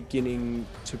beginning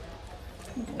to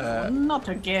Not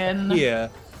again. appear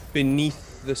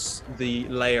beneath the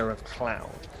layer of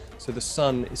cloud. So the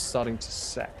sun is starting to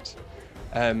set.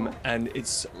 And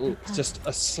it's just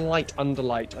a slight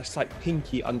underlight, a slight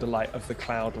pinky underlight of the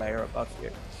cloud layer above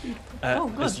you.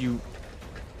 As you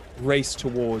race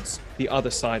towards the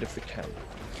other side of the camp.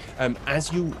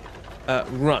 As you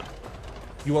run,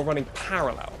 you are running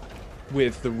parallel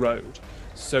with the road.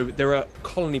 So there are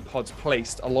colony pods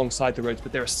placed alongside the roads,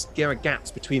 but there are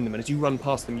gaps between them. And as you run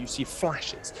past them, you see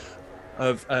flashes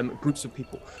of groups of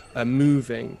people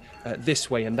moving this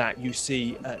way and that. You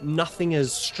see nothing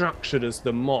as structured as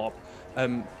the mob,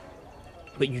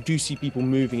 but you do see people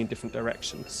moving in different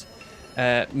directions.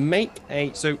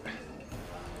 So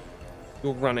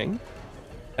you're running.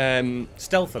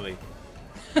 Stealthily.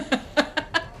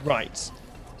 Right.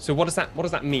 So what does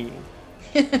that mean?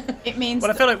 It means. Well,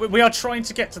 I feel like we are trying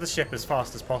to get to the ship as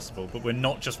fast as possible, but we're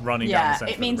not just running down the Yeah,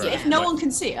 centre it means of the road. if no one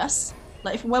can see us,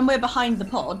 like if when we're behind the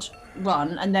pod,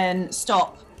 run and then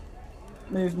stop,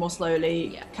 move more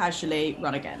slowly, casually,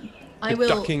 run again. I will.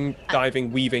 Ducking,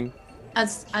 diving, weaving.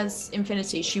 As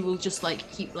Infinity, she will just like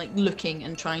keep like looking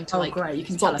and trying to like great! You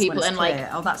can spot tell us when people it's and like clear.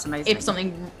 Oh, that's amazing.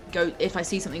 if I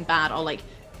see something bad, I'll like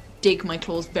dig my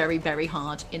claws very, very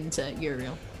hard into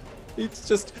Uriel. It's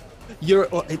just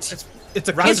it's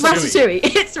a It's Ratatouille.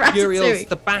 It's Uriel's Ratatouille.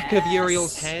 the back of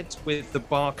Uriel's head with the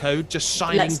barcode just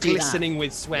shining, Let's do that. glistening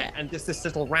with sweat, and just this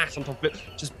little rat on top of it,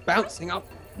 just bouncing up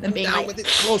And and being down like- with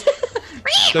its claws.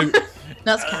 So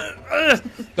That's cat.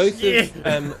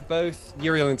 both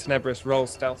Uriel and Tenebris roll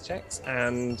stealth checks,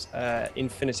 and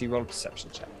Infinity roll a perception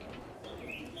check.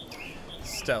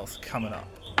 Stealth coming up.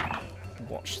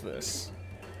 Watch this.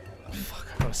 Oh, fuck,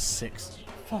 I got a 6.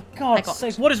 For God's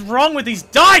sake, what is wrong with these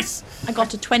dice? I got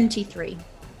to 23.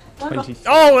 20.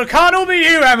 Oh, it can't all be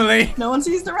you, Emily. No one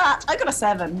sees the rat. I got a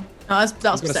 7. No, that was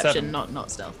got a perception, 7. not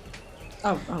stealth.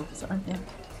 Oh, sorry. Yeah.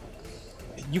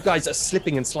 You guys are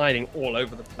slipping and sliding all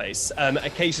over the place.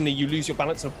 Occasionally, you lose your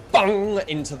balance and bung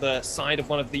into the side of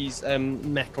one of these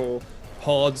metal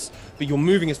pods, but you're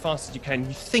moving as fast as you can.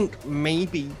 You think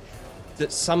maybe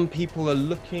that some people are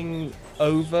looking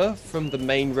over from the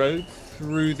main road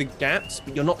through the gaps,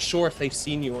 but you're not sure if they've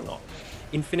seen you or not.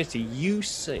 Infinity, you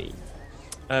see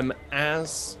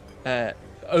as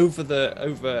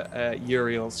over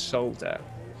Uriel's shoulder,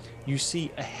 you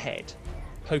see a head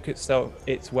poke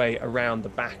its way around the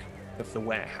back of the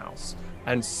warehouse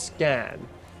and scan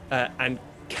and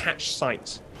catch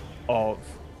sight of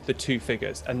the two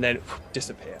figures and then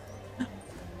disappear.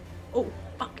 Oh,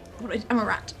 fuck. I'm a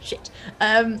rat. Shit.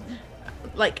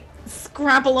 Like,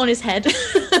 scrabble on his head.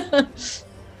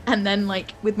 And then,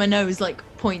 like, with my nose, like,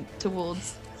 point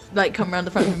towards, like, come around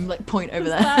the front of him, like, point over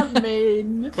there. What does that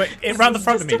mean? Wait, around the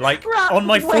front of me, like on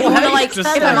my I'm forehead. gonna, like,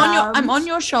 just if I'm on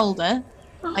your shoulder,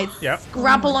 I Yeah.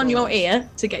 scrabble on your ear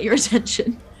to get your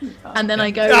attention. And then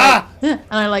I go, Ah! like, and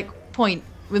I, like, point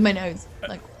with my nose.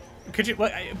 Like, Could you?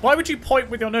 Why would you point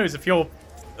with your nose if you're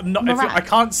not? I'm a If rat. I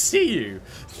can't see you.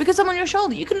 because I'm on your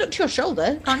shoulder. You can look to your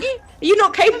shoulder, can't you? Are you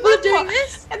not capable of doing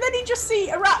this? And then you just see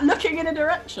a rat looking in a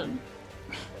direction.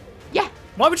 Yeah.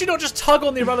 Why would you not just tug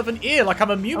on the irrelevant ear like I'm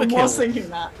a I mimikill? was thinking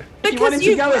that. Because You wanted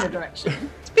you- to go in a direction.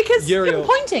 It's because Uriel, you're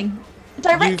pointing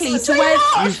directly you- to where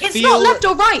you it's feel- not left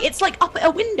or right. It's like up at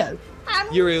a window.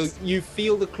 Uriel, you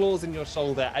feel the claws in your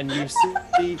shoulder, and you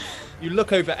see, you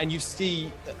look over and you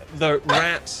see the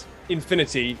rat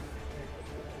Infinity.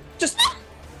 Just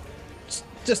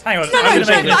Hang on. No, I'm no,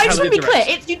 gonna make no, I an just want to be clear.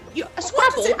 intelligence. It's you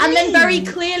scrabble does it and then very mean?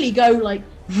 clearly go like.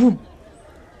 Vroom.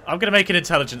 I'm gonna make an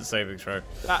intelligence saving throw.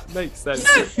 that makes sense.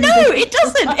 No, it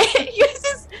doesn't. It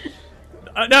uses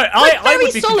No, I very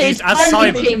would be solid confused as and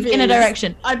Simon. looking in a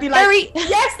direction. I'd be like, Very-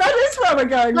 yes, that is where we're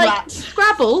going, Like rat.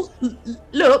 Scrabble.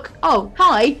 Look. Oh,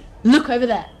 hi. Look over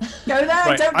there. Go there,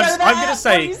 Right, don't go there. I'm gonna What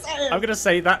say, are you saying? I'm gonna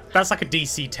say that's like a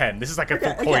DC 10. This is like a full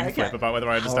Okay, coin okay. flip about whether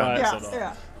I understand Alright. this or Yeah,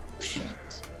 not. yeah.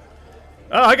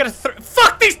 Oh, I got a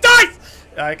fuck these dice.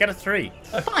 I got a 3.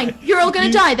 Fine. You're all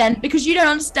gonna die then because you don't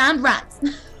understand rats.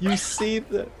 You see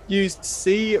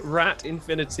rat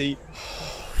Infinity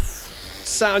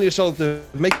sat on your shoulder,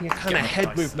 making a kind of my head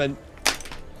dice. movement.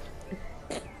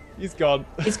 He's gone.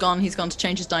 He's gone. He's gone to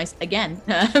change his dice again.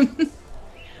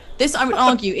 This, I would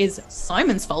argue, is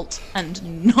Simon's fault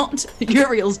and not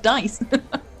Uriel's dice.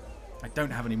 I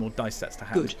don't have any more dice sets to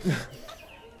hand.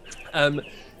 Good.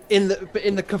 In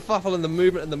the kerfuffle and the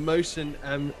movement and the motion,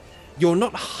 you're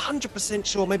not 100%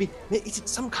 sure. Maybe is it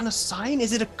some kind of sign?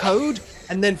 Is it a code?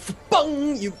 And then,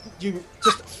 bung! You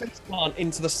just face plant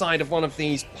into the side of one of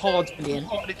these pods. Brilliant.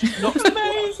 And it just knocks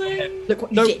Amazing. Look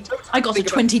what No, you did. I got a think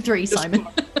about- 23, just Simon.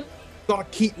 Gotta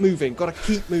keep moving.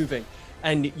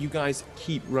 And you guys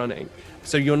keep running.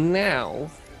 So you're now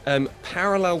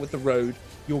parallel with the road.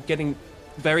 You're getting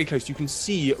very close. You can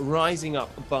see rising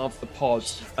up above the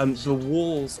pods the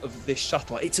walls of this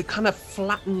shuttle. It's a kind of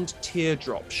flattened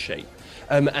teardrop shape.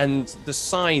 And the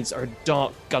sides are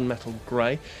dark gunmetal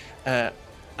grey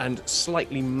and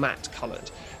slightly matte coloured.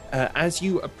 As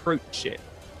you approach it,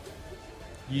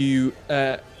 you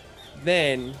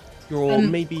then you're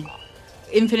maybe...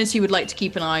 Infinity would like to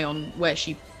keep an eye on where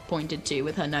she pointed to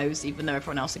with her nose, even though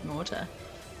everyone else ignored her.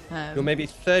 You're maybe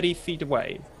 30 feet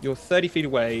away. You're 30 feet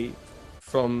away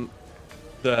from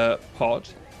the pod,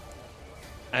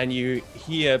 and you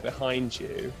hear behind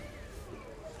you,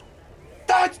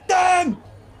 "That's them!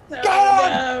 Get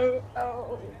on!"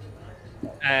 Oh.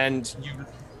 And you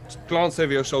glance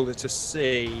over your shoulder to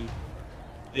see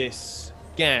this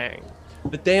gang,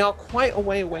 but they are quite a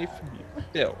way away from you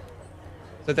still.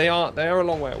 So they are a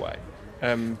long way away.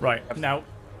 Right, now,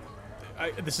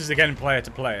 this is again player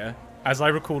to player. As I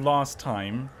recall last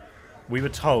time, we were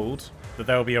told that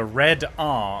there will be a red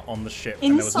R on the ship.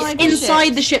 and there was a- Inside the Inside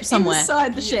ship. the ship somewhere.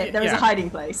 Inside the ship, there is Yeah. a hiding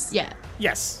place. Yeah.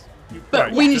 Yes.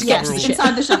 But we need just to get the to the rules. ship.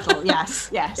 Inside the shuttle, yes,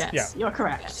 yes. Yeah. You're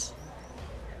correct.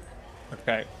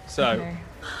 Okay, so Okay.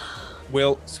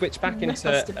 we'll switch back Rip us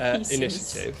into to pieces.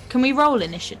 initiative. Can we roll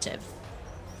initiative?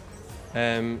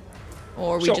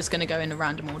 Or are we Sure. just going to go in a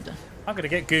random order? I'm going to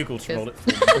get Google to roll it for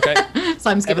me. Okay,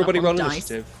 Simon's giving everybody up roll on dice.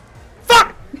 initiative.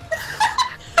 Fuck!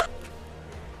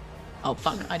 Oh,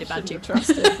 fuck. I did bad too. Shouldn't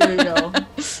have trusted Google.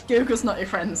 Google's not your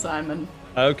friend, Simon.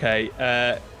 Okay,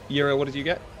 Yura, what did you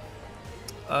get?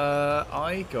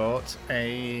 I got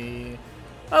a...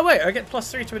 Oh, wait, I get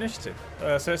 +3 to initiative.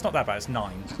 So it's not that bad, it's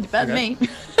 9. You're better than me.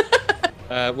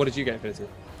 What did you get, Infinity?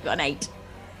 Got an 8.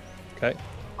 Okay.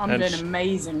 I'm And doing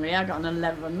amazingly. I got an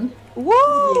 11. Woo!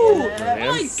 Yeah.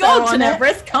 Brilliant. My So God, on it.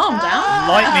 Tenebris, calm down.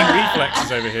 Lightning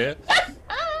reflexes over here.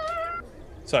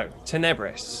 So,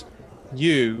 Tenebris,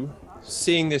 you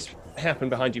seeing this happen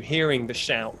behind you, hearing the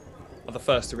shout, are the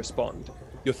first to respond.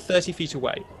 You're 30 feet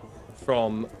away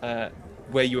from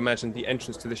where you imagine the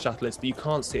entrance to the shuttle is, but you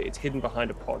can't see it. It's hidden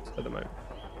behind a pod at the moment.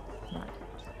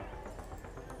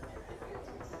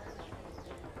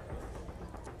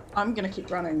 I'm going to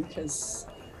keep running because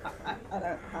I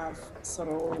don't have sort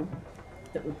of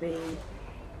that would be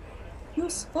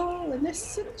useful in this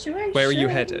situation. Where are you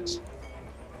headed?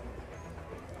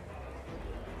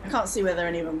 I can't see whether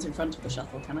anyone's in front of the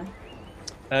shuttle, can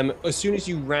I? As soon as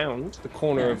you round the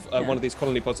corner of one of these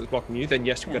colony pods that's blocking you, then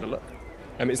yes, you'll get a look.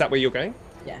 Is that where you're going?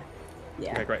 Yeah.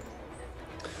 Okay, great.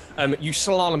 You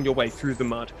slalom your way through the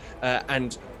mud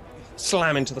and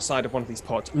slam into the side of one of these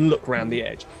pods and look around the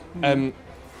edge.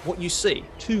 What you see,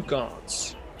 2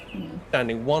 guards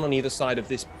standing, one on either side of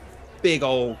this big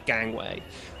old gangway,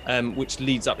 which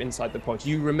leads up inside the pod.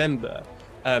 You remember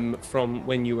from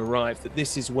when you arrived that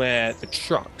this is where the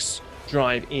trucks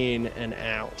drive in and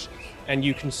out. And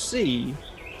you can see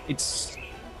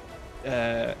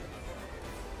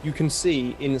you can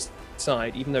see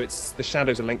inside, even though the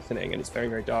shadows are lengthening and it's very,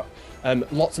 very dark,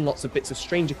 lots and lots of bits of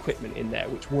strange equipment in there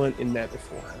which weren't in there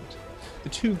beforehand. The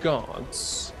 2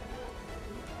 guards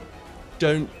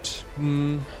don't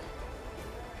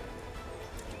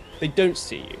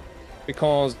see you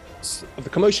because of the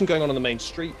commotion going on the main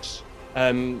street,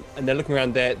 and they're looking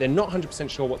around there. They're not 100%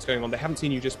 sure what's going on. They haven't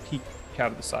seen you just peek out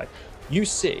of the side. You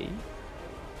see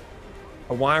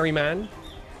a wiry man,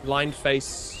 lined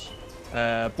face,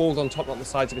 bald on top, on the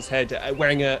sides of his head,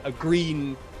 wearing a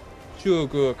green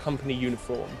Shuogur company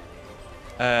uniform,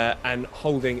 and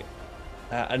holding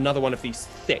another one of these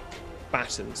thick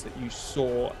batons that you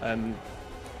saw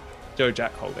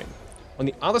Jack holding. On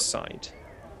the other side,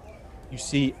 you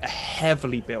see a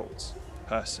heavily built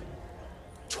person,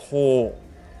 tall.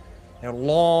 They have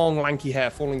long, lanky hair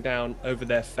falling down over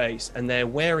their face, and they're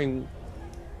wearing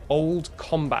old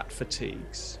combat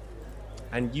fatigues.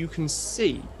 And you can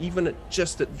see, even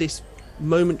just at this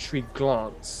momentary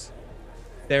glance,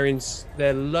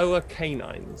 their lower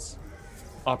canines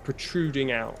are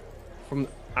protruding out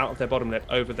of their bottom lip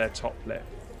over their top lip.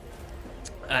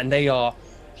 And they are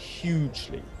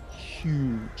hugely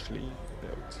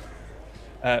built.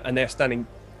 And they're standing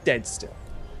dead still,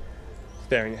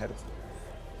 staring ahead of them.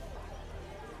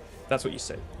 That's what you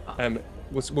see.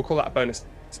 We'll call that a bonus.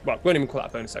 Well, we won't even call that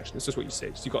a bonus action. It's just what you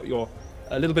see. So you've got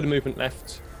a little bit of movement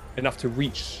left, enough to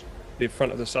reach the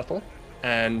front of the shuttle,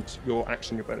 and your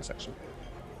bonus action.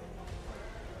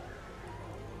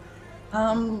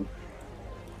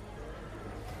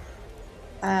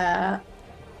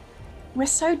 We're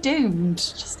so doomed,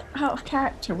 just out of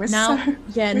character.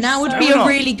 Now would be a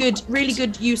really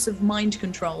good use of mind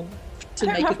control to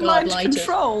make a guard lighter.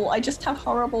 Control. I just have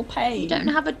horrible pain. You don't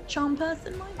have a charm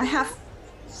person mind? I have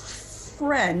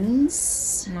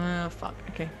friends. Oh fuck.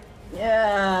 Okay.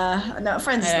 Yeah. No,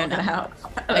 friends is not going to help.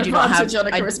 I do not have on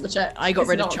a charisma check. I got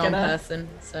rid of charm person,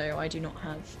 so I do not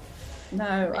have.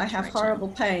 No, I have horrible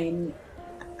pain,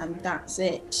 and that's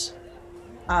it.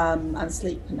 And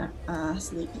sleep.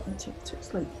 Sleep. I took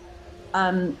sleep.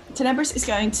 Tenebris is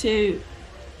going to.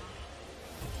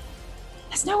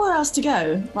 There's nowhere else to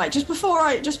go. Right, just before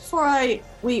I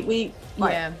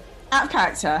out of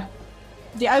character.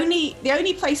 The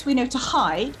only place we know to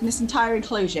hide in this entire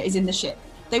enclosure is in the ship.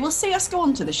 They will see us go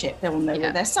onto the ship. They will know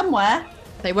we're there somewhere.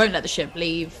 They won't let the ship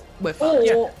leave. We're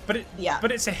fucked. But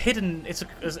it's a hidden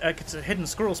hidden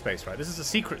squirrel space, right? This is a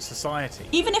secret society.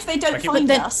 Even if they don't find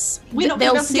us, we're not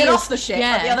going to be able to get off the ship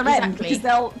at the other end because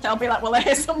they'll be like, well, they're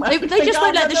here somewhere. They just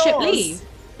won't let the ship leave.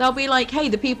 They'll be like, hey,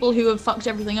 the people who have fucked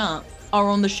everything up are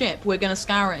on the ship. We're going to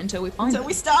scour it until we find them. Until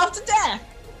we starve to death.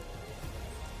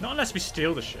 Not unless we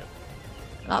steal the ship.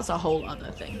 That's a whole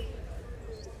other thing.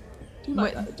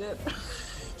 Like that, did.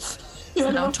 So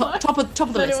now top of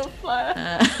the list.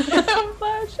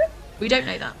 We don't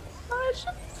know that. I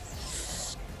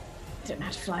don't know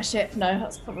how to fly a ship. No,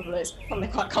 it's probably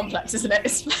quite complex, isn't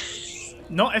it?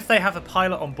 Not if they have a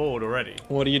pilot on board already.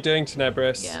 What are you doing,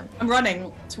 Tenebris? Yeah, I'm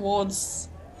running towards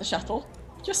the shuttle.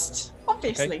 Just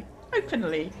obviously,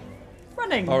 openly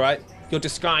running. All right, your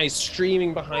disguise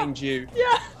streaming behind you.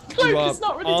 Yeah, cloak is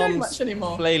not really doing much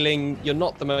anymore. Flailing. You're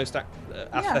not the most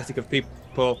athletic of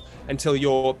people until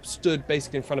you're stood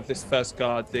basically in front of this first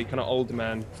guard, the kind of older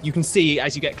man. You can see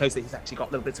as you get closer, he's actually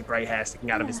got little bits of grey hair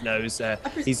sticking out of his nose.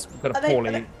 He's got a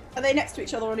poorly. Are they next to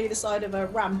each other on either side of a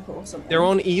ramp or something? They're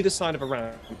on either side of a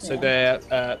ramp, so they're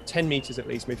 10 meters at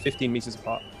least, maybe 15 meters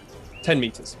apart. 10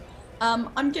 meters.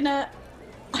 I'm gonna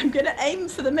aim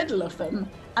for the middle of them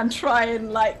and try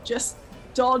and just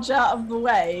dodge out of the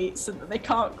way so that they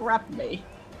can't grab me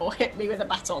or hit me with a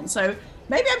baton. So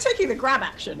maybe I'm taking the grab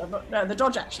action. The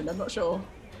dodge action. I'm not sure.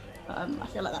 I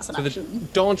feel like that's an action. The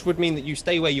dodge would mean that you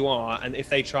stay where you are, and if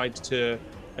they tried to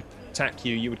attack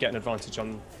you, you would get an advantage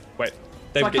on. Wait,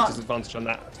 they So would I get can't- disadvantage on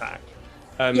that attack.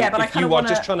 Yeah, but I if kinda you are wanna-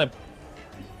 just trying to.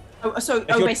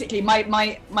 you're- basically, my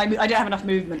I don't have enough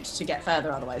movement to get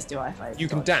further. Otherwise, do I? If I You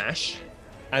can dodge? dash,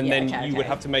 and Yeah, then okay, you would okay.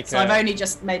 have to make So a. I've only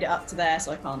just made it up to there,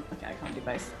 so I can't. Okay, I can't do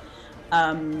both.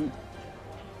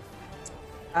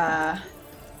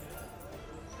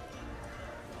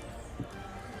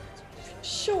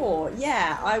 Sure.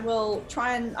 Yeah, I will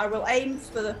try and I will aim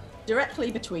for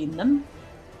directly between them,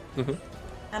 Mhm.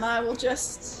 and I will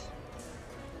just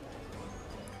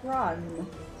run.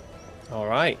 All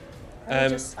right. I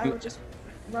will just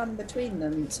run between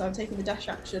them. So I'm taking the dash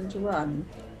action to run.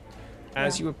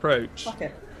 As Yeah. you approach, Fuck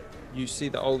it. you see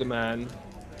the older man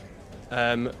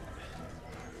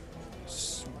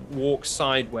walk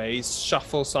sideways,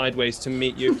 shuffle sideways to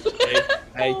meet you.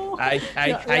 Hey,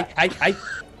 hey,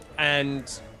 and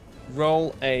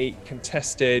roll a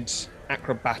contested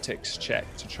acrobatics check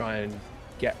to try and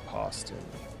get past him.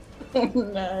 Oh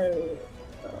no.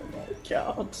 Oh my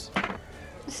god.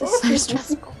 This is so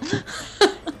stressful.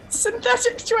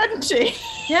 Synthetic 20.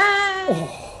 Yeah.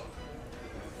 Oh.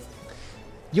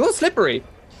 You're slippery,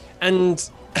 and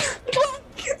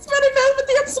It's very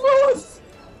velvety and smooth.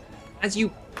 as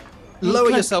you lower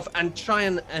yourself and try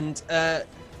and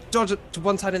dodge it to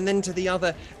one side and then to the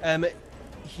other,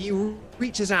 he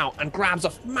reaches out and grabs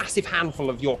a massive handful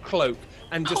of your cloak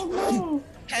and just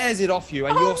tears it off you,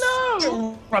 and you're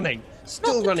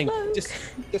still running, just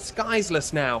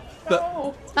disguiseless now,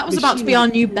 but That was about to be our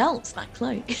new belt, that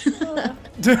cloak.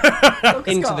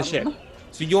 into the ship.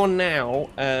 So you're now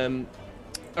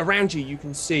around you. You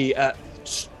can see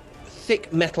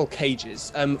thick metal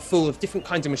cages full of different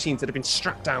kinds of machines that have been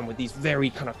strapped down with these very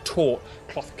kind of taut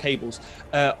cloth cables.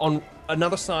 On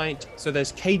another side, so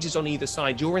there's cages on either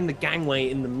side. You're in the gangway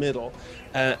in the middle,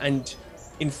 and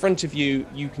in front of you,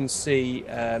 you can see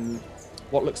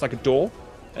what looks like a door.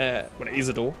 Well, it is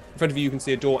a door. In front of you, you can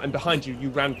see a door, and behind you, you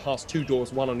ran past two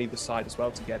doors, one on either side as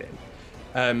well, to get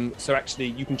in. So actually,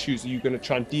 you can choose. Are you going to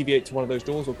try and deviate to one of those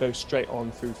doors, or go straight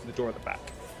on through to the door at the back?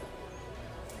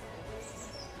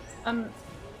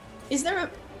 Is there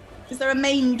a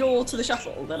main door to the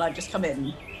shuttle that I've just come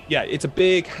in? Yeah, it's a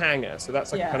big hangar, so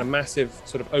that's like a Yeah. kind of massive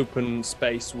sort of open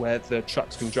space where the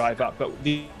trucks can drive up. But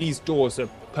these doors are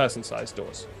person-sized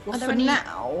doors. Well, Are there for any-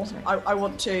 now, I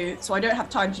want to. So I don't have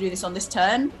time to do this on this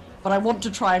turn, but I want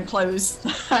to try and close the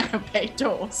hangar bay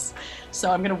doors.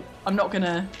 So I'm gonna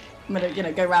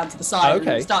go round to the side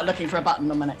Okay. and start looking for a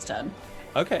button on my next turn.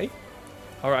 Okay,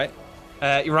 all right.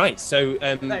 You're right. So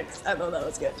Thanks. I thought that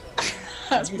was good.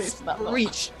 That's pleased with that lot.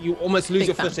 reach, you almost lose Big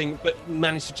your fan. footing, but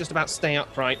manage to just about stay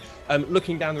upright.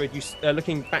 Looking down the road,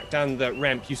 looking back down the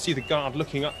ramp, you see the guard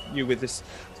looking up at you with this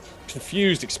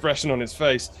confused expression on his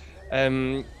face.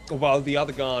 While the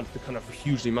other guard, the kind of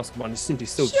hugely muscular one, is simply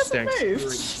still She just hasn't staring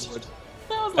moved. straight forward.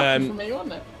 That was lucky Um, for me,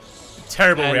 wasn't it?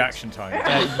 Terrible And- reaction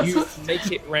time. You make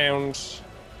it round.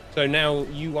 So now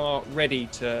you are ready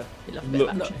to We love a bit of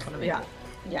look. action in front of it.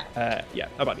 Yeah. Yeah,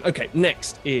 about it. Okay,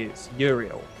 next is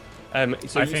Uriel. So I you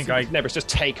think see I- Nebris just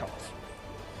take off.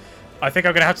 I think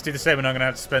I'm going to have to do the same, and I'm going to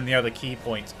have to spend the other key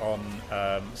point on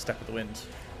Step of the Wind.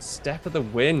 Step of the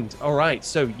Wind. All right,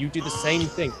 so you do the same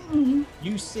thing.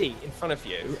 You see in front of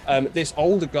you this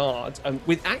older guard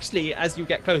with actually, as you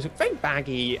get closer, very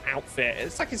baggy outfit.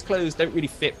 It's like his clothes don't really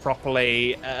fit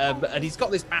properly, and he's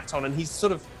got this bat on, and he's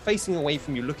sort of facing away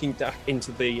from you, looking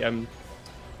into the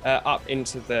up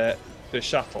into the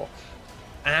shuttle.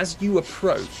 As you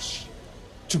approach,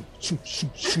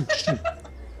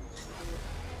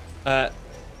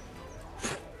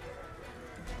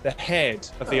 the head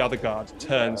of the other guard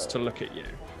turns to look at you.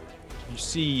 You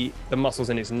see the muscles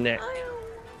in his neck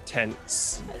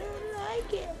tense. I don't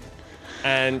like it.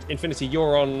 And Infinity,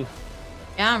 you're on.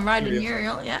 Yeah, I'm riding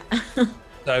Uriel. Uriel, yeah.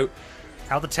 So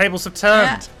How the tables have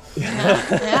turned.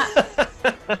 Yeah.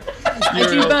 I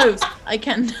do both. I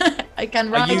can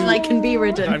ride you- and I can be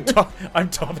ridden. I'm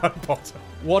top and bottom.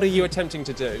 what are you attempting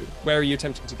to do? Where are you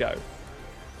attempting to go?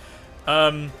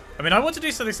 I mean, I want to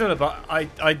do something similar, but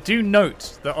I do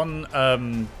note that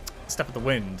on Step of the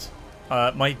Wind,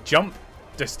 my jump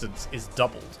distance is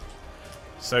doubled.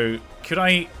 So could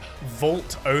I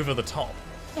vault over the top?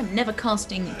 I'm never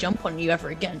casting jump on you ever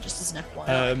again, just as an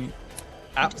FYI.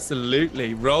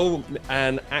 Absolutely. Roll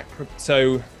an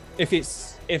So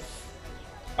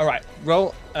all right,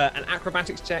 roll an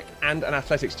acrobatics check and an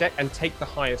athletics check, and take the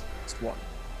highest one.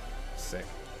 Sick.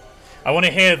 I want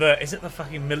to hear is it the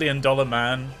fucking $1 Million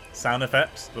Man sound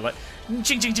effects? They're like,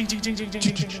 ching, ching, ching, ching, ching, ching, ching,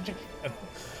 ching, ching, ching.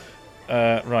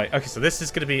 Right, okay, so this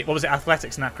is going to be, what was it,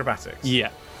 athletics and acrobatics? Yeah.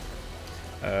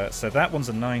 So that one's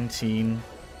a 19.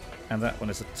 And that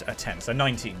one is a 10, so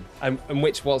 19. And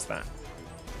which was that?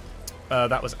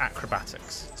 That was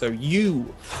acrobatics. So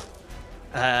you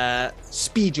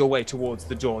speed your way towards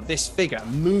the door. This figure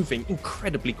moving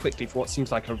incredibly quickly for what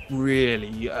seems like a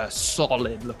really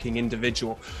solid-looking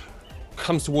individual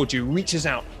comes towards you, reaches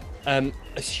out a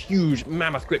huge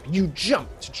mammoth grip. You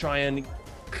jump to try and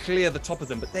clear the top of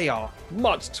them, but they are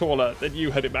much taller than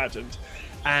you had imagined,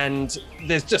 and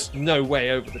there's just no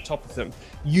way over the top of them.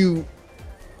 You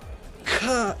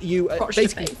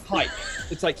basically hike.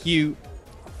 It's like you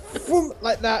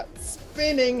like that,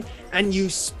 spinning, and you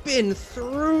spin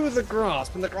through the grass,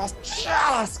 and the grass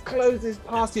just closes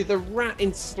past you. The rat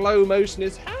in slow motion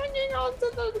is hanging onto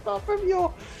the top of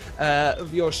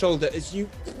your shoulder as you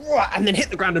and then hit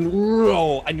the ground and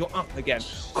roll, and you're up again.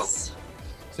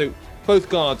 So both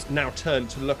guards now turn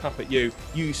to look up at you.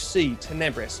 You see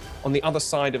Tenebris on the other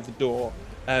side of the door,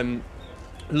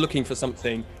 looking for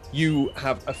something. You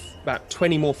have about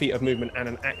 20 more feet of movement and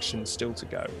an action still to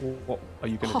go. What are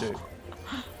you going to do?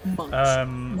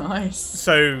 Nice.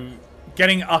 So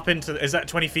getting up into, is that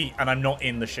 20 feet and I'm not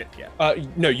in the ship yet?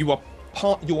 No, you are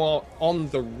on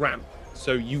the ramp,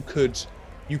 so you could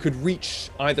reach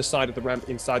either side of the ramp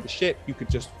inside the ship. You could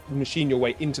just machine your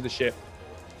way into the ship.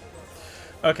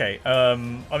 Okay, I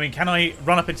mean, can I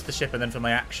run up into the ship and then for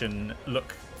my action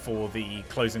look for the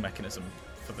closing mechanism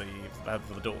for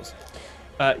the doors?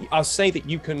 I'll say that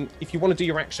you can, if you want to do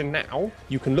your action now,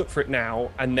 you can look for it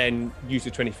now and then use the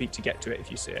 20 feet to get to it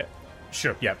if you see it.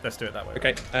 Sure, yeah, let's do it that way.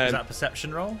 Okay. Is that a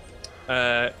perception roll?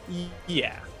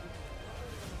 Yeah.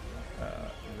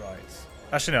 Right.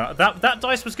 Actually, no, that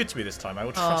dice was good to me this time. I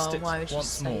will trust it why would you once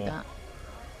say more. that?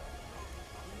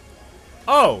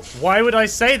 Oh, why would I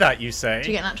say that, you say? Did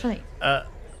you get that 20?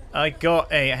 I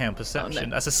got a, hang on, perception. Oh,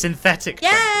 no. That's a synthetic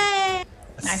 20. Yay!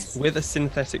 Nice. With a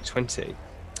synthetic 20,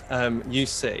 you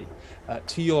see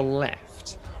to your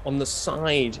left, on the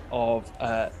side of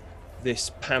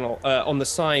this panel, on the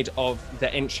side of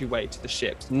the entryway to the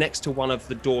ship, next to one of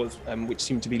the doors which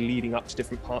seem to be leading up to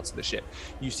different parts of the ship,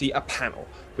 you see a panel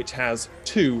which has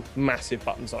two massive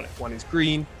buttons on it. One is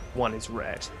green, one is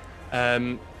red.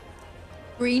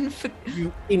 Green for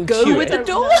You go with the intuit,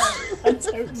 door? I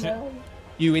don't know.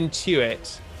 you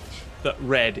intuit that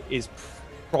red is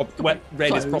probably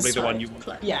the one you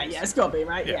want. Yeah, it's got to be,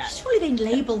 right? Yeah. Yeah. Surely they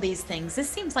label these things. This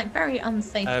seems like very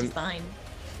unsafe design.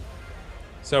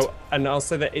 So, and I'll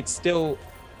say that it's still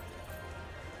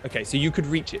okay. So you could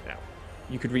reach it now.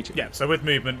 You could reach it. Yeah, so with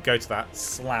movement, go to that,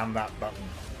 slam that button.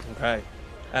 Okay.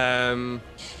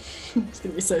 It's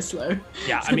gonna be so slow.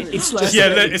 Yeah, I mean, it's slow just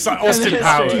things. it's like Austin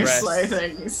Powers. Two Rest. slow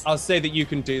things. I'll say that you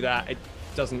can do that. It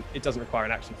doesn't require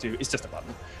an action to do. It's just a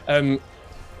button.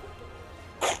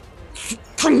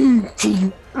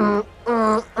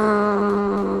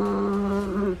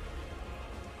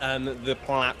 The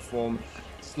platform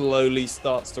slowly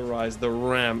starts to rise. The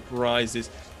ramp rises.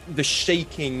 The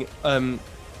shaking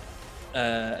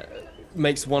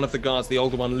makes one of the guards, the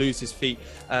older one, lose his feet,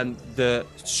 and the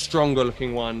stronger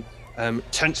looking one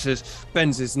tenses,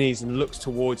 bends his knees and looks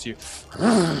towards you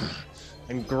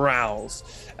and growls.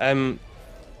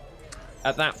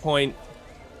 At that point,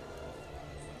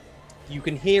 you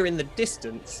can hear in the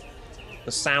distance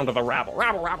the sound of a rabble.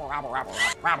 Rabble, rabble, rabble, rabble,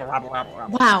 rabble, rabble, rabble,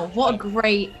 rabble. Wow, what a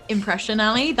great impression,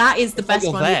 Ali. That is the It's like best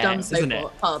you're one there, we've done so isn't far.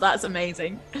 it? Oh, that's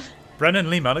amazing. Brennan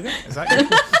Lee Mulligan? Is that you?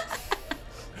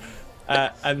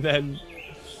 And then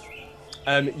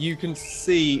you can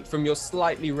see from your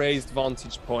slightly raised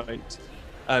vantage point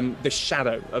the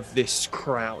shadow of this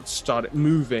crowd started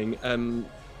moving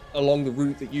along the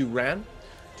route that you ran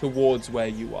towards where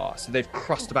you are. So they've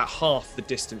crossed about half the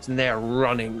distance and they're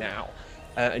running now.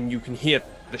 And you can hear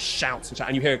the shouts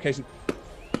and you hear occasionally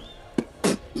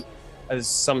as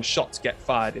some shots get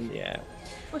fired in the air.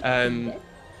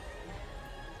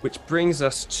 Which brings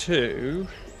us to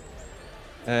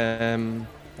hang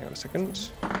on a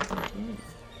second.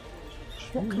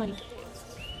 What can I do?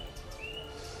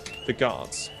 The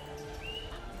guards.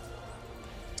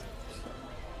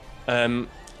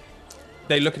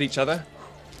 They look at each other,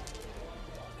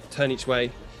 turn each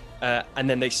way, and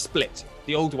then they split.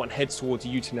 The older one heads towards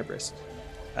you, Tenebris.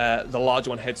 The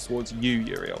larger one heads towards you,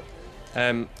 Uriel.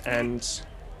 And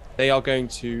they are going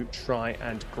to try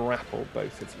and grapple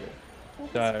both of you.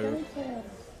 So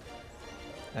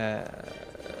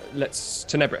let's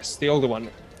Tenebris, the older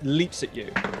one, leaps at you.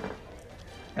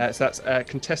 So that's a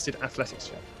contested athletics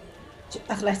check.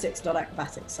 Athletics, not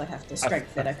acrobatics. I have to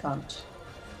strength it. I can't.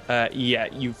 Yeah,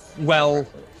 well.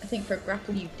 I think for a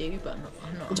grapple you do, but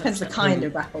I'm not. It depends the kind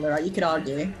of grapple there are. You could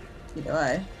argue either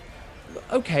way.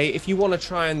 Okay, if you want to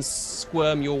try and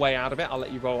squirm your way out of it, I'll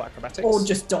let you roll acrobatics. Or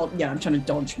just dodge. Yeah, I'm trying to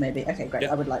dodge maybe. Okay, great.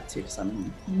 Yeah. I would like to because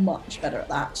I'm much better at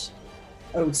that.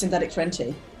 Oh, synthetic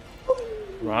 20.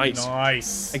 Right.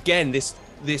 Nice. Again, this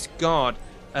guard,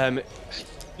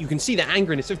 you can see the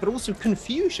anger in his face, but also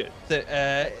confusion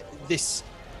that this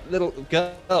little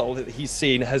girl that he's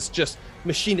seen has just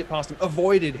machined it past him,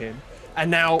 avoided him, and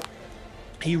now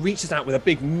he reaches out with a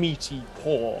big meaty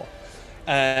paw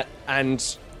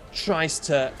and tries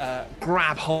to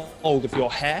grab hold of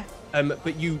your hair,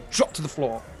 but you drop to the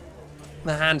floor.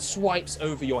 The hand swipes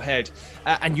over your head,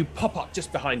 and you pop up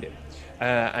just behind him,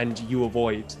 and you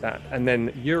avoid that. And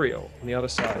then Uriel on the other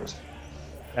side.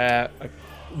 How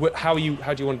do you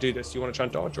want to do this? Do you want to try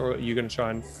and dodge, or are you going to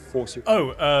try and force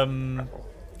your?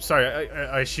 Sorry,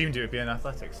 I assumed it would be an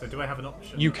athletics. So do I have an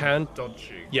option? You can dodge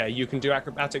you. Yeah, you can do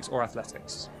acrobatics or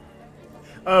athletics.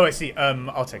 Oh, I see.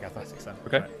 I'll take athletics then.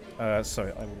 Okay. Right.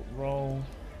 So I will roll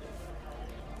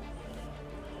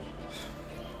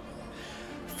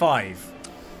 5.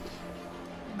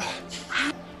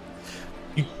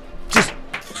 You just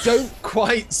don't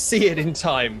quite see it in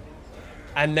time,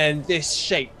 and then this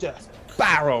shape just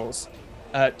barrels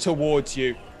towards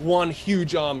you. One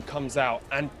huge arm comes out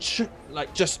and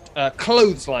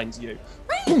clotheslines you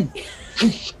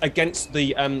against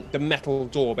the metal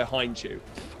door behind you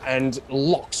and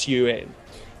locks you in.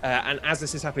 And as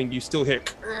this is happening, you still hear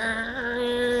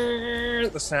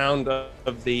the sound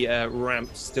of the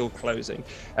ramp still closing.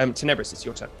 Tenebris, it's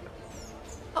your turn.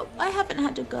 Oh, I haven't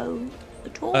had to go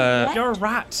at all. You're a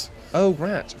rat. Oh,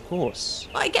 rat, of course.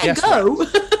 I get to go.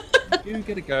 You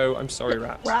get to go. I'm sorry,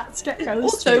 rat. Rats get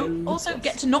goes too. Also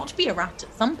get to not be a rat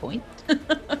at some point.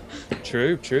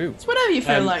 True. It's whatever you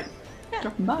feel like.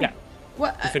 Drop 'em by. Yeah.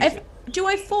 What, do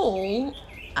I fall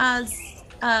as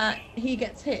he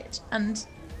gets hit? And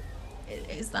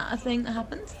is that a thing that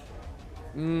happens?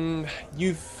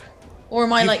 You've Or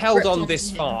am I like held gripped on onto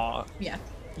this him? far. Yeah.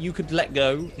 You could let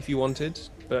go if you wanted,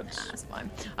 but That's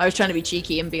fine. I was trying to be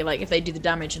cheeky and be like, if they do the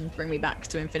damage and bring me back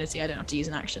to infinity, I don't have to use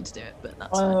an action to do it. But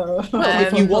that's fine.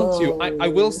 if you want to, I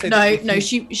will say.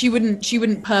 She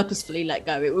wouldn't purposefully let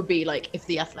go. It would be like if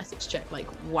the athletics check like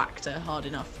whacked her hard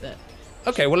enough that.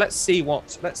 Okay, well let's see what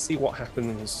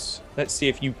happens. Let's see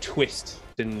if you twist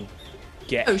and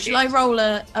get. Oh, shall I roll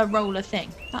a thing?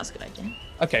 That's a good idea.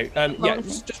 Okay, yeah,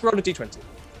 just roll a d20.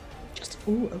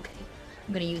 Okay.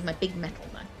 I'm gonna use my big metal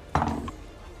then.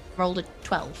 Rolled a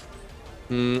 12.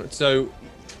 So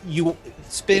you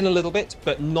spin a little bit,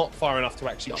 but not far enough to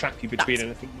actually trap you between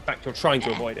anything. In fact, you're trying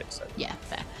to avoid it. So. Yeah,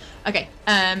 fair. Okay.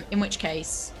 In which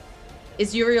case,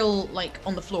 is Uriel like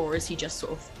on the floor? Or is he just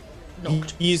sort of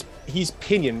knocked? He's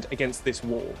pinioned against this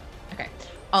wall. Okay.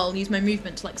 I'll use my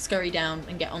movement to like scurry down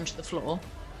and get onto the floor.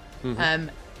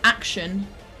 Action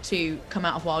to come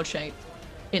out of wild shape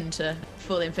into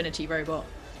full infinity robot.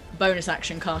 Bonus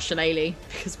action cast Shillelagh,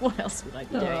 because what else would I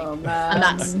be doing? Oh, man.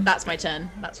 And that's my turn.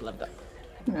 That's what I've got.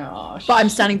 Oh, But I'm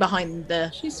standing behind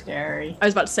the. She's scary. I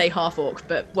was about to say half orc,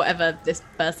 but whatever this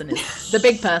person is, the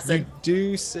big person. You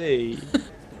do see,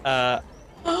 for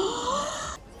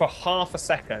half a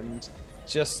second,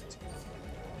 just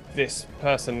this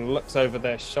person looks over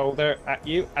their shoulder at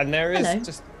you, and there is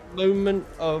just a moment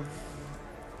of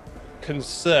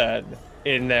concern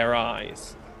in their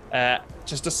eyes.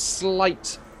 Just a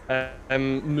slight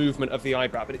movement of the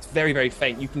eyebrow, but it's very, very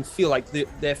faint. You can feel like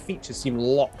their features seem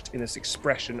locked in this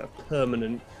expression of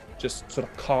permanent, just sort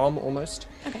of calm almost.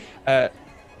 Okay.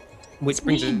 Which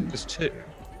brings us to.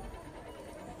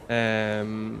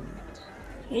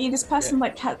 Hey, this person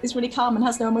is really calm and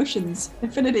has no emotions.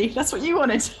 Infinity. That's what you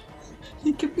wanted.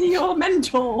 He could be your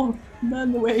mentor.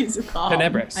 Learn the ways of calm.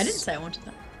 Tenebris. I didn't say I wanted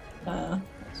that.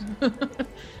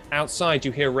 Outside,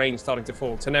 you hear rain starting to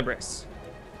fall. Tenebris.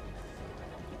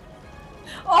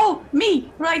 Oh,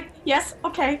 me. Right. Yes.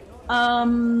 Okay.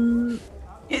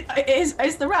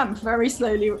 Is the ramp very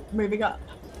slowly moving up?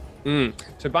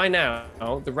 So by now,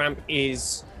 the ramp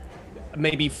is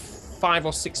maybe 5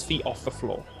 or 6 feet off the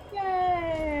floor.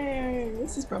 Yay!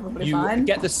 This is probably You fine.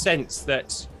 get the sense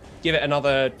that give it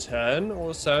another turn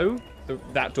or so,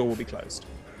 that door will be closed.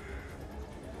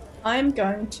 I'm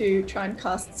going to try and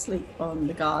cast sleep on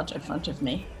the guard in front of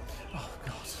me. Oh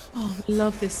god. Oh, I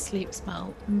love this sleep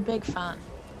spell. I'm a big fan.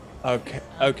 Okay.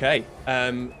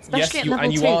 Especially Yes, at you level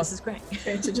and 2, you are. this is great.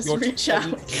 Going to just You're- reach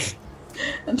out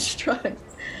and try.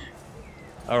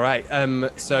 All right.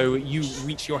 So you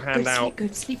reach your hand out, Go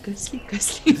to sleep. Sleep.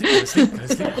 clasp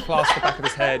the back of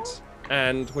his head,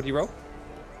 and what do you roll?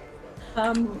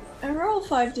 I roll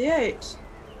 5d8.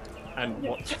 And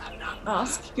what?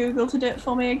 Ask Google to do it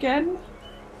for me again.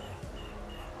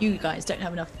 You guys don't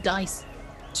have enough dice.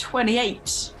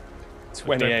 28.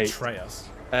 28. Don't betray us.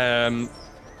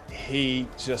 He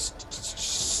just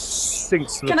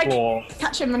sinks to the floor. I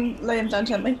catch him and lay him down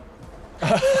gently?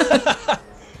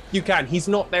 You can. He's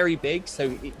not very big,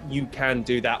 so you can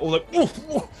do that. Although,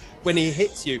 when he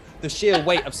hits you, the sheer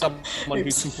weight of someone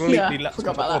who's completely left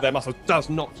control of their muscles does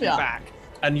knock you back,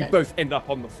 and you both end up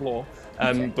on the floor.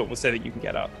 But we'll say that you can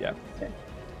get up. Yeah. Okay.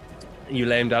 You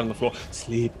lay him down on the floor.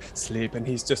 Sleep, sleep, and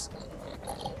he's just.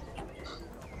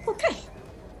 Okay.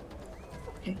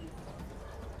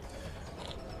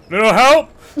 Little help!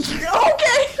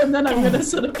 Okay. And then I'm gonna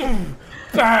sort of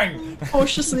Bang!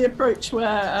 cautiously approach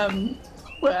where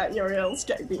Uriel's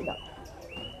getting beaten up.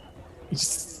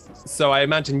 So I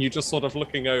imagine you just sort of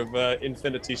looking over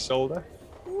Infinity's shoulder.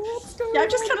 Yeah, I'm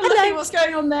just kind of looking what's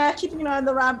going on there, keeping an eye on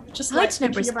the ramp, just like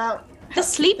thinking about. The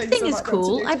sleep things thing I is might be able to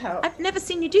cool. do to help. I've never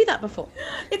seen you do that before.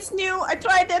 It's new. I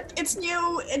tried it. It's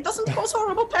new. It doesn't cause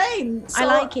horrible pain. So I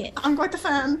like it. I'm quite a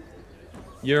fan.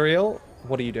 Uriel,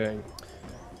 what are you doing?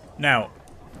 Now,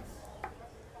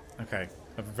 okay,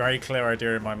 I have a very clear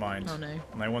idea in my mind. Oh no.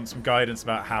 And I want some guidance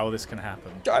about how this can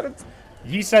happen. Guidance.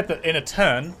 You said that in a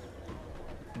turn,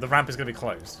 the ramp is going to be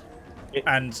closed.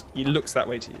 And it looks that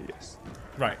way to you, yes.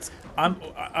 Right.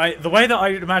 The way that I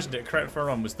imagined it, correct me if I'm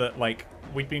wrong, was that like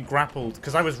we'd been grappled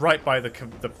because I was right by the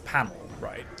panel,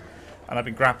 right, and I've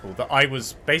been grappled. That I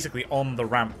was basically on the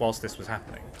ramp whilst this was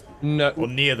happening. No. Or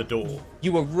near the door.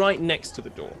 You were right next to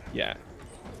the door. Yeah.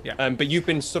 Yeah. But you've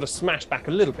been sort of smashed back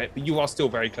a little bit, but you are still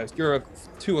very close. You're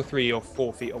 2 or 3 or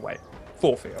 4 feet away.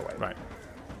 4 feet away. Right.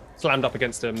 Slammed up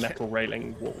against a metal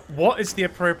railing wall. What is the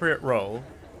appropriate role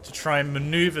to try and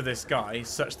maneuver this guy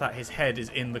such that his head is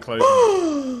in the closing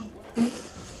room?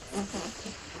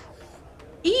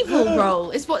 Evil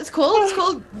roll is what it's called. It's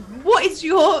called. What is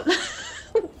your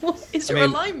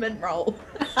alignment roll?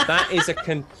 That's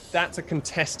a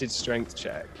contested strength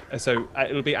check. So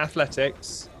it'll be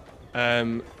athletics.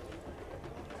 But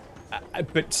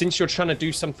since you're trying to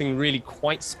do something really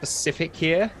quite specific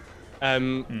here,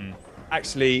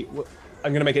 actually,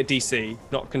 I'm going to make it DC,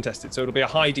 not contested. So it'll be a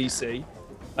high DC.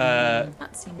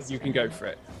 That seems. You can go for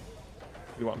it.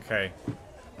 If you want. Okay.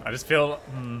 I just feel.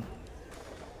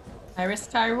 High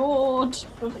risk, high reward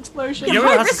of explosion. Yeah,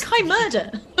 high risk, high murder.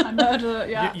 High murder,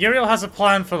 yeah. Uriel has a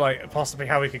plan for like possibly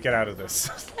how we could get out of this.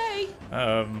 Okay.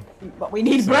 But we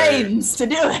need brains to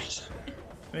do it.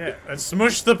 Yeah, and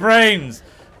smush the brains.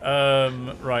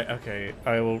 Right. Okay.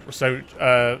 I will. So,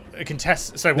 a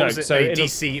contest. So, what was it? So a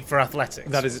DC for athletics.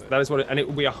 That is what, and it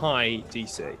will be a high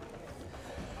DC.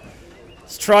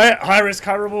 Let's try it. High risk,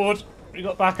 high reward. We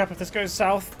got backup if this goes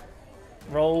south.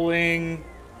 Rolling.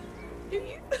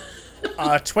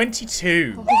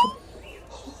 22.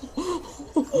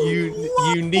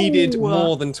 You needed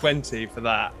more than 20 for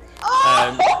that.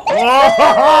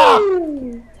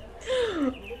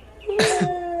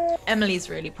 Emily's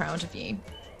really proud of you.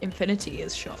 Infinity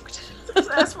is shocked.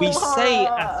 We say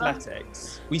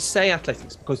athletics. We say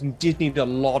athletics because you did need a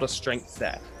lot of strength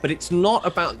there. But it's not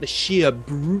about the sheer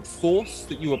brute force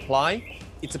that you apply.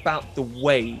 It's about the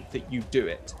way that you do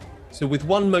it. So with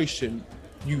one motion,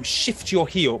 you shift your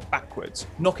heel backwards,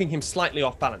 knocking him slightly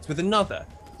off balance. With another,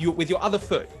 with your other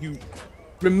foot, you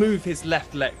remove his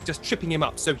left leg, just tripping him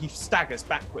up so he staggers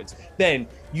backwards. Then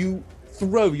you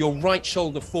throw your right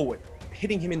shoulder forward,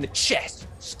 hitting him in the chest,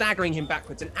 staggering him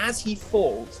backwards. And as he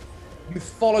falls, you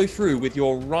follow through with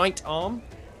your right arm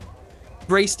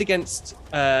braced against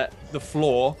the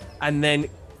floor, and then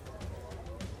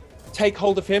take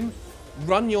hold of him,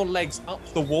 run your legs up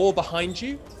the wall behind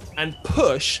you, and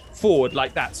push forward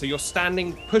like that. So you're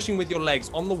standing, pushing with your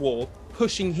legs on the wall,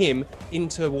 pushing him in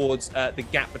towards the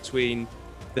gap between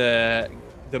the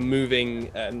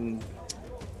moving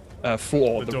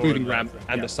floor, the moving ramp,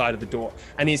 and the side of the door.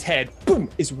 And his head, boom,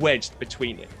 is wedged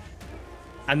between it.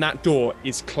 And that door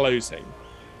is closing.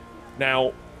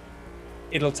 Now,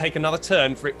 it'll take another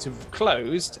turn for it to have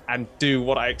closed and do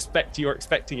what I expect you're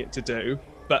expecting it to do.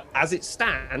 But as it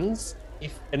stands,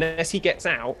 unless he gets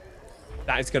out,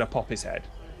 that is going to pop his head.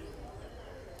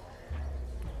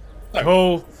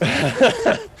 Cool.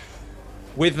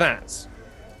 With that,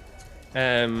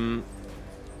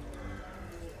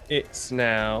 it's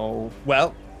now,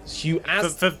 well, you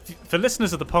as... For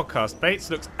listeners of the podcast, Bates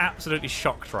looks absolutely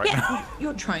shocked right now.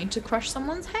 You're trying to crush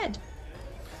someone's head.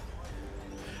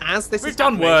 As this We've is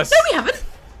done happening, worse. No, we haven't.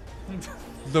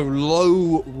 The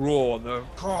low roar,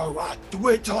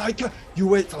 wait till I get, you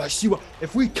wait till I see what,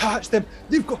 if we catch them,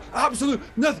 they've got absolute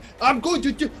nothing. I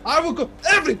will go,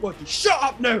 everybody shut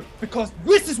up now, because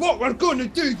this is what we're going to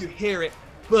do. You hear it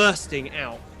bursting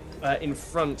out in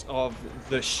front of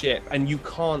the ship, and you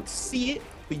can't see it,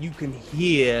 but you can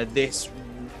hear this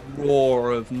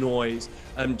roar of noise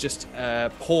just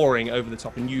pouring over the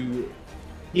top, and you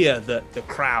hear that the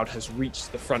crowd has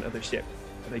reached the front of the ship,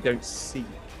 but they don't see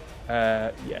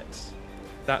yet.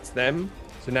 That's them.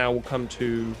 So now we'll come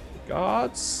to the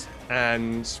guards,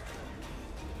 and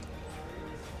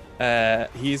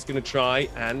he's going to try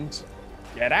and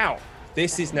get out.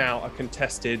 This is now a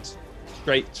contested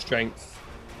straight strength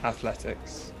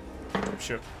athletics.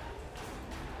 Sure.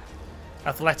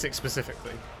 Athletics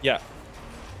specifically. Yeah.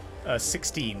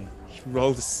 16. He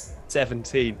rolled a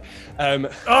 17. Oh,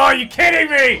 are you kidding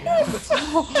me?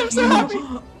 I'm so happy.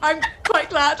 I'm quite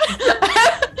glad.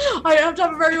 I have to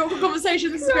have a very awkward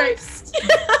conversation. This is great.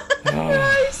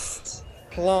 Christ.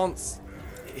 Plants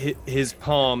his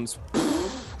palms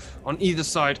on either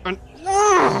side and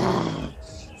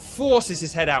forces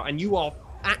his head out, and you are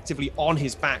actively on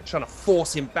his back trying to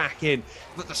force him back in.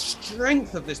 But the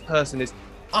strength of this person is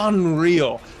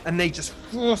unreal, and they just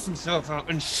force themselves out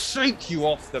and shake you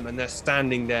off them, and they're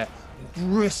standing there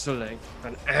bristling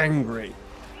and angry.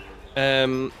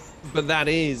 But that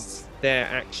is their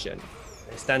action.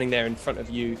 They're standing there in front of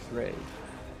you three.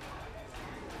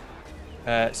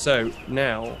 So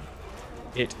now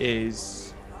it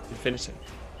is Infinity.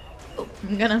 Oh,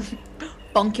 I'm gonna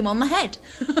bonk him on the head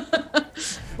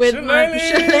with my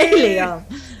shillelagh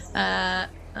arm.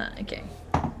 Okay.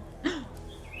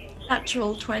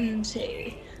 Natural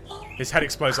 20. His head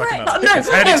explodes like a Oh, melon. no, His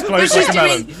head explodes like a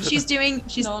melon. She's doing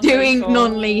Non-lethal.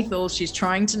 non-lethal. She's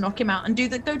trying to knock him out and do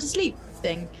the go to sleep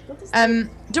thing.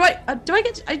 Do I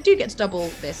do get to double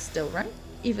this still, right?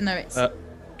 Even though it's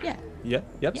Yeah,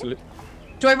 absolutely.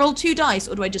 Do I roll 2 dice,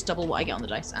 or do I just double what I get on the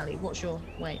dice, Ali? What's your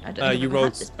way? I don't. You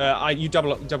rolled. You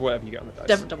double whatever you get on the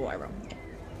dice. Double what I roll. Okay.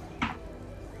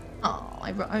 Oh,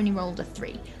 I only rolled a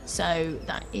 3, so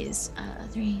that is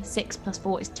 3, 6 plus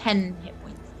 4 is 10 hit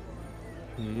points.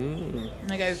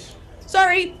 And I go,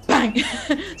 sorry, bang.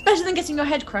 It's better than getting your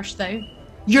head crushed, though.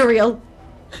 Uriel.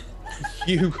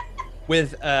 You,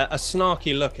 with a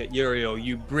snarky look at Uriel,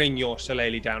 you bring your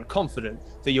shillelagh down, confident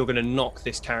that you're going to knock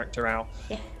this character out.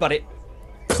 Yeah. But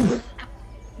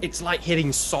it's like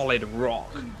hitting solid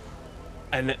rock,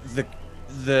 and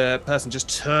the person just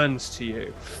turns to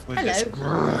you with this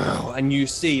growl, and you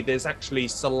see there's actually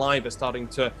saliva starting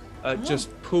to just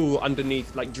pool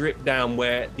underneath, like drip down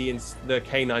where the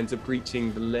canines are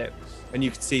breaching the lip, and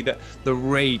you can see that the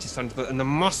rage is starting to, and the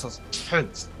muscles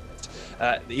tense.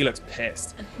 He looks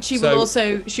pissed. She will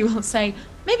say,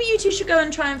 maybe you two should go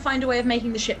and try and find a way of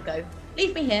making the ship go.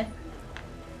 Leave me here.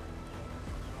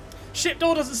 Ship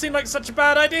door doesn't seem like such a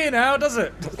bad idea now, does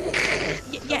it?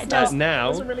 Yeah, it does.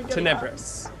 Now, really good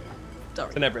Tenebris.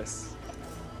 Sorry. Tenebris.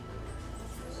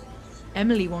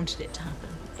 Emily wanted it to happen.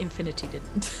 Infinity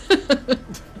didn't.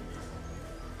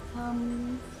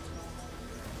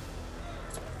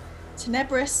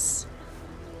 Tenebris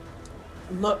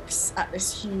looks at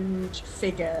this huge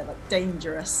figure, like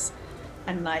dangerous,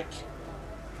 and like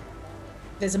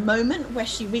there's a moment where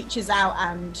she reaches out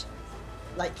and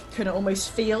like can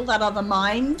almost feel that other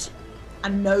mind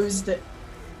and knows that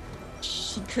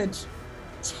she could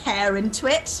tear into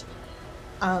it.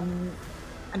 And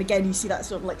again, you see that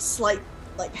sort of like slight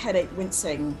like headache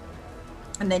wincing,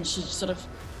 and then she sort of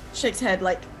shakes her head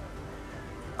like,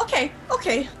 okay,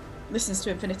 listens to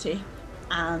Infinity,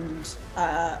 and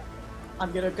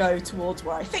I'm gonna go towards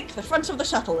where I think the front of the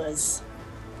shuttle is.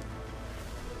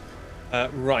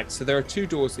 Right, so there are 2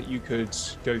 doors that you could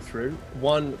go through.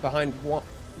 One behind what?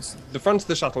 The front of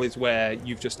the shuttle is where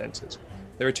you've just entered.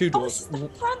 There are 2 Oh, this doors. is the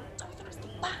front. I thought it was the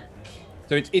back.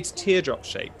 So it's teardrop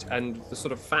shaped, and the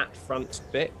sort of fat front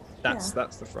bit, that's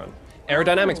the front.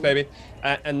 Aerodynamics, baby.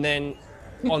 And then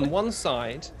on one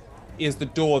side is the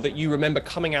door that you remember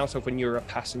coming out of when you were a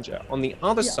passenger. On the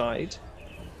other side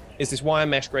is this wire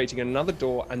mesh grating, another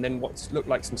door, and then what looked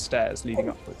like some stairs leading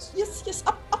upwards. Yes,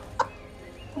 up.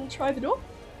 I'll try the door.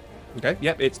 Okay,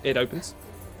 yep, it opens.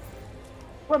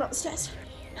 Run up the stairs.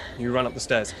 You run up the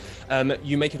stairs.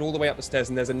 You make it all the way up the stairs,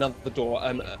 and there's another door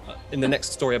in the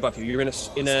next story above you. You're in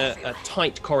a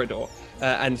tight corridor,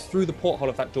 and through the porthole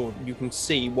of that door, you can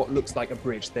see what looks like a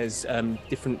bridge. There's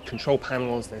different control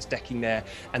panels. There's decking there,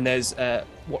 and there's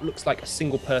what looks like a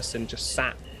single person just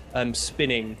sat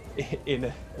spinning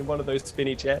in one of those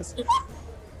spinny chairs.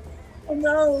 Oh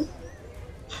no.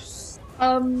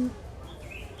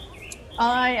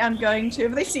 I am going to.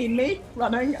 Have they seen me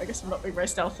running? I guess I'm not being very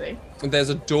stealthy. And there's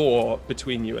a door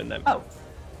between you and them. Oh.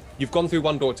 You've gone through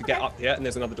one door to get up here, and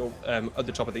there's another door at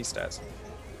the top of these stairs.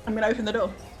 I'm going to open the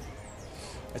door.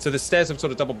 So the stairs have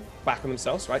sort of doubled back on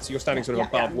themselves, right? So you're standing sort of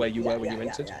above where you were when you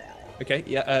entered.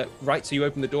 Okay, right, so you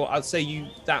open the door. I'll say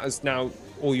that is now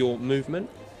all your movement.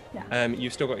 Yeah.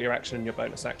 You've still got your action and your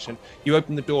bonus action. You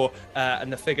open the door,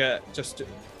 and the figure just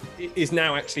is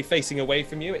now actually facing away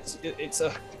from you. It's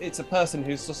a person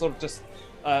who's sort of just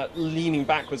leaning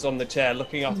backwards on the chair,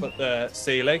 looking up at the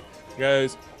ceiling. He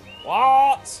goes,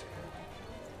 "What?"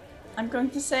 I'm going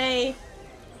to say,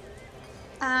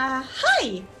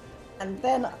 hi, and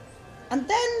then,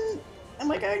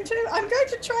 am I going to? I'm going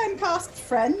to try and cast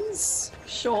friends.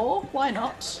 Sure, why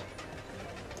not?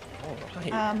 All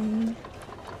right.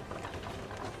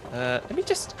 Let me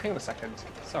just hang on a second.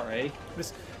 Sorry.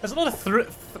 There's a lot of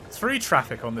through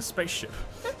traffic on this spaceship.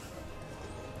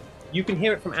 You can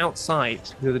hear it from outside.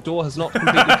 The door has not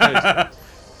completely closed.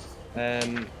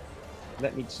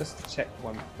 Let me just check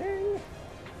one thing.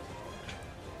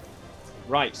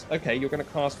 Right. Okay, you're going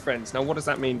to cast friends. Now, what does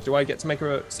that mean? Do I get to make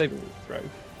a saving throw?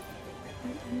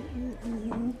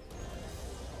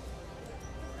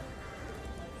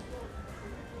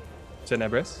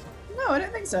 Tenebris? No, I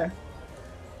don't think so.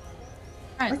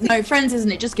 No, friends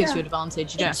isn't. It just gives Yeah. you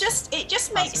advantage. It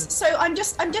just makes so I'm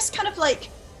just kind of like,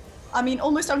 I mean,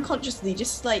 almost unconsciously,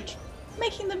 just like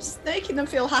making them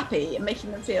feel happy and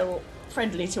making them feel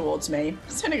friendly towards me.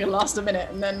 It's only gonna last a minute,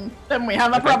 and then we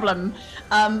have a problem.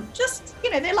 Just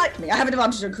they like me. I have an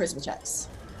advantage on charisma checks.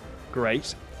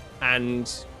 Great.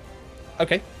 And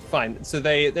okay, fine. So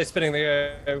they're spinning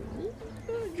the.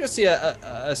 You just see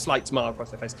a slight smile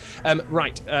across their face.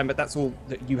 Right, but that's all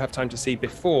that you have time to see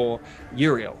before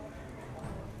Uriel.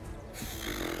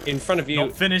 In front of you.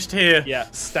 Not finished here. Yeah,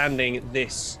 standing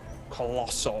this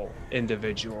colossal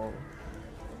individual.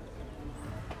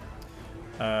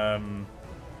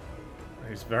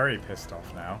 Who's very pissed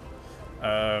off now.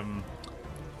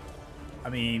 I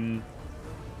mean,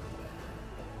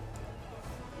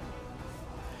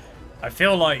 I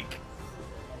feel like,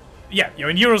 yeah,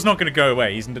 and Uriel's not going to go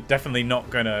away. He's definitely not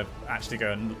going to actually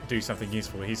go and do something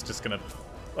useful. He's just going to,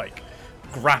 like,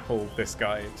 grapple this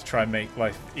guy to try and make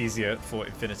life easier for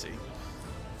Infinity.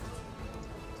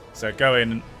 So go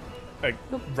in,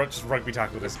 just rugby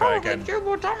tackle this guy again. Do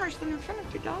more damage than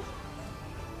Infinity does.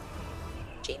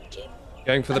 Cheap.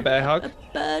 Going for the bear hug. A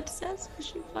bird says as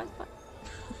she flies by.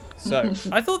 So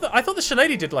I thought the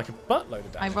Shillelagh did like a buttload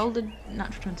of I damage. rolled a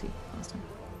natural 20 last time.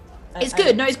 It's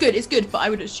good. No, it's good. It's good. But I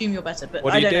would assume you're better. But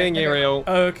what are you doing, know. Uriel?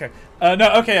 Oh, okay.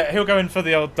 No, okay. Yeah, he'll go in for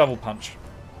the old double punch.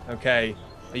 Okay.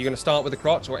 Are you going to start with the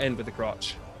crotch or end with the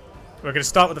crotch? We're going to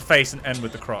start with the face and end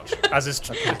with the crotch, as is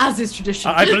As is tradition.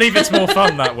 I believe it's more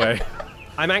fun that way.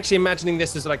 I'm actually imagining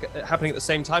this as like happening at the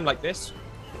same time, like this.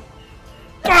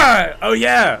 Oh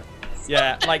yeah.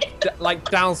 Yeah, like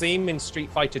Dalzim in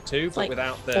Street Fighter 2, but like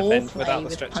without the foreplay without the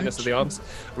with stretchiness of the punching. arms.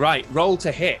 Right, roll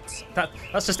to hit.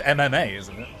 That's just MMA,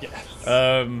 isn't it?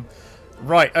 Yeah.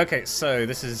 Right. Okay. So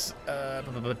this is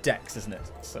Dex, isn't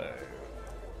it? So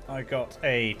I got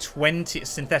a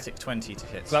synthetic 20 to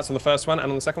hit. So that's on the first one, and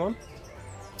on the second one.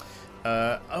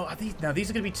 These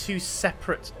are going to be two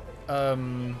separate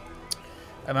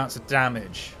amounts of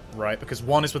damage, right? Because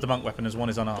one is with the monk weapon, as one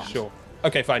is unarmed. Sure.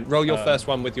 Okay, fine. Roll your first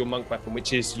one with your monk weapon,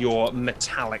 which is your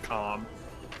metallic arm.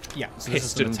 Yeah. So this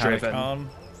is the metallic Piston-driven. arm.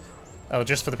 Oh,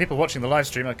 just for the people watching the live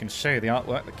stream, I can show you the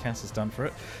artwork that Cass has done for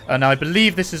it. Now, I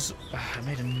believe this is... I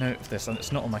made a note of this, and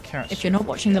it's not on my character. If you're not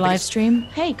watching the live stream,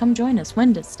 hey, come join us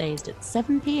Wednesdays at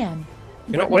 7 p.m.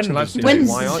 You're not watching live stream. Wednesdays.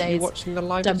 Why aren't you watching the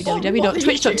live stream?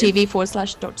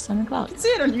 www.twitch.tv/Dr. Simon Clark. You can see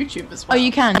it on YouTube as well. Oh,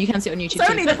 you can see it on YouTube It's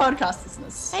only too. the podcast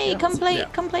listeners. Hey, Yeah.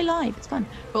 come play live. It's fun.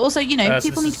 But also, so people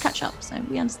this need to catch up, so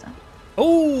we understand.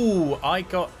 Oh, I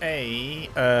got a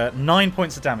 9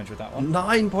 points of damage with that one.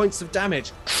 9 points of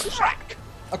damage. Crack!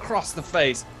 Across the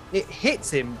face. It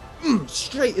hits him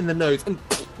straight in the nose and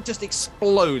just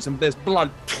explodes, and there's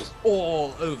blood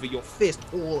all over your fist,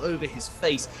 all over his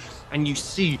face. And you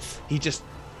see he just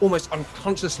almost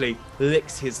unconsciously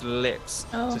licks his lips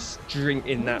to drink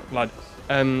in that blood.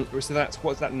 So that's,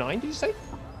 what's that, 9, did you say?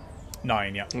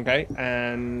 9, yeah. Okay,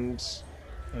 and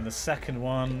And the second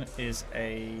one is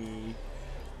a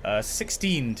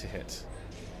 16 to hit.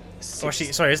 Oh,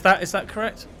 actually, sorry, is that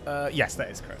correct? Yes, that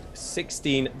is correct.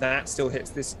 16, that still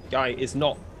hits. This guy is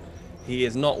not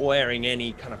wearing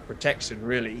any kind of protection,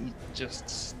 really. He's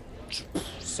just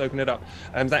soaking it up.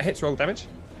 That hits roll damage.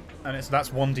 And that's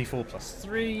 1d4 plus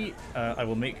 3. I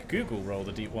will make Google roll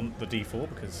the d4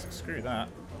 because screw that.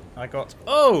 I got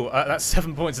that's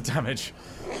 7 points of damage.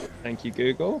 Thank you,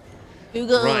 Google.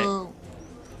 Google. Right.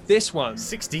 This one,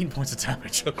 16 points of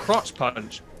damage. the crotch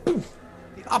punch. The than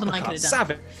I uppercut, could've done.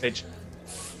 savage.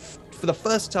 For the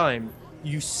first time,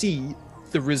 you see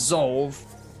the resolve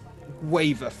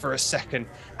waver for a second.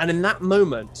 And in that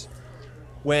moment,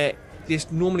 where this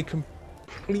normally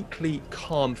completely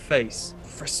calm face,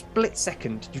 for a split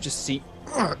second, you just see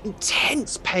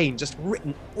intense pain just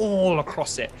written all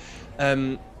across it.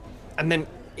 And then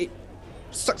it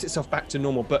sucks itself back to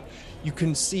normal, but you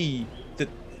can see that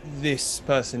this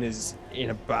person is in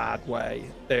a bad way.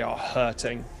 They are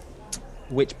hurting,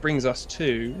 which brings us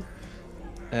to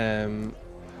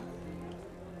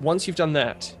once you've done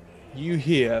that, you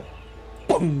hear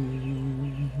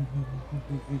boom,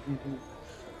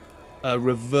 a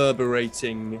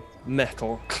reverberating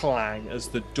metal clang as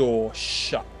the door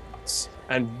shuts,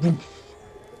 and boom,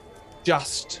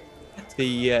 just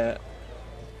the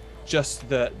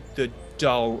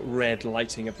dull red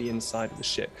lighting of the inside of the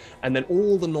ship, and then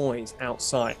all the noise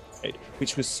outside,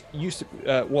 which was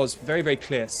was very, very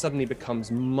clear, suddenly becomes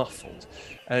muffled,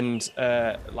 and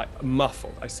like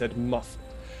muffled. I said muffled,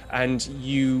 and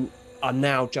you are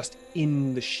now just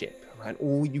in the ship, and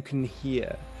all you can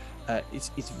hear it's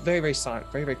very, very silent,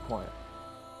 very, very quiet.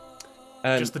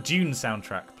 Just the Dune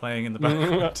soundtrack playing in the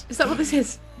background. Is that what this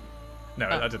is? No,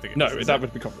 I don't think it is. No, that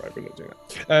would be copyright. We're not doing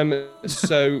that.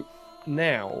 So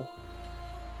now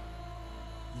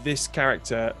this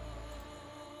character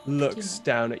looks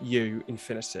down at you,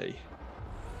 Infinity.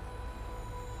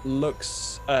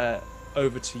 Looks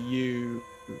over to you,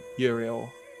 Uriel.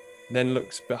 Then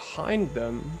looks behind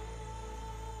them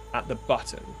at the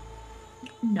button.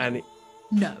 No. And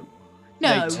No.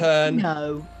 they turn.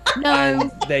 No.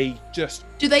 And they just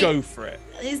go for it.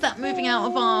 Is that moving out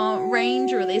of our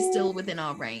range, or are they still within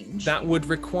our range? That would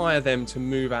require them to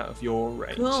move out of your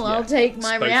range. Cool, I'll take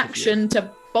my reaction to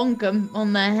bonk them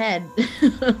on their head.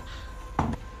 Yeah,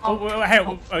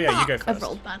 you go first. I've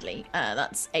rolled badly.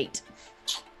 That's 8.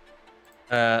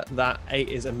 That 8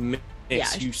 is a miss.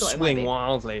 Yeah, you swing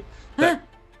wildly. They're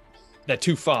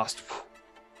too fast.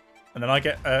 And then I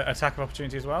get attack of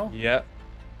opportunity as well. Yeah.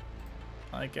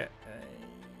 I get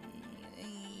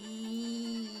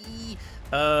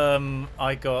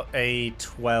I got a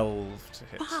 12 to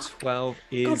hit. 12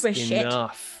 is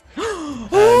enough.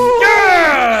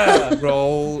 Yeah!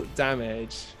 Roll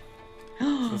damage.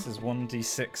 This is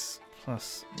 1d6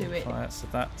 plus modifier, so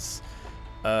that's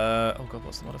oh god,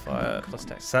 what's the modifier? Plus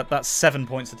dex. So that's 7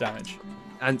 points of damage.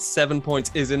 And 7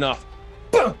 points is enough.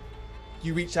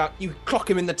 You reach out, you clock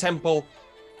him in the temple,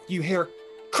 you hear a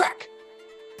crack,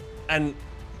 and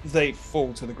they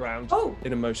fall to the ground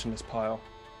in a motionless pile.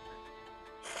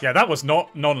 Yeah, that was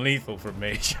not non-lethal from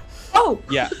me.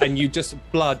 Yeah, and you just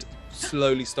blood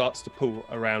slowly starts to pool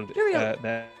around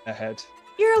their head.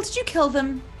 Uriel, did you kill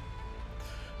them?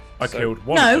 I killed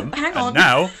one of them. No, hang on. And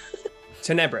now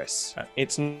Tenebris,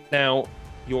 it's now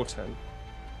your turn.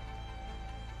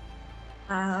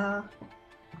 And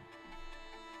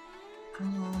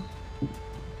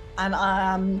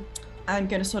I'm going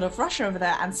to sort of rush over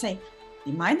there and say,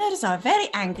 the miners are very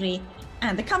angry,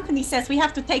 and the company says we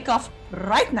have to take off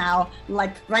right now,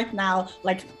 like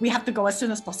we have to go as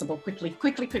soon as possible, quickly.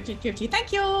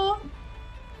 Thank you.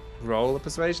 Roll a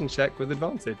persuasion check with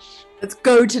advantage. Let's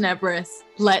go, Tenebris.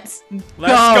 Let's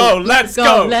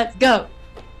go.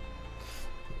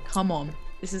 Come on.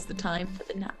 This is the time for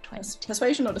the nat 20.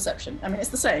 Persuasion or deception? I mean, it's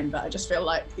the same, but I just feel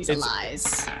like these are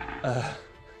lies.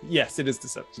 Yes, it is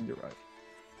deception, you're right.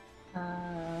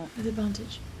 With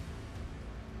advantage.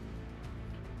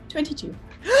 22.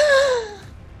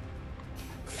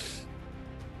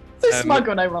 So smug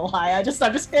when I roll high. I'm just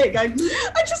here going,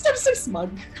 I'm so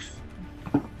smug.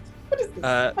 What is this?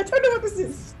 I don't know what this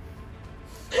is.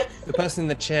 The person in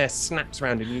the chair snaps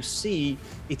around and you see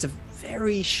it's a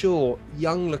very short,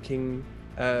 young-looking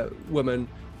woman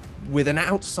with an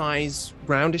outsized,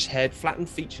 roundish head, flattened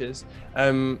features,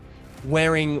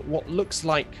 wearing what looks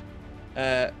like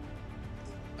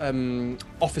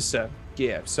officer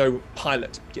gear, so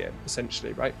pilot gear,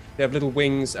 essentially, right? They have little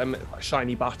wings,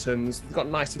 shiny buttons. They've got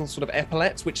nice little sort of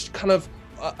epaulets, which kind of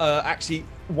actually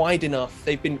wide enough.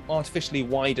 They've been artificially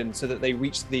widened so that they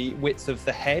reach the width of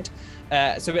the head.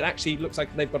 So it actually looks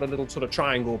like they've got a little sort of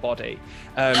triangle body.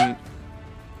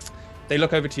 They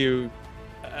look over to you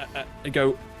and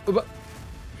go,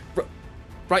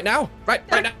 right now? Right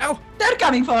now? They're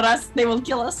coming for us. They will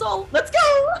kill us all. Let's go.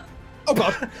 Oh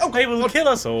God! They will kill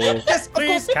us all. Yes,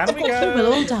 please, can we go?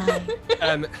 We'll all die.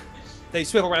 They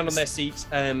swivel around on their seat,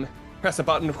 press a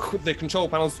button, the control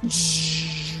panels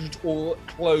all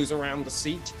close around the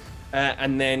seat,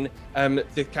 and then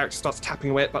the character starts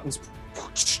tapping away at buttons.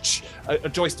 A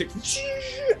joystick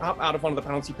up out of one of the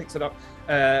panels. He picks it up.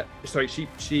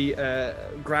 She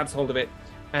grabs hold of it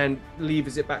and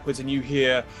levers it backwards, and you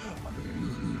hear.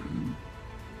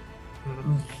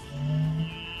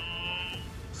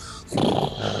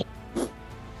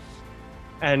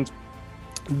 And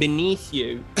beneath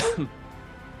you,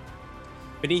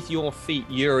 Beneath your feet,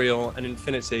 Uriel and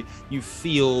Infinity, you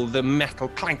feel the metal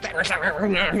clank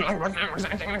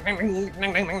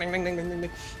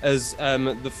as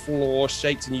the floor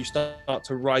shakes and you start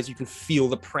to rise. You can feel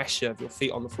the pressure of your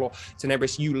feet on the floor.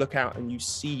 Tenebris, you look out and you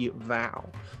see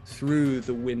Val through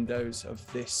the windows of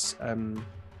this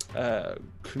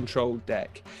control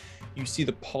deck. You see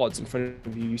the pods in front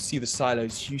of you. You see the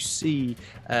silos. You see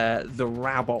the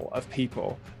rabble of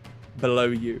people below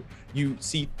you. You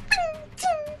see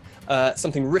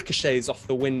something ricochets off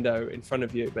the window in front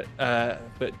of you, but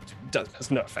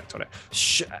has no effect on it.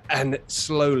 And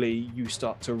slowly you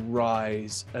start to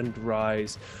rise and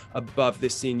rise above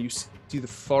this scene. You see the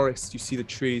forest, you see the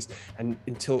trees, and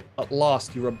until at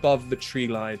last you're above the tree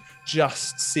line,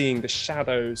 just seeing the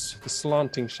shadows, the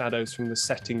slanting shadows from the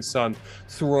setting sun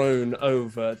thrown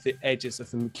over the edges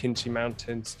of the McKinsey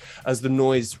Mountains as the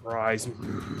noise rises.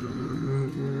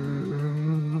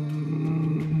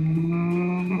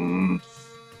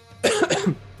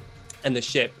 And the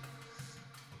ship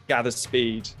gathers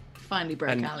speed. Finally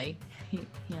broke Ali. He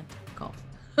had to cough.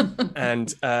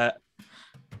 And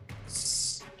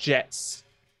jets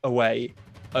away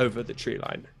over the tree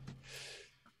line.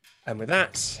 And with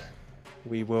that,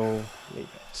 we will leave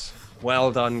it.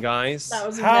 Well done, guys. That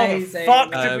was How the amazing.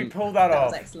 fuck did we pull that That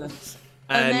off? was excellent.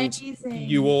 And Amazing.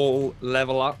 you all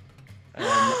level up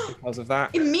because of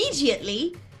that.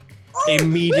 Immediately.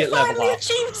 Immediate We level finally up.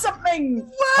 achieved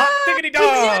something. Hot diggity We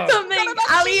did dog! something.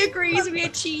 Ali agrees we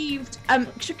achieved.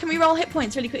 Can we roll hit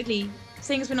points really quickly?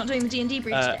 Seeing as we're not doing the D&D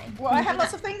brief today. Well, I have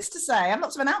lots of things to say. I have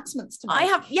lots of announcements to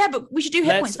make. But we should do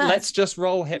hit points first. Let's just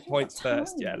roll hit points Time.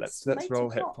 first. Yeah, let's It's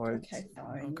roll 8 hit o'clock. points. Okay,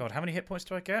 fine. Oh god, how many hit points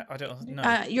do I get? I don't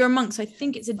know. You're a monk, so I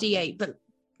think it's a D8, but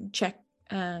check.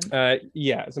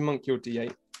 Yeah, as a monk, you're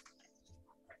D8.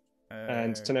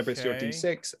 And Tenebris, you're Okay.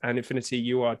 D6. And Infinity,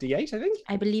 you are D8, I think.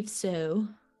 I believe so.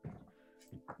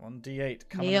 1d8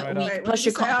 coming Yeah, right we, up. Wait, plus what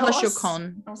your did you say I plus your was?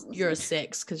 con. I wasn't You're a listening.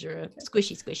 6 because you're a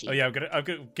squishy. Oh yeah, I'm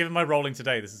gonna given my rolling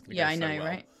today, this is gonna Yeah, go I so know, well.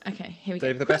 right? Okay, here we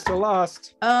Save go. the best till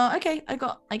last. Okay,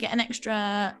 I get an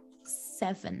extra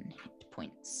 7 hit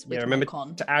points with Yeah, my remember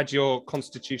con. to add your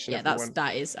constitution. Yeah,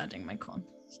 that is adding my con.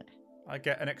 So. I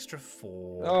get an extra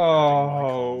 4.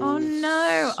 Oh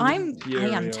no, I am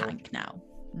Uriel. tank now.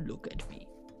 Look at me.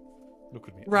 Look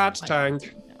at me. Rat I am tank.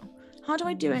 tank now. How do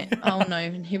I do it? Oh no,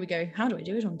 and here we go. How do I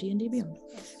do it on D&D Beyond?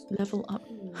 Level up.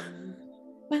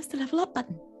 Where's the level up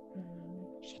button?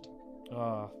 Shit.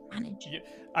 Manage. Yeah,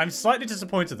 I'm slightly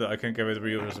disappointed that I couldn't go with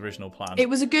Rio's original plan. It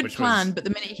was a good which plan, was- but the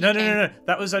minute he No, came... no.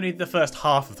 That was only the first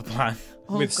half of the plan.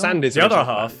 Oh, With God. Sandy's The other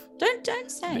original half. plan. Don't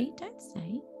say.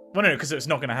 Well, no, because it's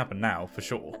not going to happen now for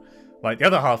sure. Like the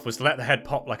other half was to let the head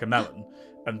pop like a melon,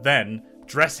 and then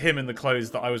dress him in the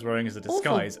clothes that I was wearing as a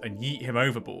disguise and yeet him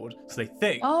overboard, so they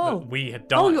think that we had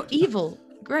died. Oh, you're evil.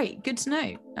 Great, good to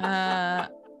know.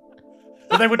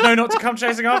 But they would know not to come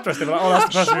chasing after us. They were like, "Oh, that's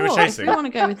the person we were Sure, chasing." if you want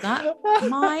to go with that.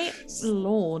 My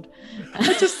lord.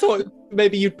 I just thought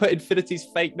maybe you'd put Infinity's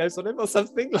fake nose on him or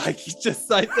something. Like he's just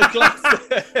like the glass.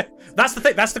 That's the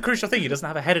thing. That's the crucial thing. He doesn't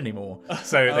have a head anymore,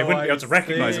 so they wouldn't be able to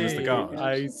recognize him as the guard.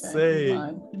 I see.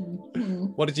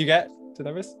 What did you get,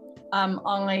 Tenebris?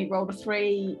 I rolled a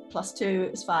 3 plus 2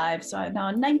 is 5, so I'm now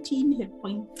 19 hit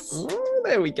points. Oh,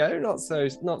 there we go. Not so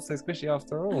squishy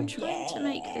after all. I'm trying to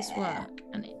make this work,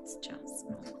 and it's just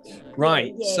not.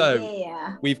 Right. So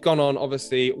Yeah. we've gone on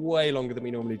obviously way longer than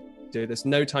we normally do. There's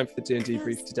no time for the D&D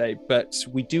brief today, but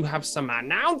we do have some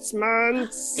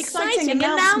announcements. Exciting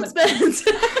announcement. announcements!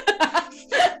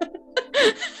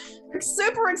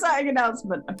 Super exciting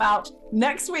announcement about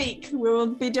next week. We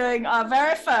will be doing our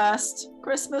very first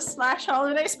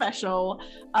Christmas/holiday special.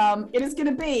 It is going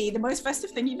to be the most festive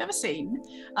thing you've ever seen.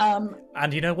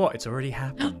 And you know what? It's already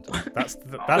happened. That's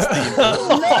the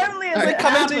Not only is We're it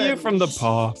coming to you happened, from the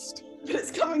past. but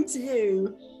it's coming to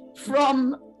you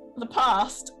from the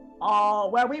past,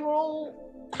 where we were all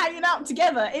hanging out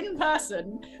together in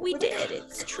person. We did,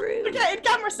 it's true. We getting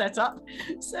camera set up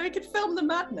so we could film the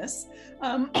madness,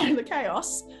 the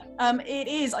chaos. It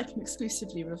is, I can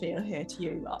exclusively reveal here to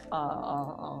you,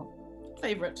 our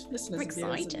favourite listeners and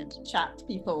viewers Excited. and chat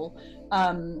people.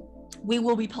 We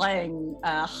will be playing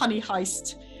Honey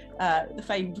Heist, the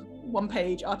famed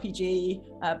one-page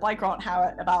RPG by Grant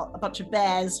Howard about a bunch of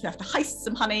bears who have to heist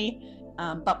some honey.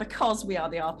 But because we are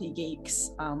the RP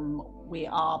geeks, we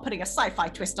are putting a sci-fi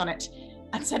twist on it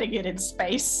and setting it in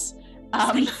space.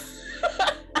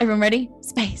 Everyone ready?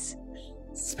 Space.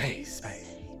 space.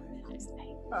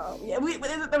 Oh, yeah,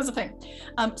 there was a thing.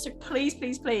 So please,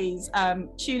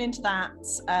 tune into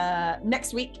that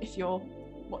next week if you're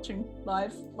watching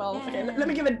live. Well, okay, let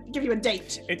me give you a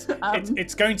date.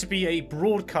 It's going to be a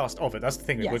broadcast of it. That's the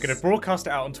thing. Yes. We're going to broadcast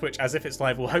it out on Twitch as if it's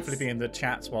live. We'll hopefully be in the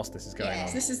chats whilst this is going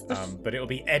on. This is the but it'll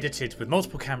be edited with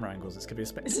multiple camera angles. It's going to be a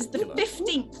spectacular. This is the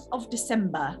 15th of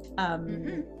December.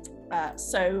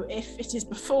 So if it is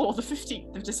before the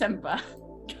 15th of December,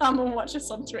 come and watch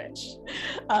us on Twitch.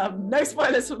 No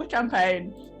spoilers for the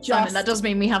campaign. Simon, that does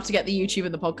mean we have to get the YouTube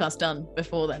and the podcast done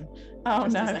before then. Oh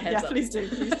Just no! as a heads up. Please do.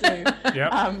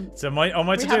 Yeah. So on my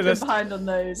we to-do have been list. behind on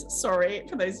those. Sorry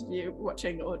for those of you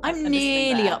watching. I'm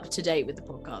nearly up to date with the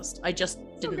podcast. I just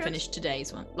didn't finish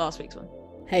last week's one.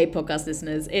 Hey, podcast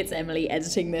listeners, it's Emily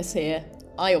editing this here.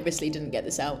 I obviously didn't get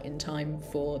this out in time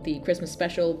for the Christmas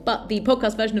special, but the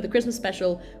podcast version of the Christmas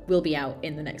special will be out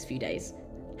in the next few days.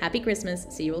 Happy Christmas.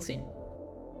 See you all soon.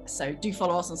 So do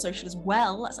follow us on social as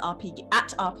well. That's at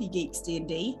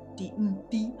RPGeeksDND,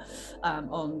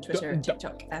 on Twitter,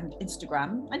 TikTok, and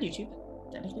Instagram, and YouTube,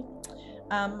 technically.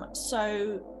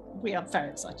 So we are very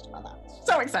excited about that.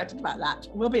 So excited about that.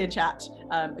 We'll be in chat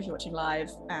if you're watching live.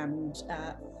 And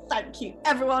thank you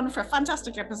everyone for a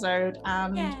fantastic episode.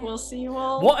 And we'll see you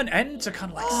all. What an end to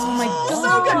kind of like. Oh my god!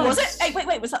 So good, was it? Hey,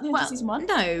 wait, was that the end of season 1?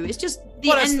 No, it's just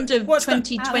the end of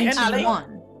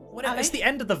 2021. It's the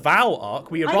end of the Vow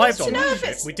arc. We arrived on the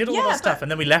ship. We did all of our stuff,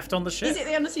 and then we left on the ship. Is it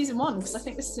the end of season 1? Because I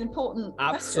think this is an important.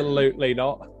 Absolutely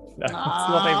not. No, it's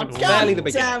not even God barely the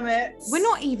beginning. Damn it! We're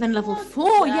not even level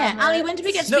 4 yet. Ali, when did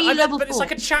we get to be level 4? But it's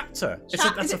like a chapter.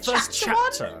 That's the first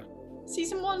chapter.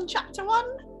 Season 1, chapter 1.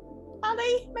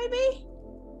 Ali, maybe.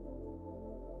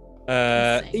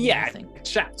 Yeah,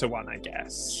 chapter 1, I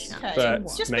guess, Okay. but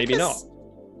Just maybe because- not.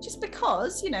 Just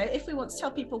because, if we want to tell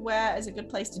people where is a good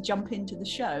place to jump into the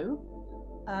show,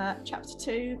 chapter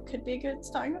 2 could be a good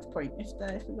starting off point if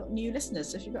we've got new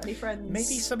listeners. If you've got any friends,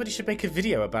 Maybe somebody should make a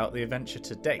video about the adventure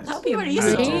to date. that would be really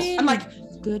useful. And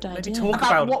good idea. Maybe talk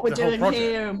about what we're the whole doing project.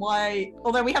 here and why.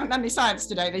 Although we haven't done any science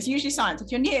today, there's usually science.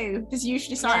 If you're new, there's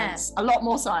usually science. A lot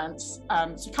more science.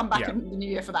 So come back in the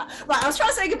new year for that. Right, I was trying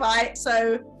to say goodbye,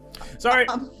 so Sorry.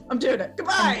 I'm doing it.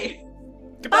 Goodbye.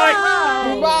 Goodbye.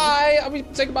 Bye. Bye. Are we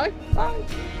say goodbye?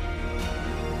 Bye.